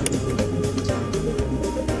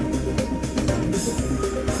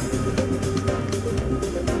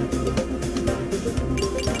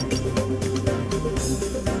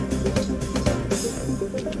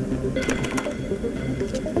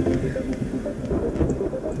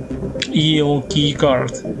 EO key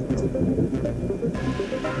card.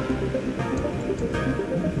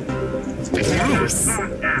 Nice.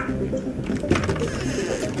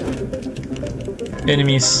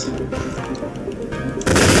 Enemies.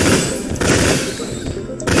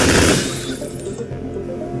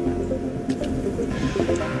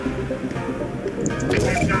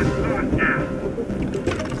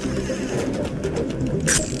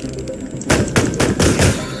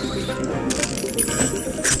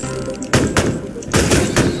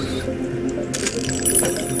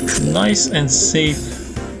 Nice and safe.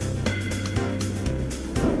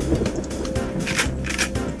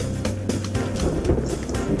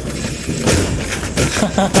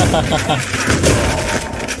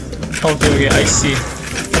 Okay, I see.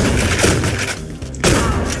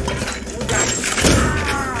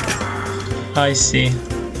 I see.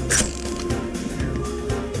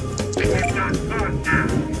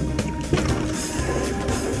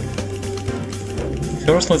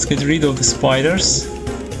 First, let's get rid of the spiders.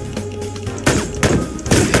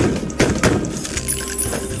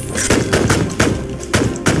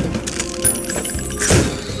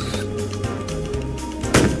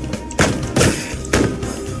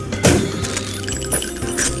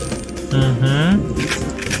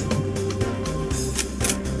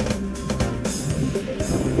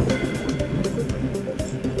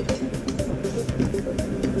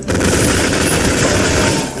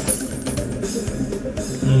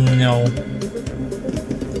 No.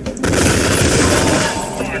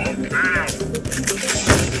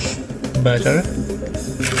 Better.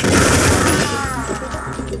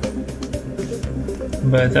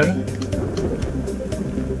 Better.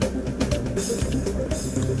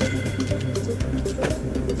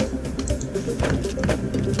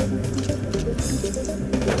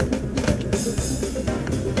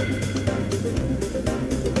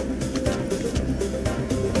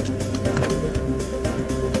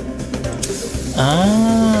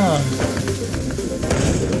 Ah.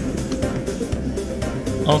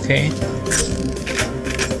 Okay.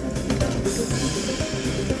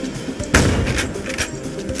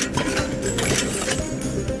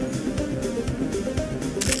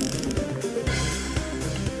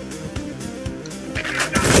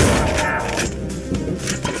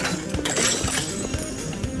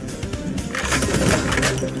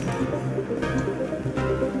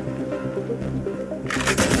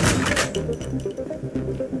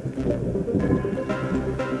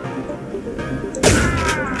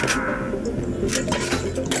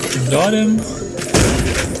 Got him.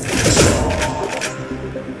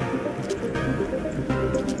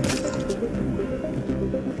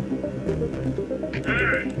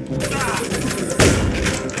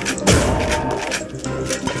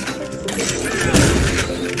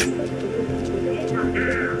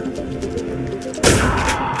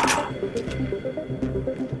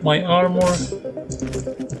 My armor.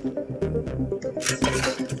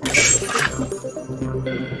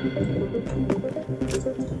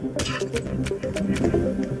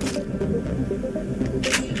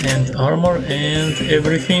 And armor and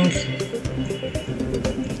everything.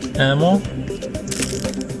 Ammo.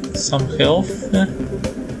 Some health.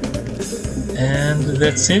 And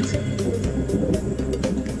that's it.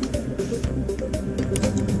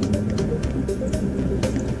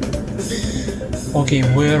 Okay,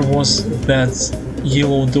 where was that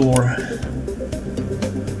yellow door?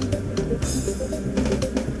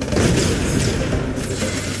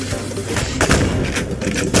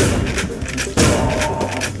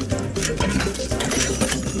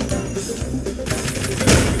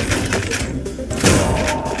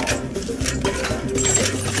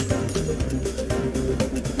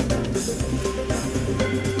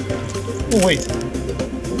 Oh wait,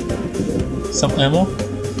 some ammo.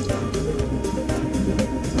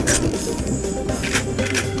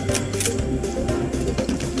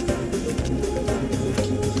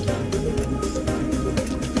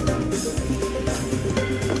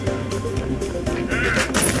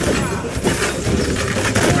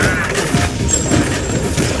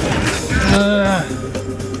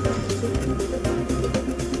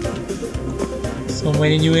 So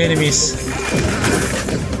many new enemies.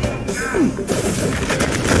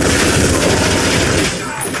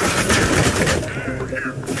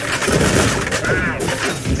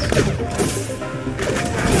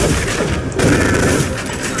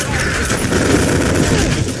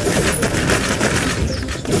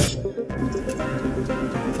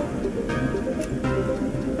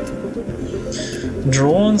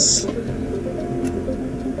 Drones.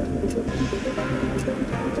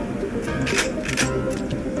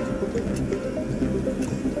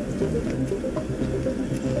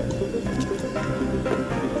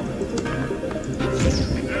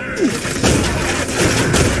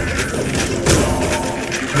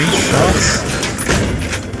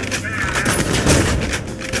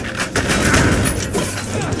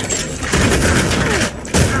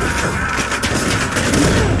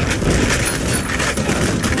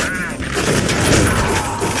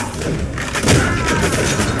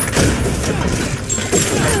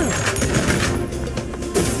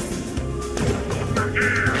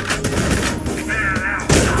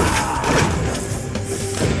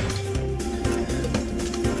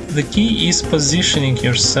 The key is positioning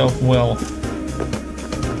yourself well.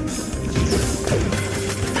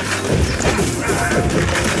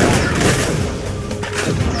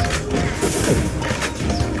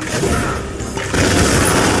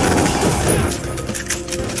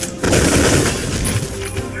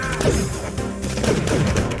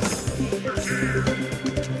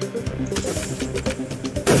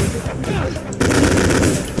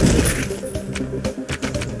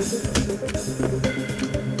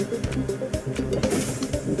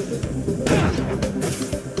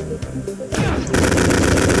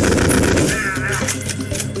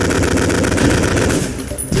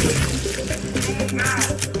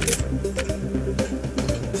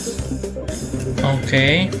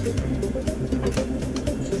 Okay.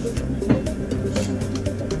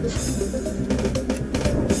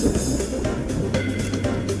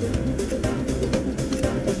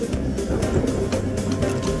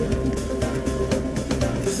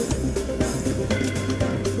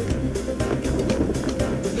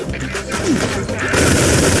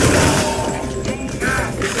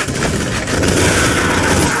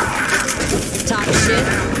 Talk shit,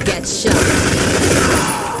 get shot.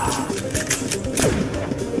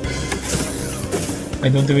 I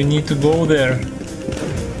don't even need to go there.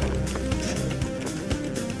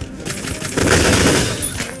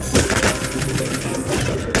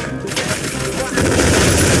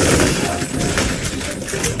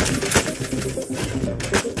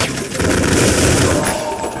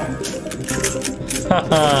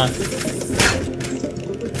 Haha.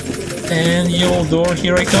 And yellow door,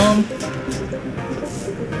 here I come.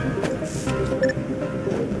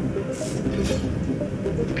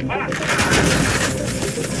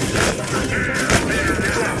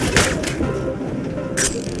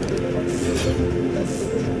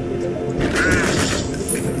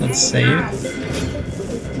 Let's save.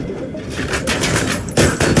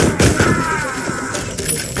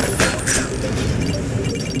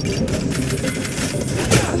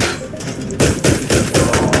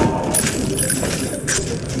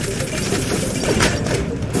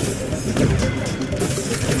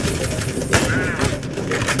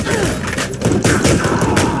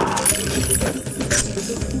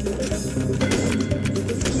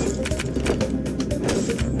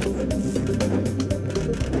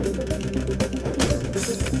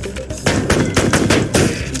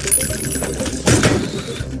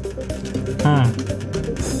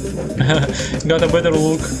 Got a better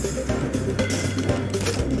look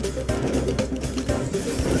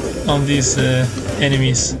on these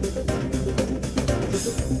enemies.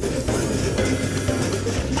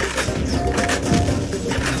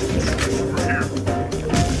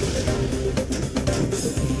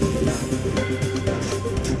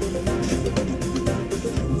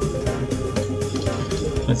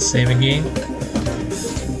 Let's save again.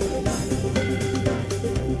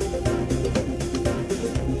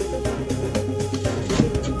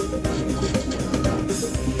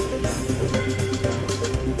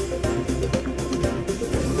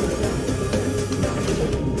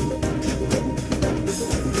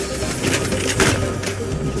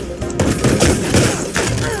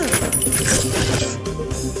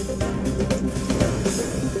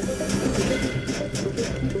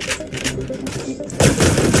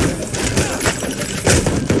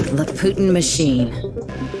 Putin machine.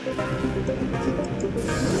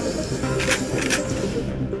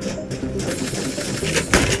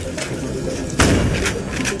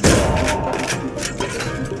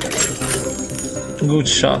 Good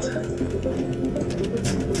shot.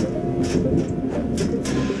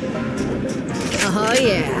 Oh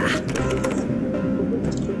yeah.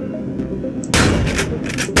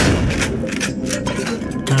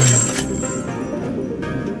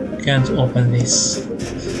 Can't open this.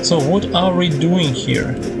 So what are we doing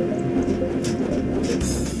here?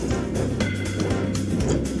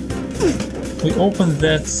 We opened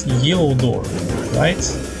that yellow door, right?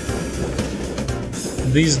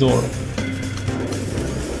 This door.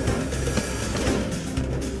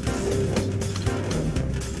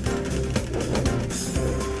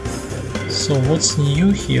 So what's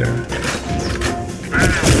new here?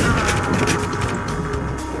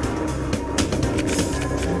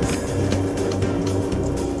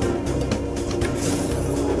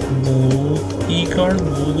 Blue e-card,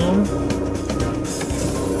 blue door.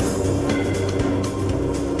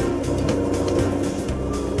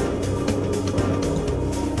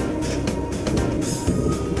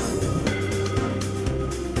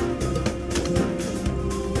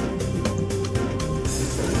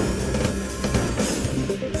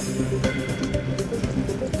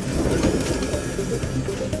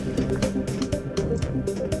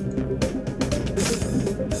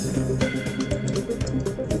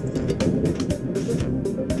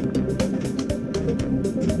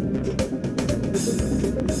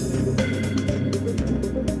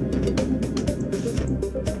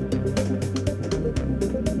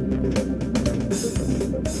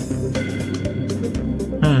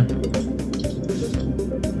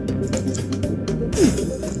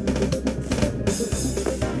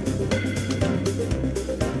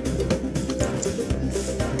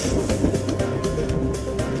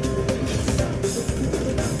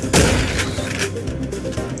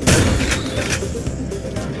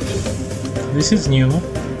 This is new.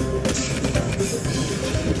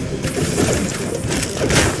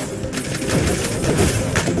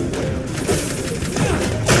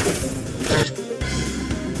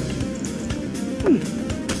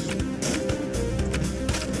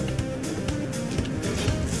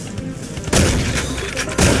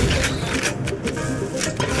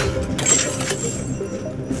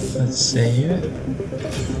 Let's save.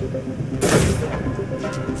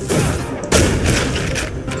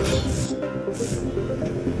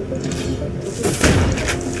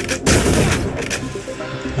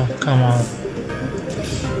 Oh, come on.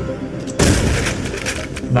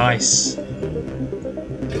 Nice.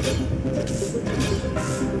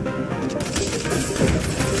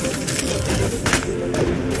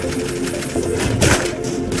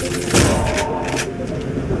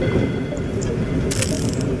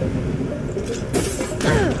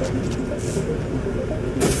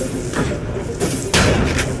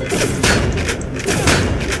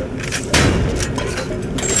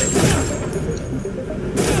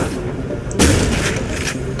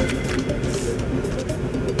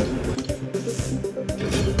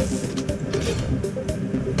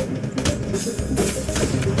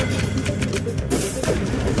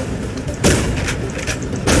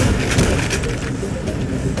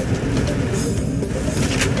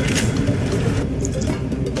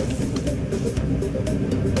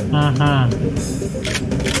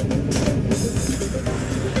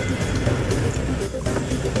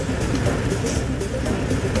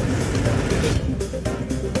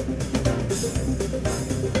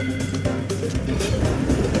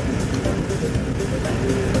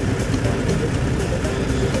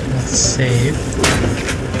 Let's save.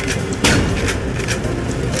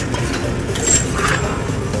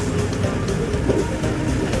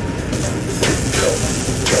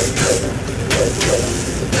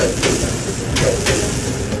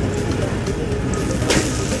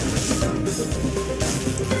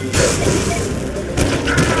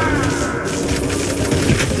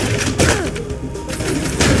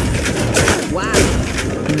 Wow,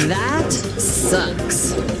 that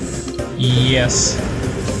sucks. Yes.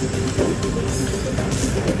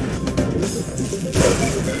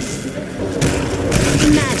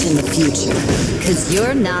 Imagine the future, because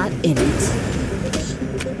you're not in it.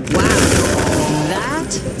 Wow,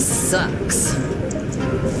 that sucks.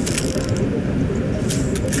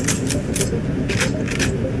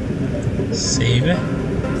 Save it.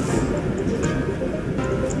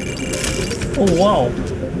 Oh wow.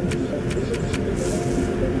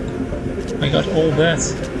 I got all that.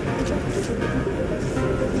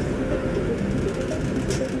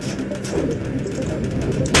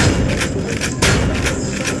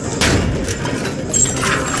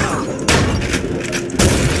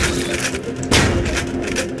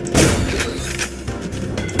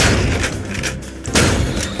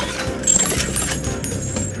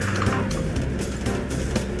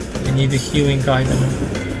 I need a healing item.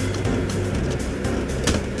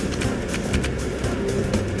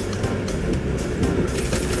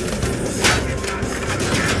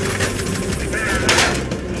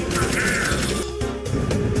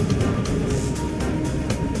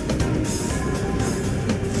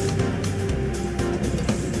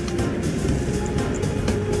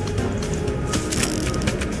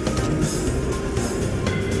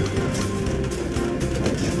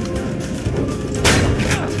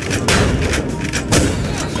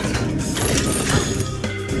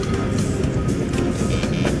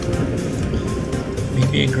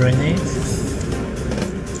 Maybe a grenade?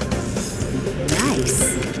 Nice.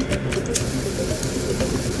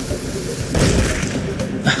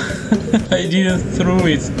 I didn't throw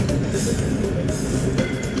it.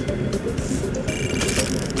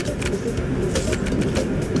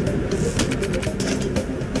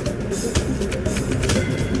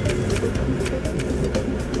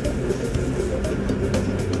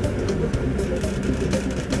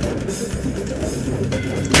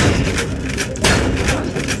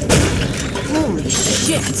 Holy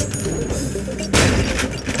shit.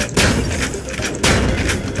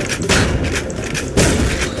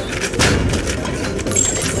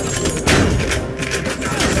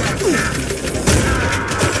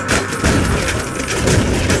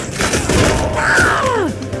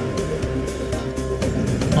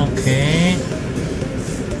 Okay.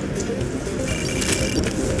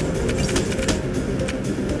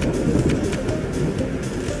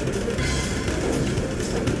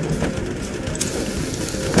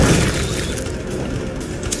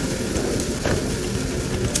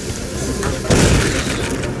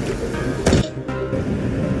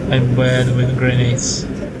 I'm bad with grenades,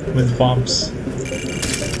 with bombs.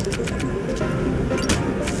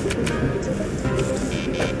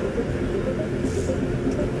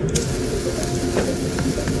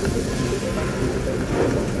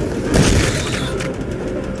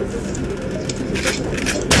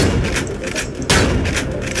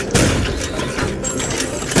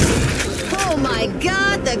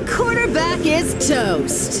 truck is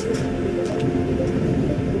toast.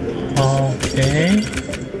 Okay.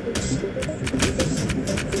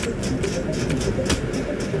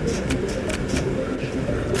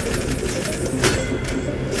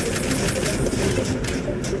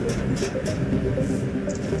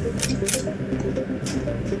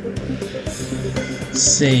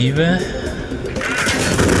 Save.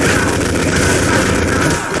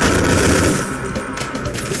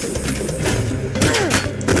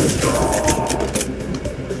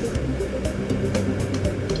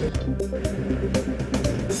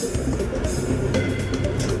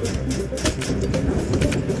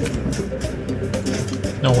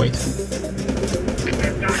 No, wait.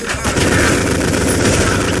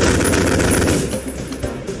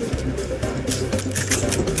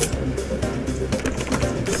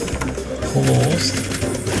 Closed.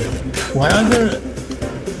 Why are there...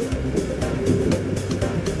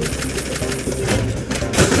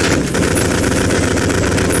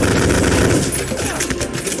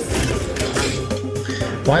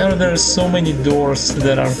 Why are there so many doors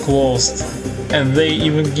that are closed? And they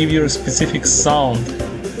even give you a specific sound.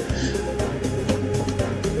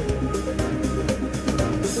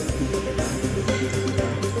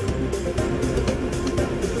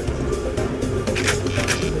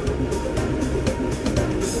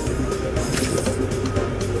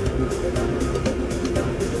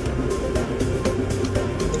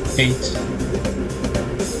 Eight.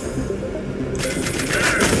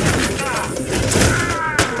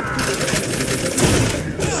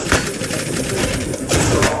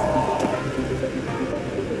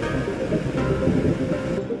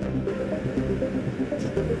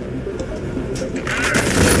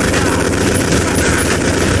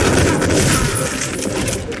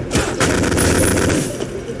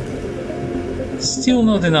 Still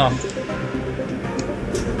not enough.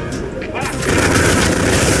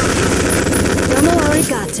 Domo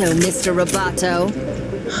arigato, Mr. Roboto.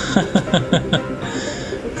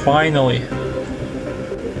 Finally.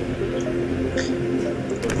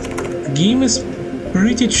 The game is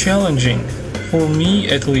pretty challenging, for me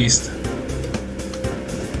at least.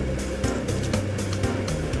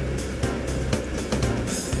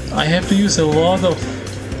 I have to use a lot of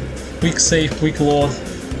quick save, quick load.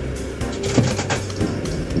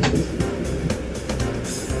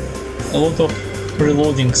 A lot of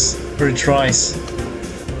reloadings, retries.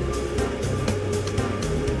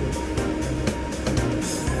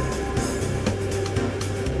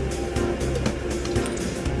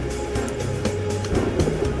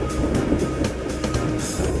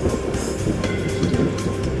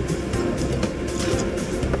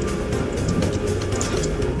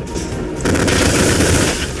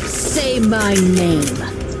 Say my name.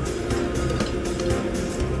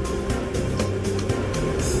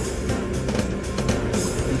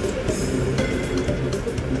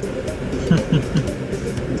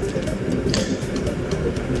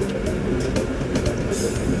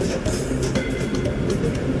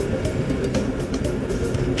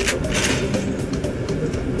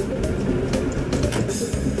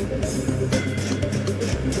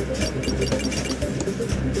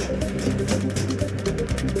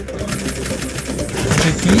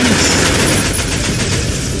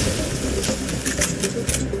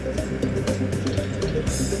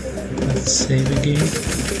 Let's save again.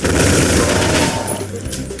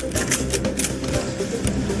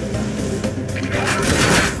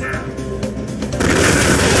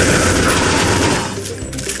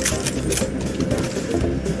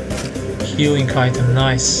 Healing item,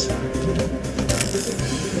 nice.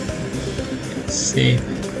 Save.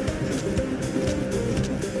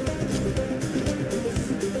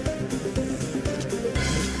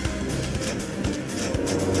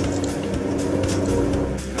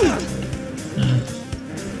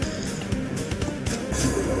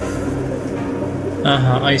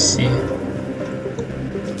 I see.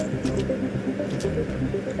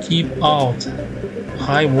 Keep out.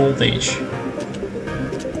 High voltage.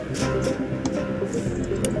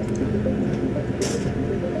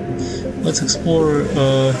 Let's explore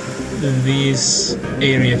this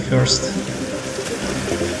area first.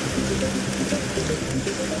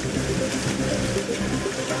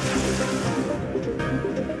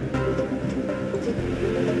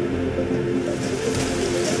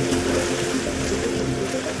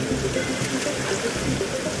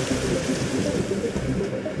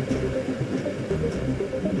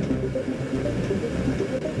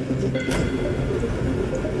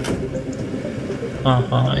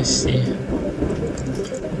 I see.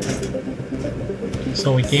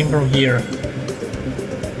 So we came from here.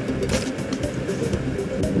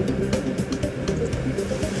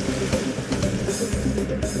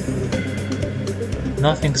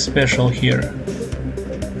 Nothing special here.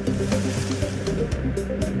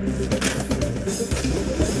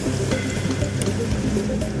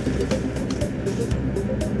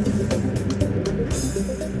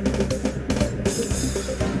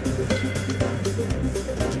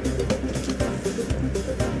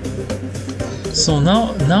 So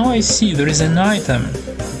now I see there is an item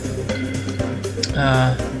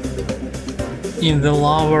in the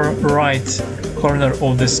lower right corner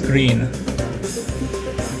of the screen.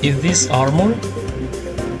 Is this armor?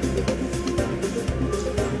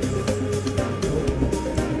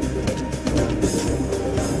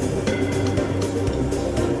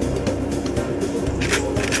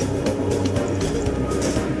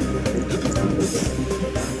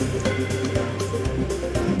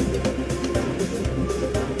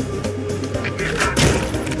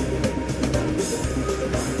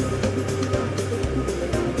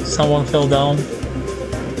 Someone fell down.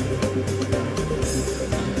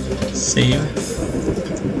 Save.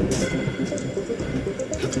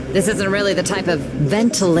 This isn't really the type of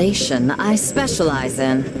ventilation I specialize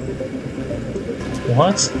in.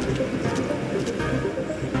 What?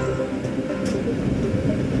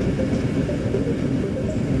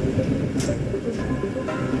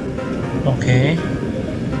 Okay.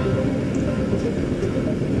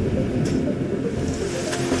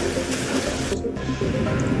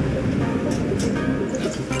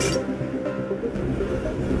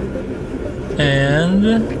 And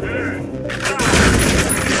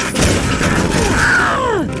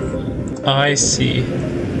I see.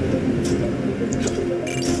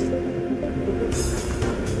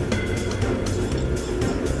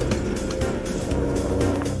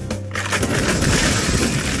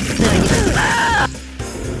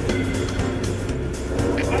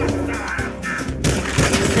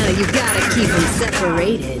 Now you gotta keep them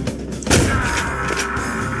separated.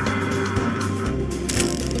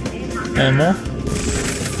 Ammo.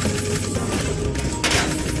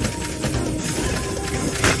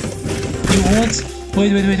 You what?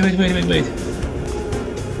 Wait.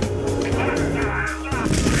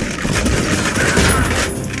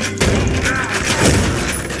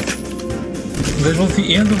 That was the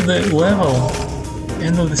end of the level.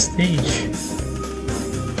 End of the stage.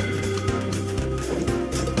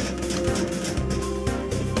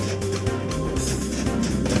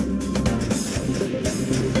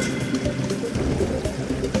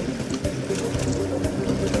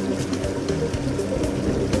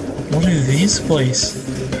 What is this place?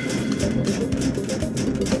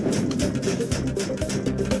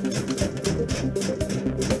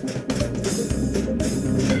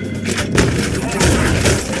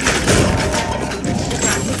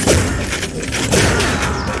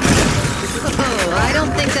 Oh, I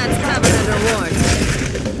don't think that's covered under warranty.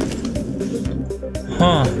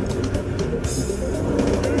 Huh.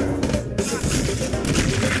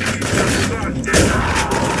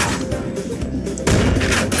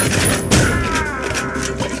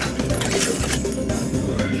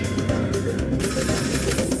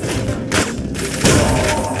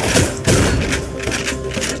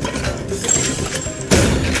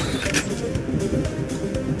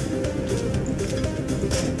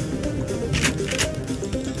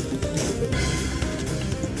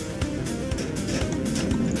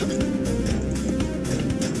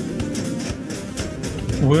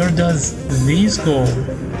 Where does this go?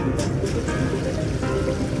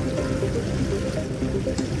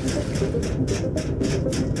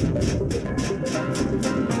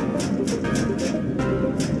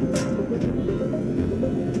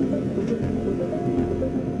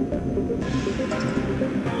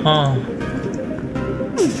 Huh.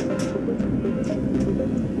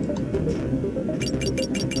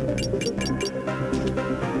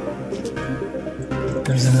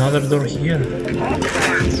 There's another door here.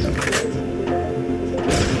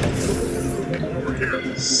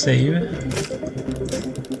 Save.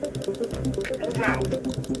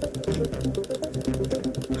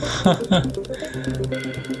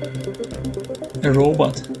 A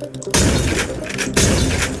robot.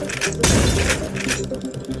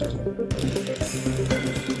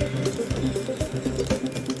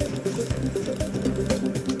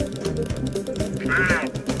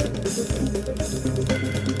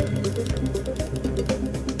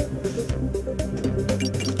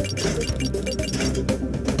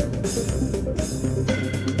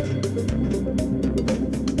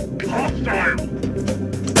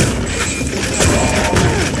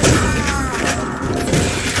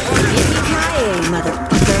 Yippee-ki-yay,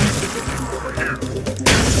 motherfucker.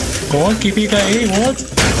 What? Yippee-ki-yay? What?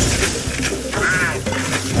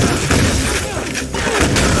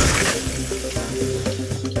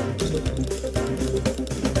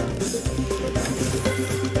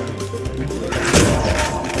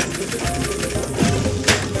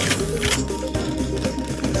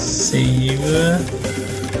 Save.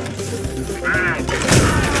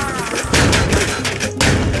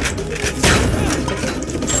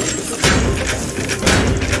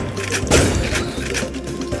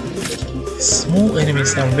 Small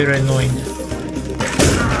enemies are very annoying.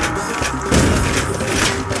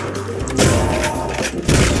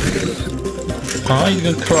 Ah, it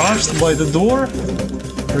got crushed by the door?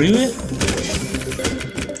 Really?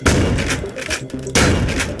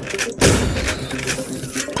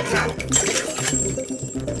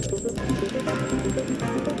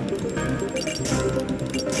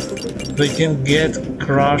 They can get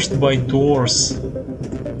crushed by doors.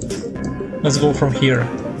 Let's go from here.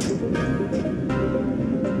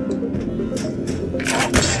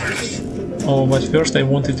 Oh, but first I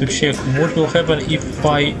wanted to check what will happen if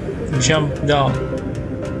I jump down.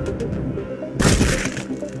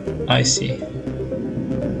 I see.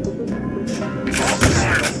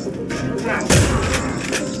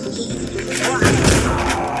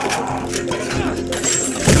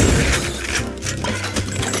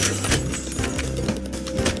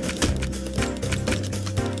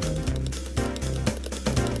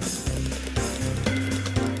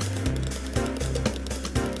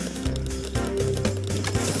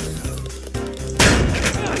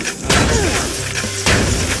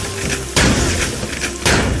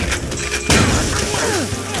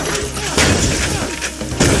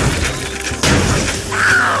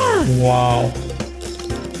 Wow.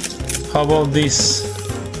 How about this?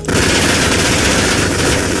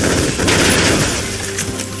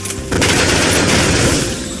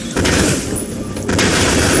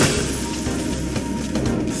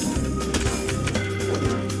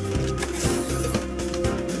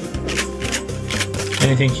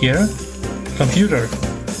 Anything here? Computer.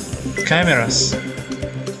 Cameras.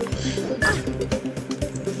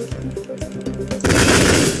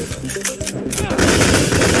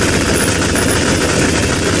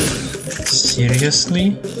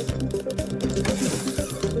 Seriously?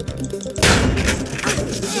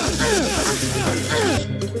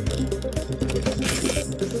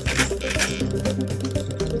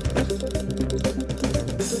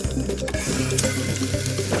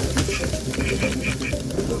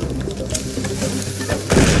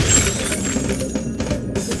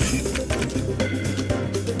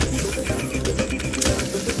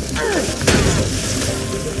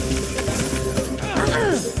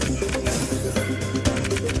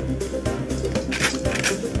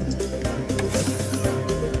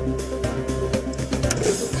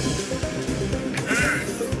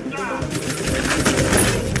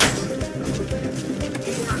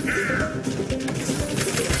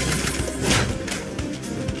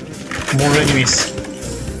 More enemies.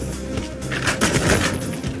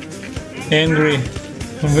 Angry.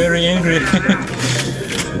 Very angry.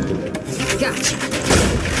 Gotcha.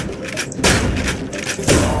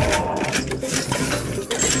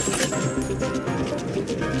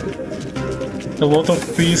 A lot of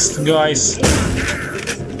pissed guys.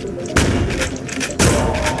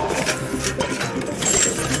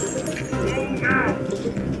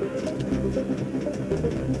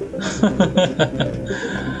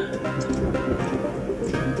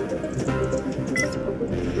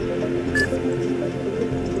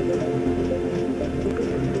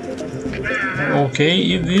 Okay,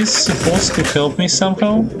 is this supposed to help me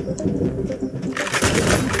somehow?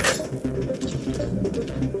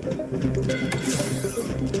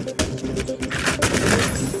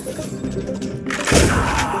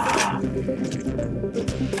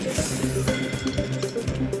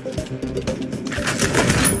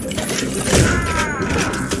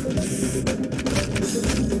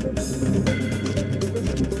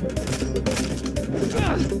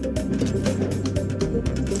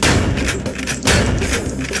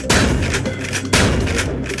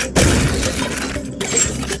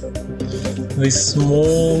 These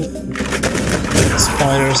small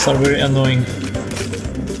spiders are very annoying.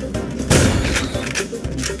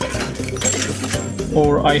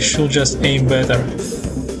 Or I should just aim better.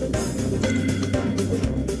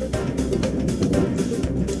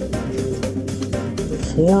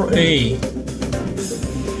 "4A".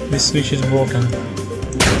 This switch is broken.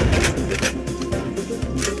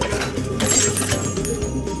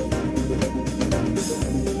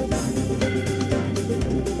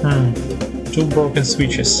 Two broken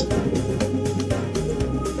switches.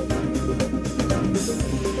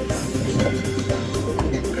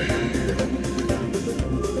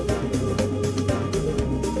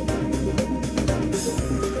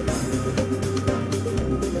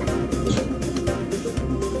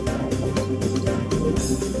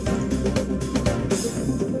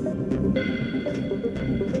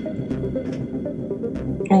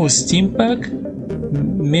 Oh, steam pack,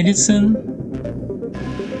 medicine,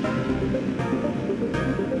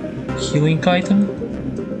 healing item.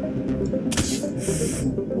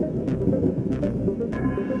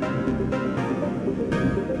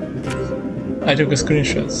 I took a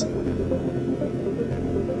screenshot.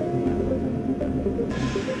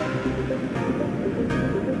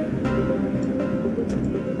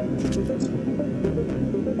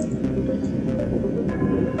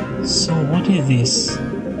 So what is this?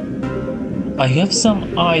 I have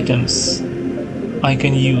some items I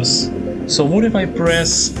can use. So what if I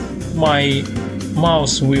press my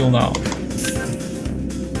mouse wheel now?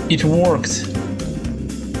 It worked.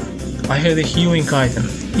 I had a healing item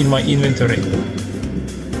in my inventory.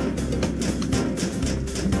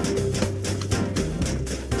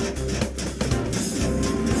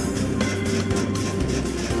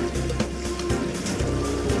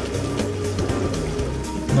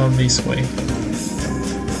 Not this way.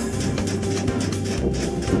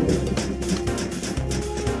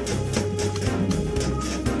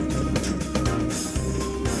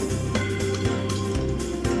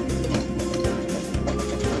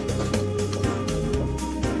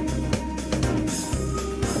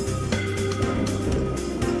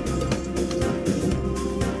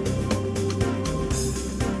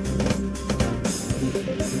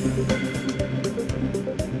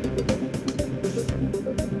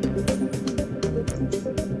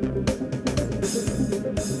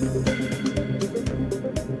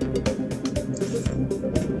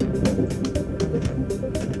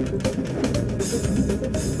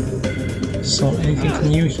 So anything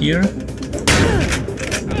new here?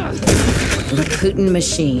 Laputin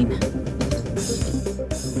machine.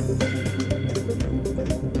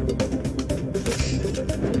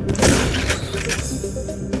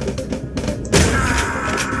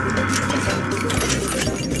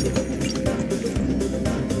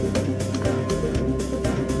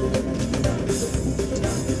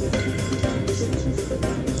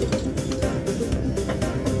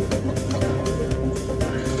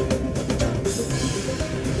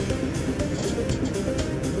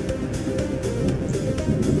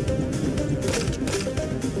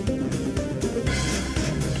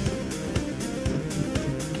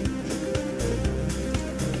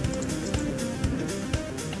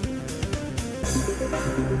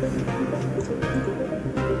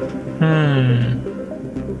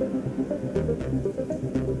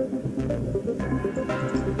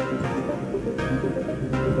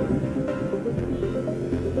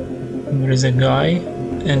 There is a guy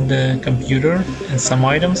and a computer and some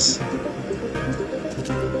items.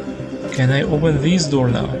 Can I open this door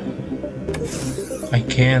now? I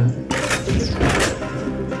can.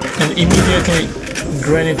 And immediately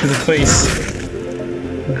grenade to the face.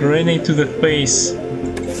 Grenade to the face.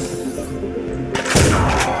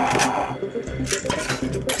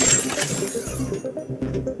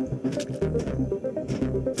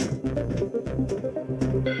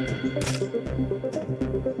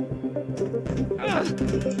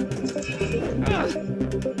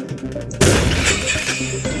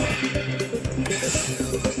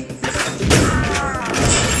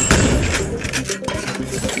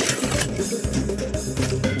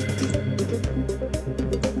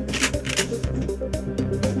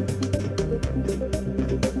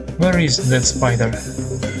 Where is that spider?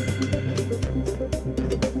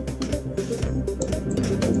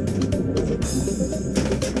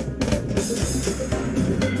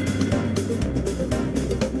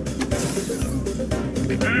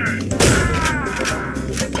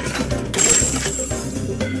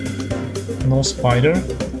 No spider.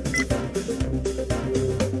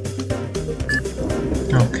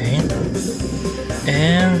 Okay.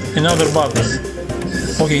 And another button.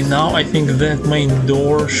 Okay, now I think that main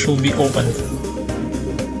door should be opened.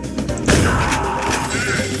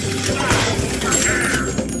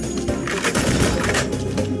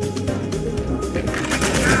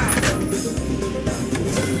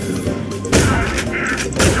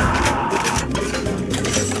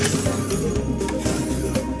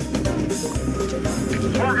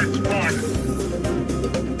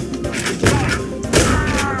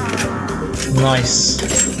 Nice.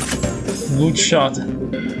 Good shot.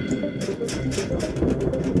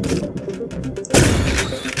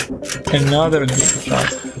 Another good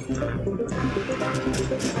shot.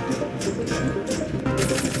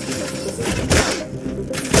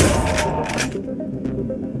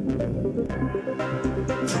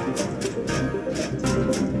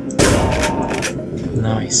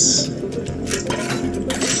 Nice.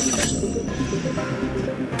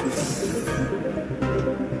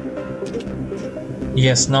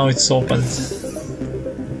 Yes, now it's opened.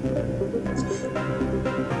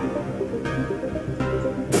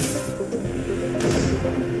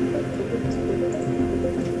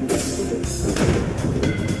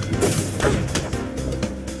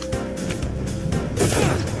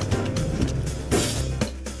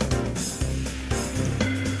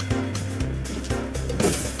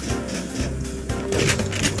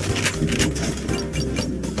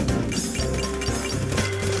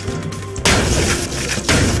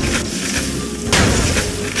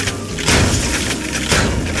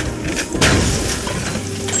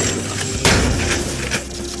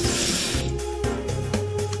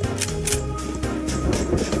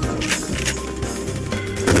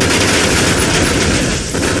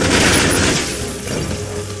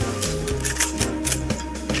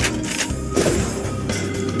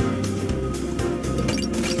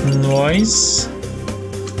 Nice.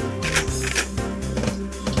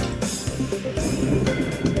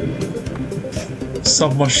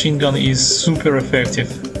 Submachine gun is super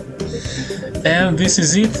effective. And this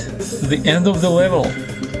is it, the end of the level.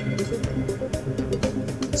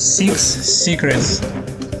 6 secrets.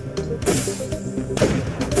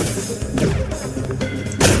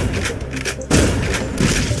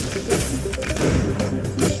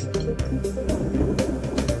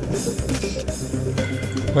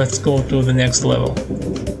 Let's go to the next level.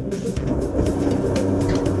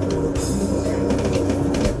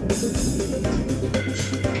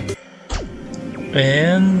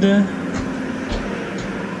 And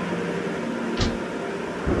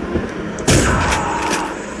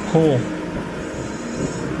cool.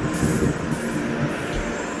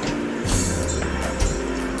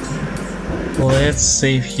 Let's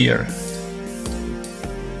save here.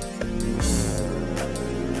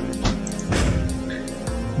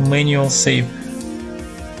 Manual save.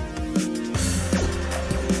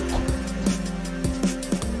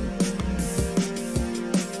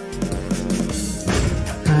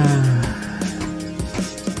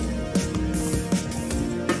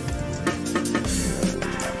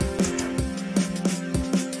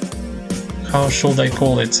 How should I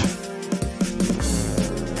call it?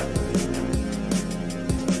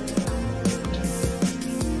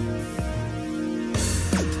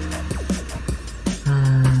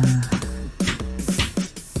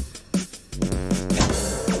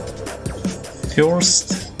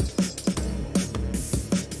 First,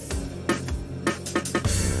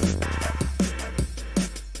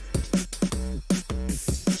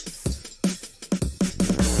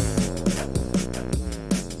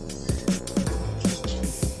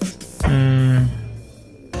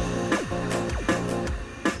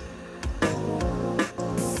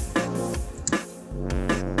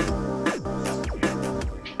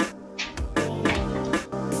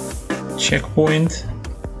 checkpoint.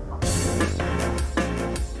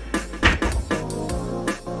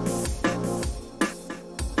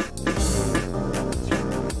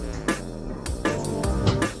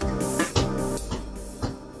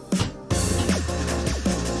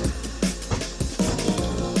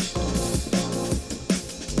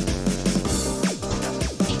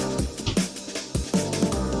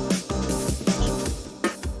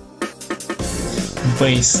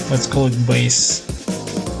 Base, let's call it base.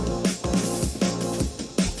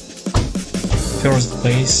 First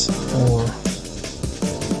base, or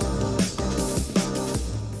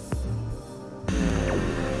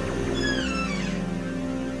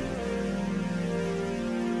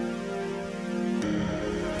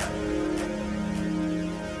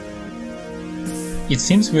it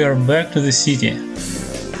seems we are back to the city.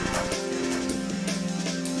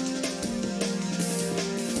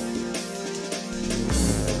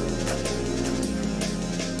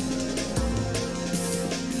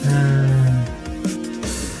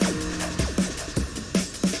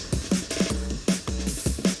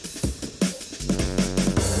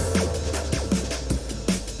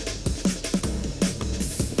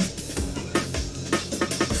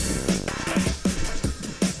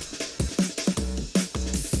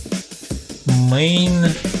 Main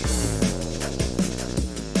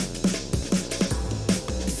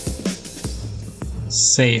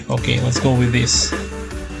save. Okay, let's go with this.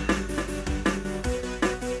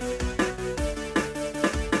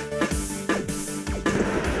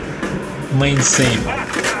 Main save.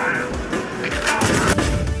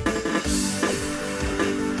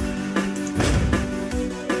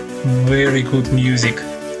 Very good music.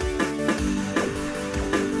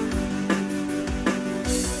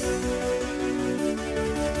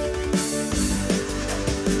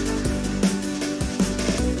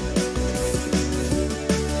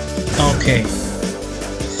 Okay,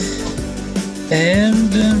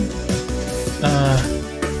 and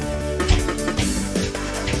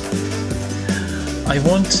I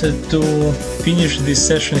want to finish this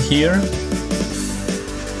session here.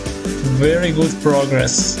 Very good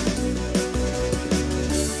progress.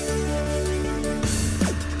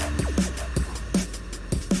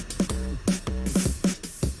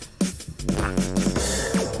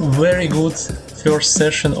 Very good first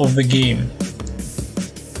session of the game.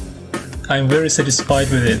 I'm very satisfied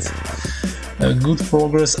with it. Good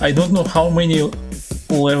progress. I don't know how many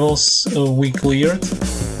levels we cleared.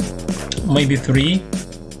 Maybe 3.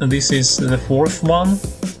 This is the 4th one.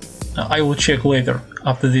 I will check later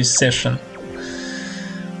after this session.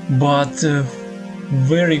 But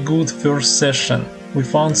very good first session. We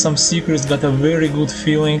found some secrets, got a very good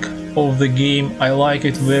feeling of the game. I like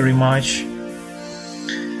it very much.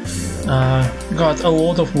 Got a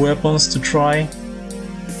lot of weapons to try.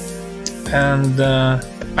 and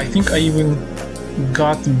I think I even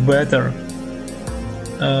got better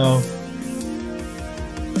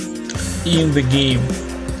in the game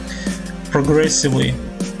progressively.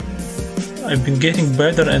 I've been getting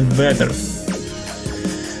better and better,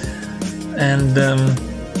 and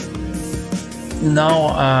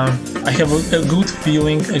now I have a good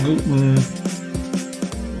feeling, a good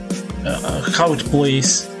how it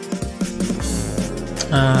plays.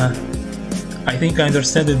 I think I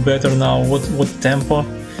understand it better now. What tempo,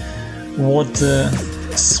 what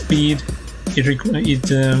speed it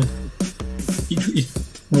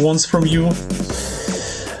wants from you.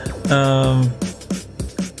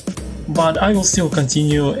 But I will still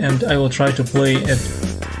continue, and I will try to play at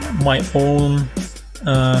my own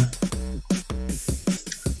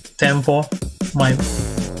tempo.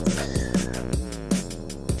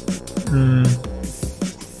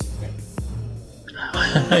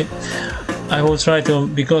 I will try to,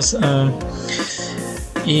 because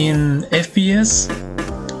in FPS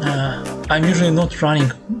I'm usually not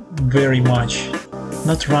running very much,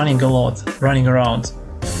 not running a lot, running around,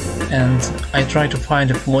 and I try to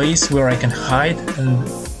find a place where I can hide and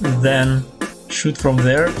then shoot from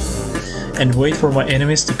there and wait for my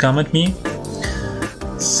enemies to come at me.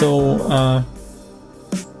 So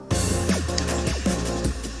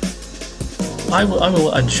I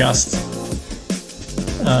will adjust.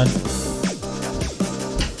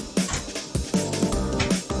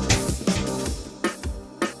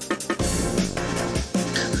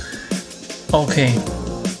 Okay,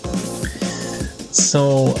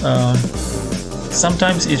 so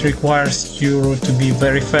sometimes it requires you to be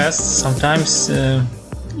very fast, sometimes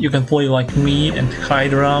you can play like me and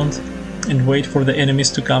hide around and wait for the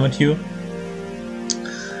enemies to come at you.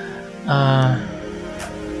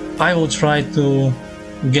 I will try to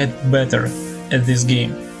get better at this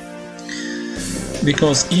game,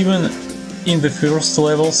 because even in the first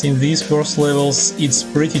levels, in these first levels, it's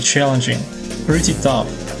pretty challenging, pretty tough,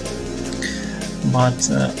 but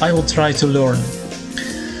I will try to learn.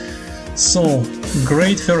 So,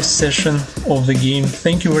 great first session of the game.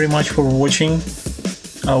 Thank you very much for watching.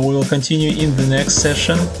 We will continue in the next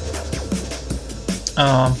session.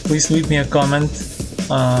 Please leave me a comment,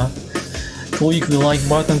 click the like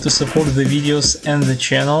button to support the videos and the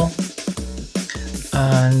channel,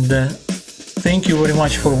 and thank you very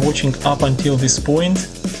much for watching up until this point,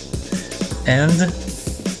 and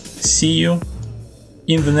see you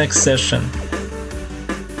in the next session.